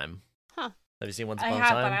Upon a Time. Huh. Have you seen Once I Upon a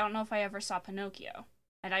have, Time? but I don't know if I ever saw Pinocchio.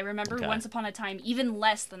 And I remember Okay. Once Upon a Time even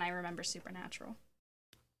less than I remember Supernatural.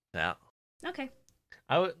 Yeah. Okay.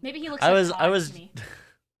 Maybe he looks I like was Todd was to me.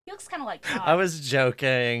 He looks kind of like Todd. I was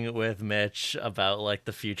joking with Mitch about like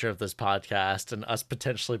the future of this podcast and us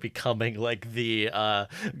potentially becoming like the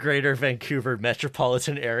Greater Vancouver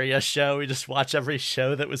metropolitan area show. We just watch every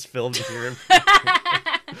show that was filmed here.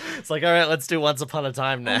 It's like, all right, let's do Once Upon a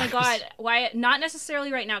Time next. Oh my god, Wyatt, not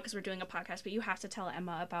necessarily right now because we're doing a podcast, but you have to tell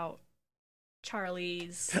Emma about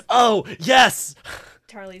Charlie's Oh, yes!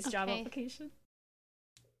 job Okay. application.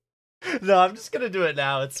 No, I'm just gonna do it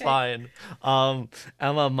now. It's Okay. fine.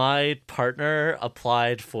 Emma, my partner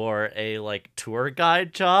applied for a like tour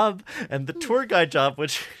guide job, and the tour guide job,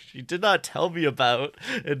 which she did not tell me about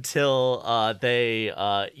until they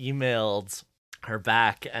emailed her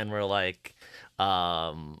back and were like,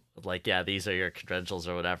 yeah, these are your credentials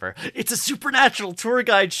or whatever. It's a supernatural tour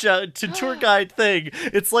guide tour guide thing.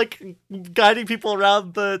 It's like guiding people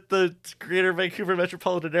around the Greater Vancouver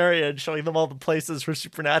metropolitan area and showing them all the places where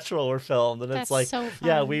Supernatural were filmed. And That's it's like, so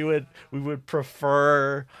yeah, fun. we would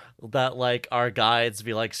prefer that like our guides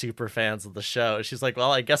be like super fans of the show. She's like,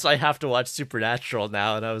 well, I guess I have to watch Supernatural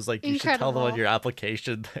now. And I was like, you should tell them on Incredible. your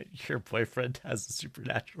application that your boyfriend has a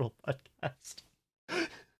Supernatural podcast.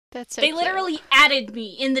 That's so They cute. literally added me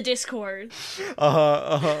in the Discord.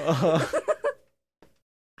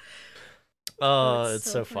 Oh, it's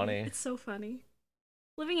so funny. It's so funny.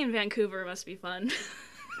 Living in Vancouver must be fun.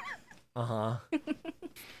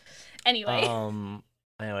 Anyway.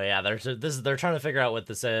 Anyway, yeah, they're trying to figure out what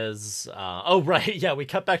this is. Oh right, yeah, we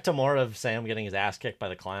cut back to more of Sam getting his ass kicked by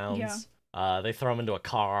the clowns. Yeah. They throw him into a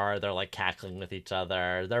car. They're like cackling with each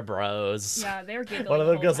other. They're bros. Yeah, they're giggling. One of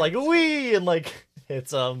the them whole goes time. like "wee" and like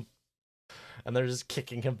hits him, and they're just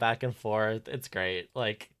kicking him back and forth. It's great.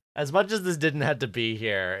 Like as much as this didn't have to be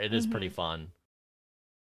here, it is pretty fun.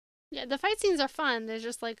 Yeah, the fight scenes are fun. They're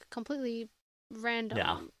just like completely random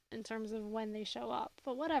Yeah. in terms of when they show up.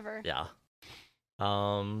 But whatever. Yeah.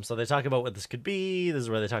 So they talk about what this could be. This is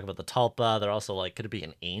where they talk about the Tulpa. They're also like, could it be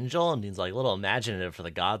an angel? And Dean's like, a little imaginative for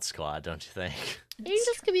the God Squad, don't you think?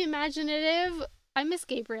 Angels could be imaginative. I miss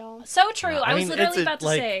Gabriel. So true. Yeah, I I was mean, literally it's about to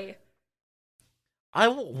like- say.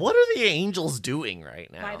 What are the angels doing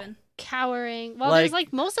right now? Vibin. Cowering. Well, Like- there's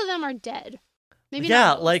like most of them are dead. Maybe Yeah,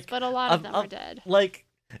 not most, like, but a lot of them are dead. Like,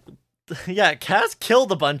 yeah, Cass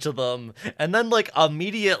killed a bunch of them and then like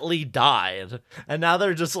immediately died. And now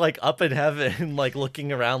they're just like up in heaven, like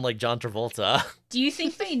looking around like John Travolta. Do you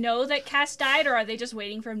think they know that Cass died, or are they just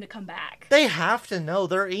waiting for him to come back? They have to know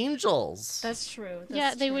they're angels. That's true.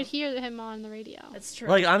 Yeah, they would hear him on the radio. That's true.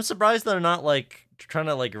 Like, I'm surprised they're not like trying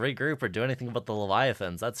to like regroup or do anything about the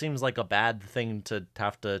Leviathans. That seems like a bad thing to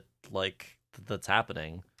have to like that's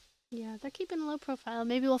happening. Yeah, they're keeping a low profile.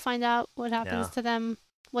 Maybe we'll find out what happens Yeah. to them,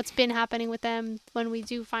 what's been happening with them when we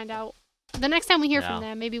do find out. The next time we hear Yeah. from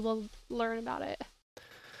them, maybe we'll learn about it.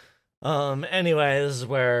 Anyway, this is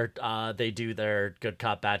where they do their good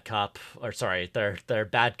cop, bad cop, or sorry, their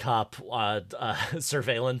bad cop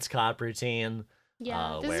surveillance cop routine.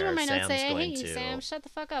 Yeah, this is where my notes Sam's say, I going hate you, to- Sam. Shut the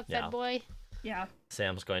fuck up, Yeah. fed boy. yeah.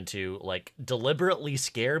 Sam's going to like deliberately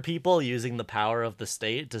scare people using the power of the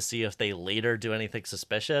state to see if they later do anything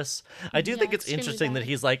suspicious. I do Yeah, think it's extremely interesting that bad.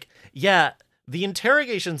 he's like, yeah, the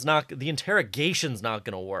interrogation's not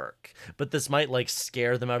gonna work, but this might like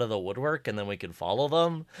scare them out of the woodwork and then we can follow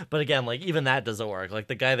them. But again, like even that doesn't work. Like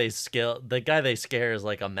the guy they scare is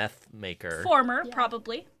like a meth maker. Former, Yeah.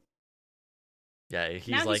 probably. Yeah, he's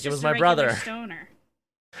Now like, he's it just was a my regular brother. Stoner.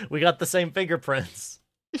 We got the same fingerprints.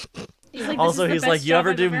 He's like, Also, this is the he's best like, you job ever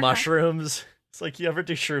I've do had." mushrooms? It's like, you ever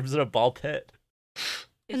do shrooms in a ball pit?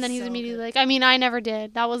 And then It's he's so immediately good. like, I mean, I never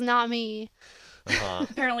did. That was not me.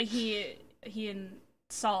 Apparently, he and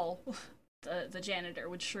Saul, the janitor,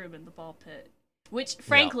 would shroom in the ball pit. Which,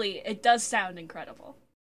 frankly, it does sound incredible.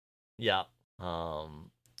 Yeah.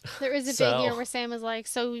 There is a So- bit here where Sam is like,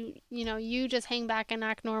 so, you know, you just hang back and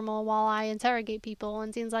act normal while I interrogate people.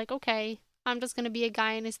 And Dean's like, okay, I'm just going to be a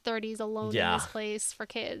guy in his 30s alone Yeah. in this place for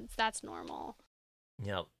kids. That's normal.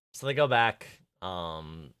 Yep. So they go back.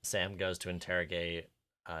 Sam goes to interrogate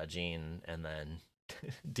Jean, and then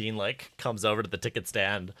Dean like comes over to the ticket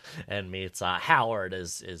stand and meets Howard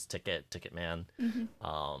is ticket man.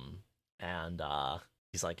 And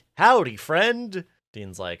he's like, "Howdy, friend."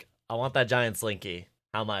 Dean's like, "I want that giant slinky.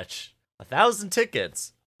 How much?" 1,000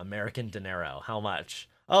 tickets. American dinero. How much?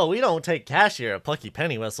 "Oh, we don't take cash here at Plucky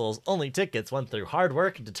Penny Whistles. Only tickets went through hard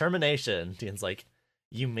work and determination." Dean's like,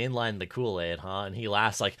 "You mainline the Kool-Aid, huh?" And he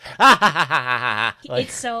laughs like, "Ha ha ha ha ha." Like,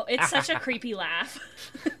 It's such a creepy laugh.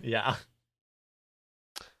 yeah.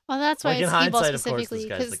 Well, that's why Like, in it's skee ball hindsight, of course, this specifically,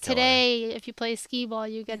 guy's because the killer. today, if you play skee ball,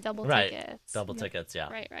 you get double Right. tickets. Double tickets, yeah.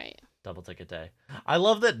 Right. Double ticket day. I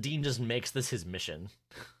love that Dean just makes this his mission.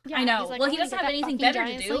 Yeah, I know. he's like, Well, "I'm he gonna doesn't get have that anything fucking better to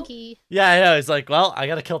giant do." slinky." Yeah, I know. He's like, well, I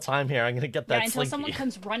gotta kill time here. I'm gonna get that Yeah, until slinky. someone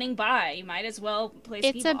comes running by, you might as well play It's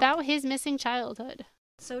skee-ball. about his missing childhood.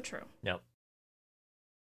 So true. Yep.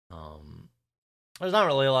 There's not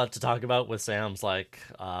really a lot to talk about with Sam's like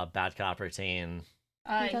bad cop routine.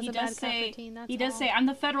 He He does a bad does cop say, routine, that's he does all. say, "I'm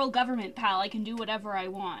the federal government, pal. I can do whatever I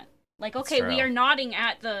want." Like, okay, we true. are nodding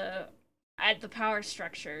at the power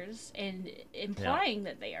structures and implying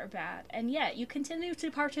that they are bad, and yet you continue to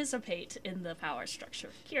participate in the power structure.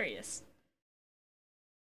 Curious.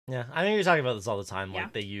 Yeah, I mean, you're talking about this all the time. Yeah.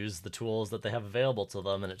 Like, they use the tools that they have available to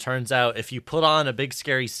them, and it turns out if you put on a big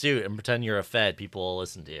scary suit and pretend you're a Fed, people will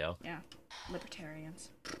listen to you. Yeah, libertarians.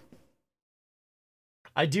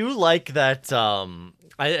 I do like that.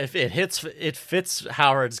 If it fits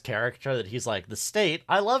Howard's character that he's like the state.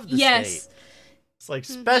 I love the Yes. state. It's like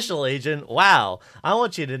special agent. Wow, I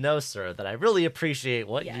want you to know, sir, that I really appreciate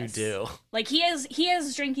what you Yes. do. Like he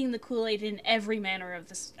is drinking the Kool-Aid in every manner of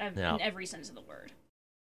this, Yeah. in every sense of the word.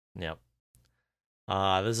 Yep.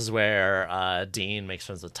 This is where Dean makes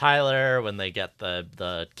friends with Tyler when they get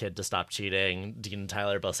the kid to stop cheating. Dean and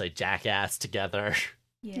Tyler both say jackass together.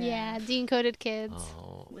 Yeah, Dean-coded kids.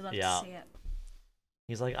 Oh, We love yeah. to see it.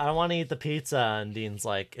 He's like, I don't want to eat the pizza, and Dean's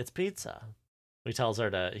like, it's pizza. He tells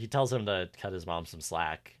him to cut his mom some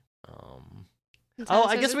slack. And Oh, Tyler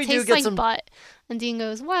I says, guess "It we do tastes get like some- butt." And Dean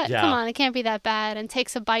goes, "What? Yeah. Come on, it can't be that bad." And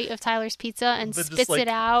takes a bite of Tyler's pizza and But just, spits like, it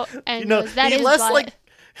out and you know, goes, "That he is less butt." like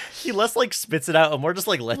he less like spits it out and more just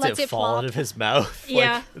like lets Lets it it fall out plop. of his mouth.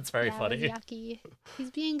 Yeah. Like, it's very Yeah, it was funny. yucky.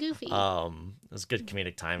 He's being goofy. It's good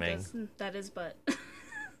comedic timing. That is but.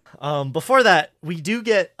 Before that, we do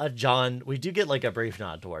get like a brief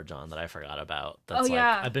nod toward John that I forgot about. That's like,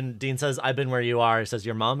 yeah. Dean says, "I've been where you are." He says,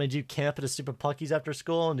 "Your mom made you camp at a stupid Plucky's after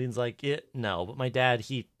school?" And Dean's like, "No, but my dad,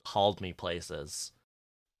 he hauled me places."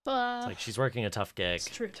 It's like, she's working a tough gig. It's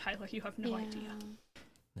true, Tyler. You have no idea.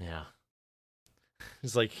 Yeah.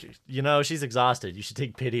 He's like, she's exhausted. You should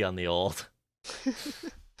take pity on the old.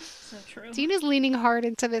 So true. Dean is leaning hard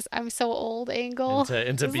into this "I'm so old" angle. Into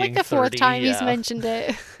This is being like the fourth 30, time he's yeah. mentioned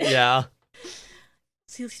it. Yeah.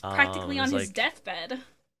 So he's practically on he's his like- deathbed.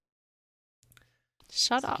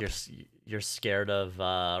 Shut up. You're scared of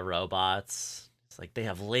robots. It's like they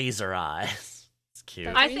have laser eyes. It's cute.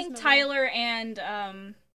 That's I think reasonable. Tyler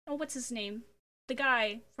and what's his name? The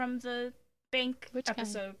guy from the bank Which guy?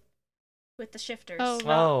 episode with the shifters. Oh,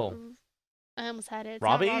 Oh. I almost had it. It's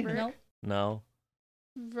Robbie? Not Robert. No. No.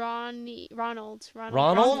 Ronald.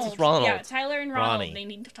 Ronald? Ronald. Yeah, Tyler and Ronald. Ronnie. They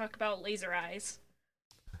need to talk about laser eyes.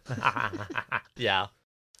 Yeah.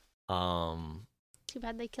 Too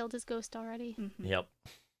bad they killed his ghost already. Mhm. Yep.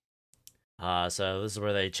 So this is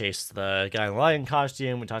where they chase the guy in the lion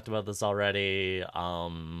costume. We talked about this already.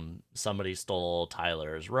 Somebody stole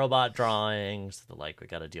Tyler's robot drawings. They're like, we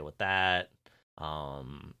got to deal with that.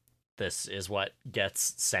 This is what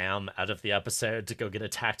gets Sam out of the episode to go get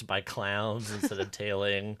attacked by clowns instead of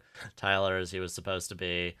tailing Tyler as he was supposed to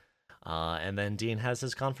be. And then Dean has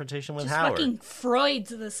his confrontation with Just Howard. fucking Freud's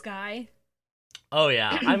this guy. Oh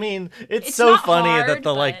yeah, I mean, it's It's so not funny that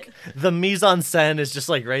hard, the mise en scène is just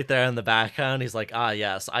like right there in the background. He's like,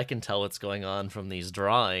 yes, I can tell what's going on from these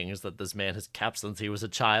drawings that this man has kept since he was a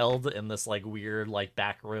child in this like weird like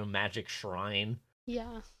backroom magic shrine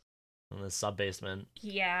Yeah. in the sub basement.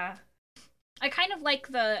 Yeah. I kind of like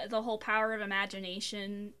the whole power of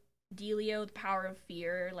imagination dealio, the power of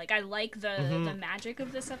fear. Like I like the magic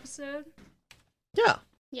of this episode. Yeah,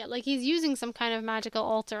 Yeah, like he's using some kind of magical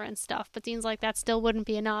altar and stuff, but Dean's like, that still wouldn't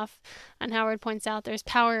be enough. And Howard points out there's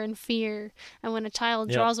power in fear. And when a child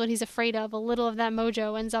Yep. draws what he's afraid of, a little of that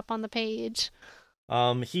mojo ends up on the page.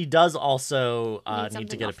 he does also Need need to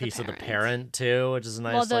something get a off the piece of the parent. parent too, which is a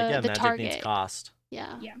nice Well, the magic needs target. cost.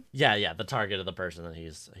 Yeah. Yeah. The target of the person that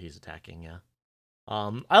he's attacking. Yeah.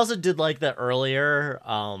 I also did like that earlier.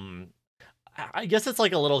 I guess it's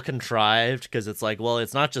like a little contrived because it's like, well,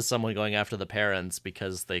 it's not just someone going after the parents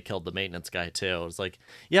because they killed the maintenance guy too. It's like,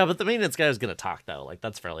 yeah, but the maintenance guy is gonna talk though. Like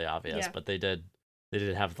that's fairly obvious. Yeah. But they did they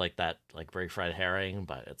did have like that like break fried herring,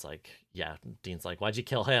 but it's like, yeah, Dean's like, why'd you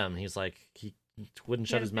kill him? He's like, he wouldn't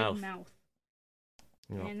He shut had his a big mouth.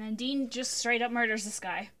 You know. And then Dean just straight up murders this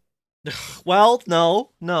guy. Well,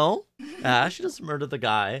 no. Ash doesn't murder the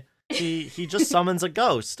guy. He just summons a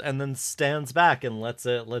ghost and then stands back and lets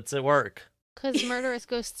it work. Because murderous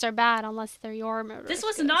ghosts are bad unless they're your murderous This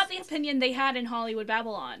was ghosts. not the opinion they had in Hollywood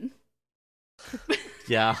Babylon.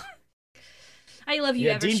 Yeah. I love you.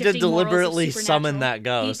 Yeah, ever Dean shifting did deliberately morals of summon Supernatural. that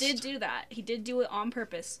ghost. He did do that. He did do it on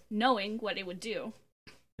purpose, knowing what it would do.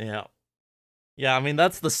 Yeah. Yeah, I mean,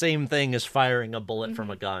 that's the same thing as firing a bullet from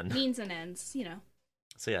a gun. Means and ends, you know.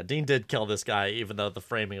 So yeah, Dean did kill this guy, even though the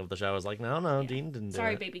framing of the show was like, no, Yeah. Dean didn't do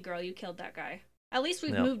Sorry, it. baby girl, you killed that guy. At least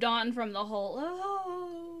we've Yep. moved on from the whole,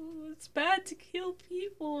 oh, it's bad to kill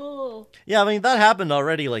people. Yeah, I mean, that happened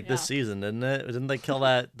already, like, this Yeah. season, didn't it? Didn't they kill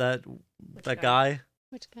that guy? guy?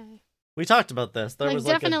 Which guy? We talked about this. There like, was,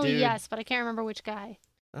 like, definitely a dude... yes, but I can't remember which guy.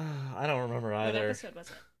 I don't remember What either. episode was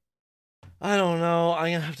it? I don't know.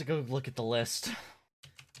 I'm gonna have to go look at the list.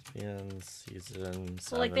 In season 7.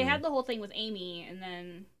 So, like, they had the whole thing with Amy, and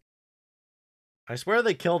then... I swear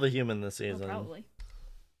they killed a human this Oh, season. probably.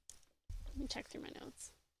 Let me check through my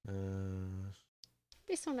notes. Uh, It'd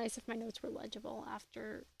be so nice if my notes were legible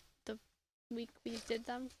after the week we did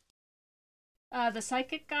them. The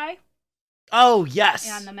psychic guy oh, yes!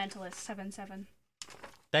 and the mentalist, 7-7.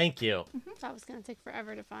 Thank you. That was gonna take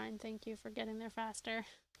forever to find. Thank you for getting there faster.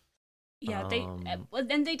 Yeah, Um,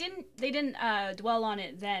 and they didn't dwell on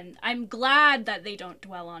it then. I'm glad that they don't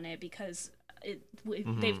dwell on it because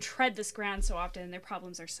they've tread this ground so often and their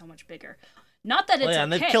problems are so much bigger. Not that it's Well, yeah,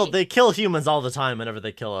 and okay. they kill humans all the time whenever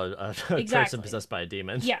they kill a person Exactly. possessed by a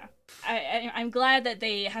demon. Yeah, I'm glad that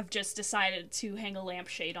they have just decided to hang a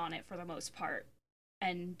lampshade on it for the most part,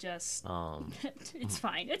 and just it's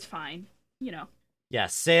fine, you know. Yeah,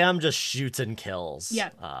 Sam just shoots and kills.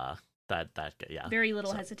 Yeah. That yeah. Very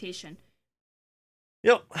little hesitation.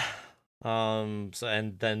 Yep. So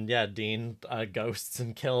and then yeah, Dean ghosts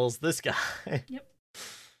and kills this guy. Yep.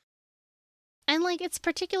 And like it's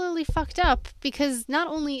particularly fucked up because not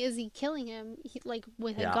only is he killing him like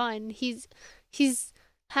with a Yeah. gun, he's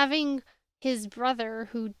having his brother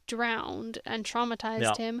who drowned and traumatized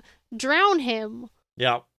Yep. him drown him.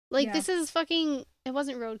 Yep. Like Yeah. this is fucking. It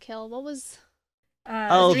wasn't roadkill. What was?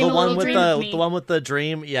 Oh, Dream the a one Little with Dream of the Me. one with the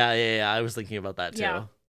dream. Yeah. I was thinking about that too. Yeah.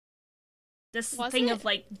 This Was thing it? of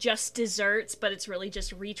like just desserts, but it's really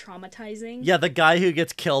just re-traumatizing. Yeah, the guy who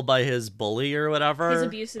gets killed by his bully or whatever. His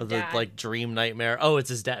abusive or the, dad. like dream nightmare. Oh, it's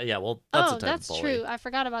his dad. Yeah, well, that's a Oh, type that's of bully. true. I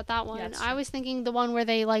forgot about that one. it's I true. was thinking the one where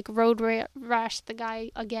they like road rash the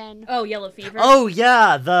guy again. Oh, Yellow Fever. Oh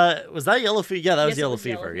yeah, was that Yellow Fever? Yeah, that was Yes, it Yellow was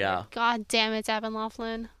Yellow Fever. Fever. Yeah. God damn it, Abin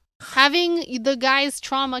Laughlin. Having the guy's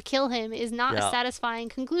trauma kill him is not Yeah. a satisfying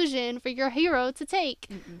conclusion for your hero to take.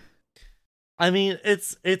 Mm-mm. I mean,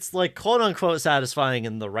 it's like quote unquote satisfying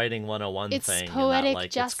in the writing 101 It's thing. in poetic that,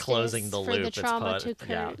 like, justice it's closing the for loop. the It's trauma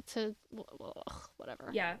yeah. to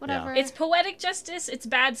whatever. Yeah. Whatever. It's poetic justice. It's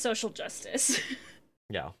bad social justice.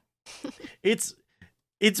 Yeah. It's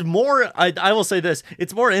more. I will say this.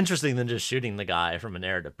 It's more interesting than just shooting the guy from a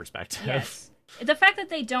narrative perspective. Yes. The fact that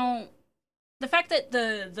they don't. The fact that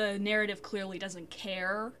the narrative clearly doesn't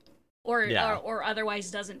care, or Yeah. or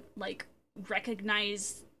otherwise doesn't like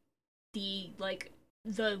recognize the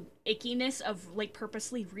ickiness of like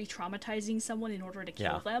purposely re-traumatizing someone in order to kill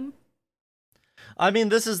Yeah. them. I mean,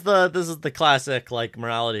 this is the classic like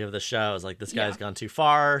morality of the show. Is like this guy's Yeah. gone too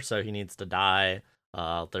far, so he needs to die.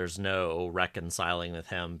 There's no reconciling with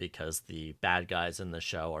him because the bad guys in the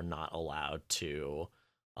show are not allowed to,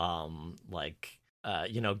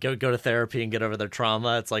 go to therapy and get over their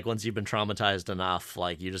trauma. It's like once you've been traumatized enough,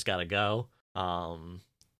 like you just gotta go.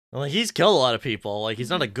 Like he's killed a lot of people. Like he's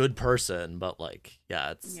not a good person, but like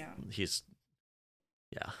he's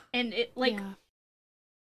And it like Yeah.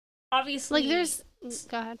 obviously Like there's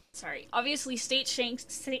go ahead. sorry, obviously state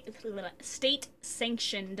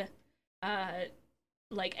sanctioned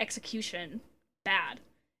like execution bad,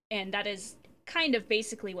 and that is kind of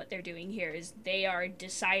basically what they're doing here is they are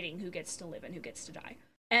deciding who gets to live and who gets to die.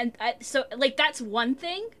 And so like that's one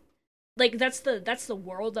thing, like that's the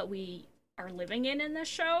world that we are living in this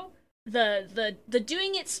show. The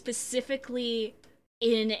doing it specifically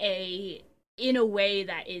in a way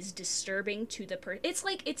that is disturbing to the person. It's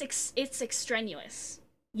like it's extraneous.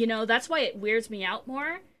 You know, that's why it weirds me out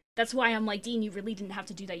more. That's why I'm like, Dean, you really didn't have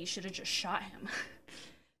to do that. You should have just shot him.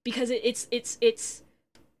 Because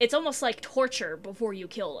it's almost like torture before you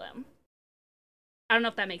kill them. I don't know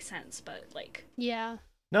if that makes sense, but like Yeah.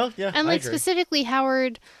 no, yeah, And I like agree. specifically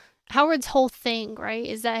Howard Howard's whole thing, right,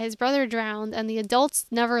 is that his brother drowned and the adults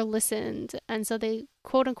never listened. And so they,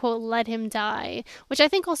 quote unquote, let him die, which I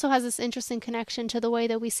think also has this interesting connection to the way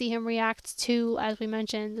that we see him react to, as we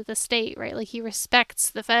mentioned, the state, right? Like, he respects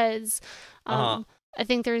the feds. I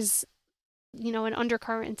think there's, you know, an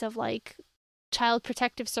undercurrent of, like, child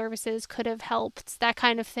protective services could have helped, that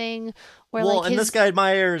kind of thing. Where, well, like, and this guy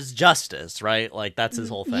admires justice, right? Like, that's his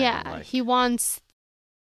whole thing. Yeah, like... he wants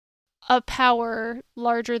a power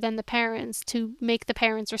larger than the parents to make the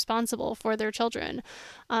parents responsible for their children.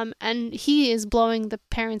 And he is blowing the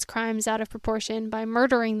parents' crimes out of proportion by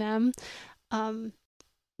murdering them.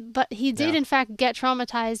 But he did, in fact, get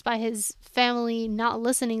traumatized by his family not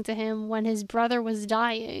listening to him when his brother was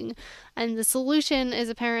dying. And the solution is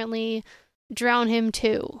apparently drown him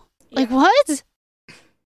too. Like, what?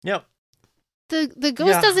 Yep. The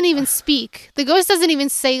ghost doesn't even speak. The ghost doesn't even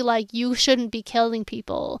say, like, you shouldn't be killing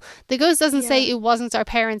people. The ghost doesn't say it wasn't our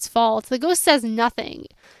parents' fault. The ghost says nothing.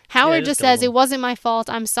 Howard just says, it wasn't my fault,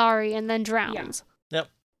 I'm sorry, and then drowns. Yep.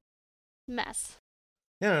 Mess.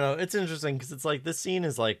 No. It's interesting because it's like, this scene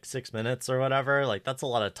is like 6 minutes or whatever. Like, that's a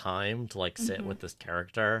lot of time to, like, sit with this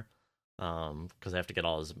character. Because they have to get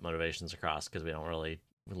all his motivations across, because we don't really,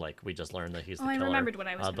 like, we just learned that he's the killer. I remembered what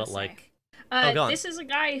I was going to say. Like, this is a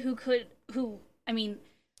guy who, I mean,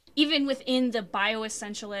 even within the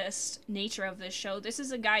bioessentialist nature of this show, this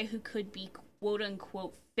is a guy who could be quote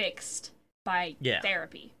unquote fixed by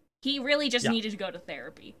therapy. He really just needed to go to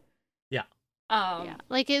therapy. Yeah.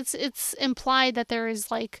 Like, it's implied that there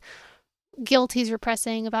is, like, guilt he's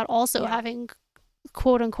repressing about also having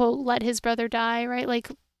quote unquote let his brother die, right? Like,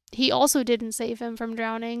 he also didn't save him from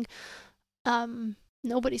drowning.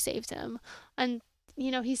 Nobody saved him. And, you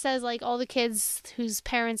know, he says, like, all the kids whose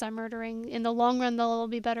parents I'm murdering, in the long run, they'll all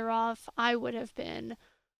be better off. I would have been.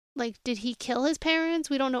 Like, did he kill his parents?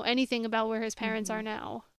 We don't know anything about where his parents are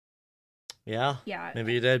now. Yeah.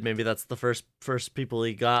 Maybe he did. Maybe that's the first people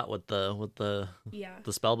he got with the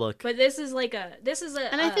spell book. But this is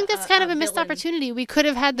a and I think that's kind of a missed villain. opportunity. We could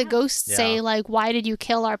have had the ghost say, like, why did you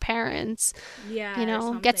kill our parents? Yeah. You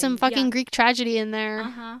know, get some fucking Greek tragedy in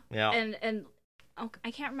there. Yeah. And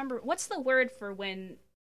I can't remember what's the word for when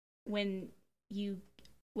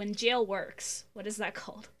jail works. What is that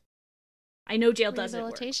called? I know jail doesn't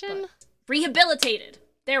work. Rehabilitation? Rehabilitated.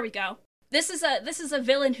 There we go. This is a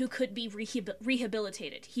villain who could be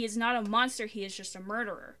rehabilitated. He is not a monster. He is just a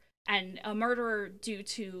murderer, and a murderer due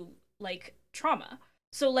to, like, trauma.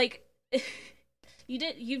 So, like,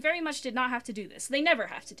 you very much did not have to do this. They never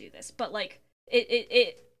have to do this, but, like,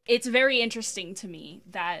 it's very interesting to me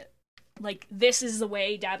that, like, this is the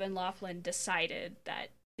way Dabin Laughlin decided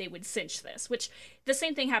that they would cinch this. Which the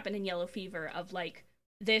same thing happened in Yellow Fever, of, like,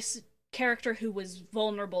 this character who was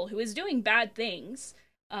vulnerable, who is doing bad things.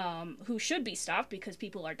 Who should be stopped because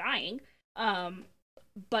people are dying.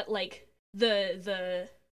 But, like, the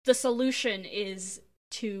solution is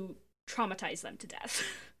to traumatize them to death.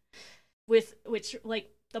 With which,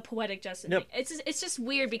 like, the poetic justice. Yep. It's just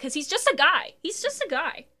weird because he's just a guy. He's just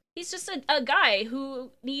a guy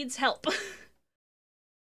who needs help.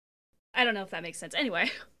 I don't know if that makes sense. Anyway.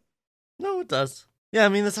 No, it does. Yeah, I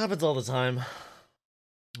mean, this happens all the time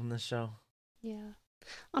on this show. Yeah.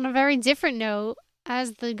 On a very different note,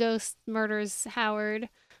 as the ghost murders Howard,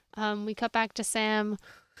 we cut back to Sam,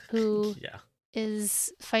 who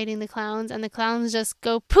is fighting the clowns, and the clowns just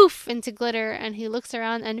go poof into glitter, and he looks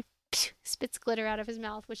around and spits glitter out of his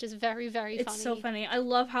mouth, which is very, very funny. It's so funny. I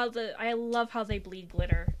love how they bleed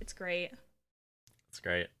glitter. It's great. It's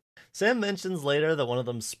great. Sam mentions later that one of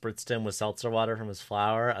them spritzed him with seltzer water from his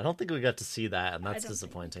flower. I don't think we got to see that, and that's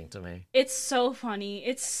disappointing to me. It's so funny.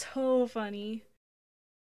 It's so funny.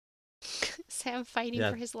 Sam fighting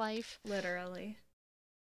for his life. Literally.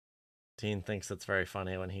 Dean thinks it's very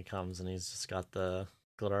funny when he comes and he's just got the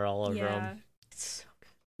glitter all over him. It's so good.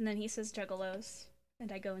 And then he says juggalos,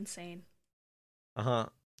 and I go insane.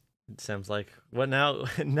 Sam's like, what now?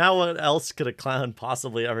 Now what else could a clown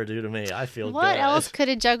possibly ever do to me? I feel What good. else could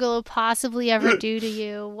a juggalo possibly ever do to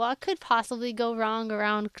you? What could possibly go wrong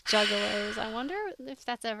around juggalos? I wonder if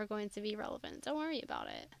that's ever going to be relevant. Don't worry about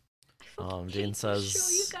it. Dean says, show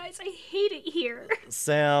you guys, I hate it here.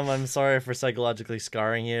 Sam, I'm sorry for psychologically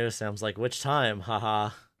scarring you. Sam's like, which time? Haha.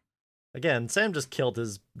 Again, Sam just killed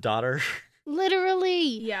his daughter.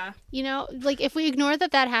 Literally. Yeah. You know, like, if we ignore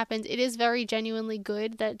that happened, it is very genuinely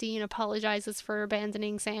good that Dean apologizes for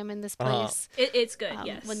abandoning Sam in this place. It's good,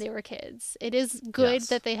 yes. When they were kids. It is good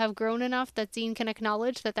that they have grown enough that Dean can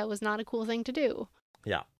acknowledge that was not a cool thing to do.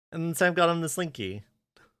 Yeah. And Sam got him the slinky.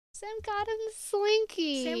 Sam got him the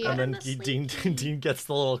slinky. Sam And got then the Dean slinky. gets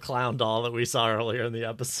the little clown doll that we saw earlier in the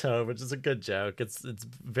episode, which is a good joke. It's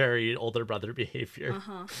very older brother behavior.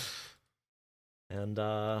 Uh-huh. And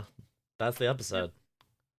that's the episode.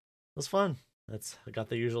 It was fun. I got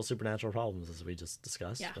the usual supernatural problems as we just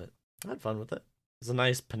discussed, Yeah. but I had fun with it. It was a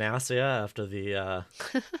nice panacea after the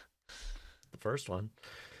first one.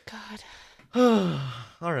 God.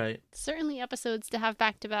 All right. Certainly episodes to have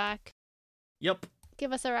back to back. Yep.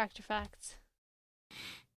 Give us our actor facts.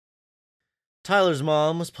 Tyler's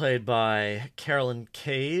mom was played by Carolyn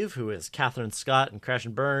Cave, who is Catherine Scott in Crash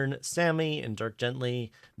and Burn, Sammy in Dirk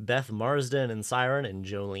Gently, Beth Marsden in Siren, and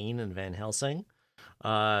Jolene in Van Helsing.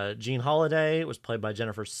 Jean Holiday was played by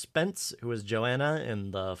Jennifer Spence, who was Joanna in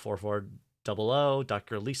the 4400,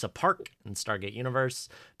 Dr. Lisa Park in Stargate Universe,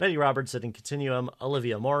 Betty Robertson in Continuum,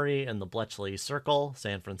 Olivia Mori in The Bletchley Circle,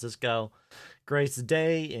 San Francisco, Grace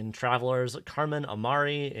Day in Travelers, Carmen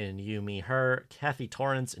Amari in You, Me, Her, Kathy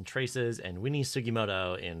Torrance in Traces, and Winnie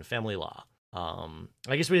Sugimoto in Family Law.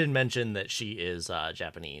 I guess we didn't mention that she is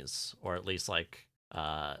Japanese, or at least I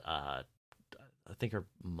think her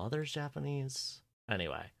mother's Japanese.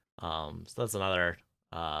 Anyway, so that's another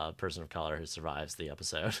person of color who survives the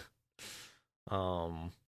episode.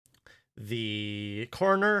 The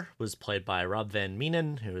coroner was played by Rob Van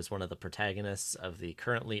Meenen, who is one of the protagonists of the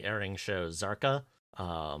currently airing show Zarka.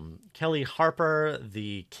 Kelly Harper,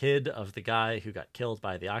 the kid of the guy who got killed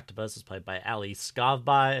by the octopus, was played by Ali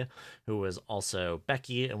Skavbai, who was also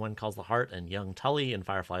Becky in One Calls the Heart and young Tully in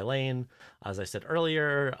Firefly Lane. As I said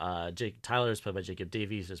earlier, Jake Tyler is played by Jacob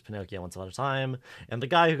Davies, who's Pinocchio Once Upon a Time, and the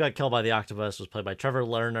guy who got killed by the octopus was played by Trevor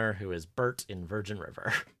Lerner, who is Bert in Virgin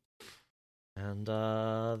River. And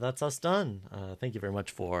that's us done. Thank you very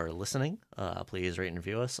much for listening. Please rate and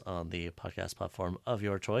review us on the podcast platform of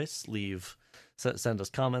your choice. Send us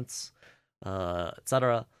comments,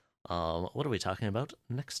 etc. What are we talking about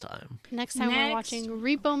next time? Next time we're watching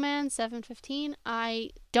Repo Man 715. I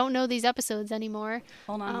don't know these episodes anymore.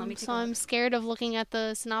 Hold on, let me take so a look. I'm scared of looking at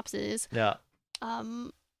the synopses. Yeah.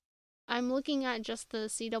 I'm looking at just the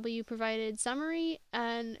CW provided summary,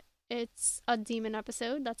 and it's a demon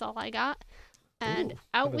episode. That's all I got. And Ooh,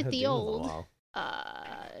 Out haven't with had the demons in a Old while.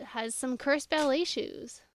 has some cursed ballet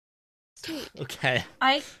shoes. Sweet. Okay.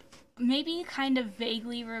 I maybe kind of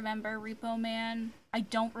vaguely remember Repo Man. I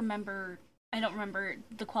don't remember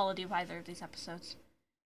the quality of either of these episodes.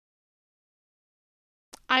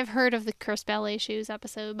 I've heard of the cursed ballet shoes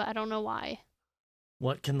episode, but I don't know why.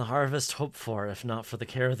 What can the harvest hope for if not for the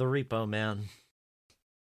care of the Repo Man?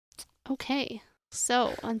 Okay.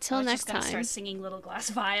 So, until I was next just gonna time. start singing Little Glass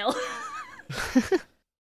Vial.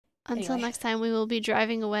 Until Anyway. next time, we will be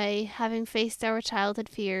driving away, having faced our childhood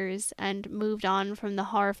fears and moved on from the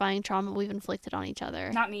horrifying trauma we've inflicted on each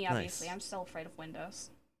other. Not me, obviously. Nice. I'm still afraid of windows.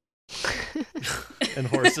 And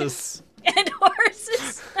horses. And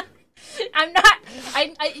horses. I'm not.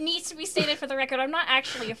 It needs to be stated for the record. I'm not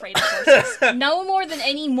actually afraid of horses. No more than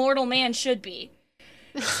any mortal man should be.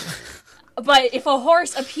 But if a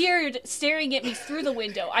horse appeared staring at me through the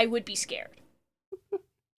window, I would be scared.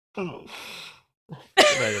 Good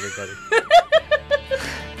night, everybody.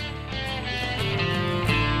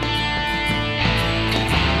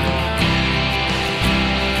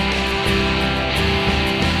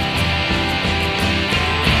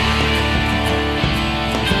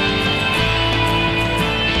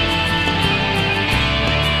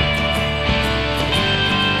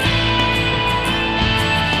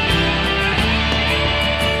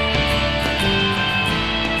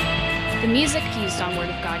 The music used on Word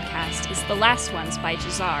of Godcast is The Last Ones by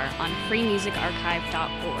Jazar on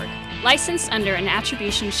freemusicarchive.org, licensed under an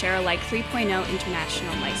Attribution Share Alike 3.0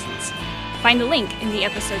 international license. Find the link in the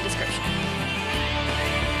episode description.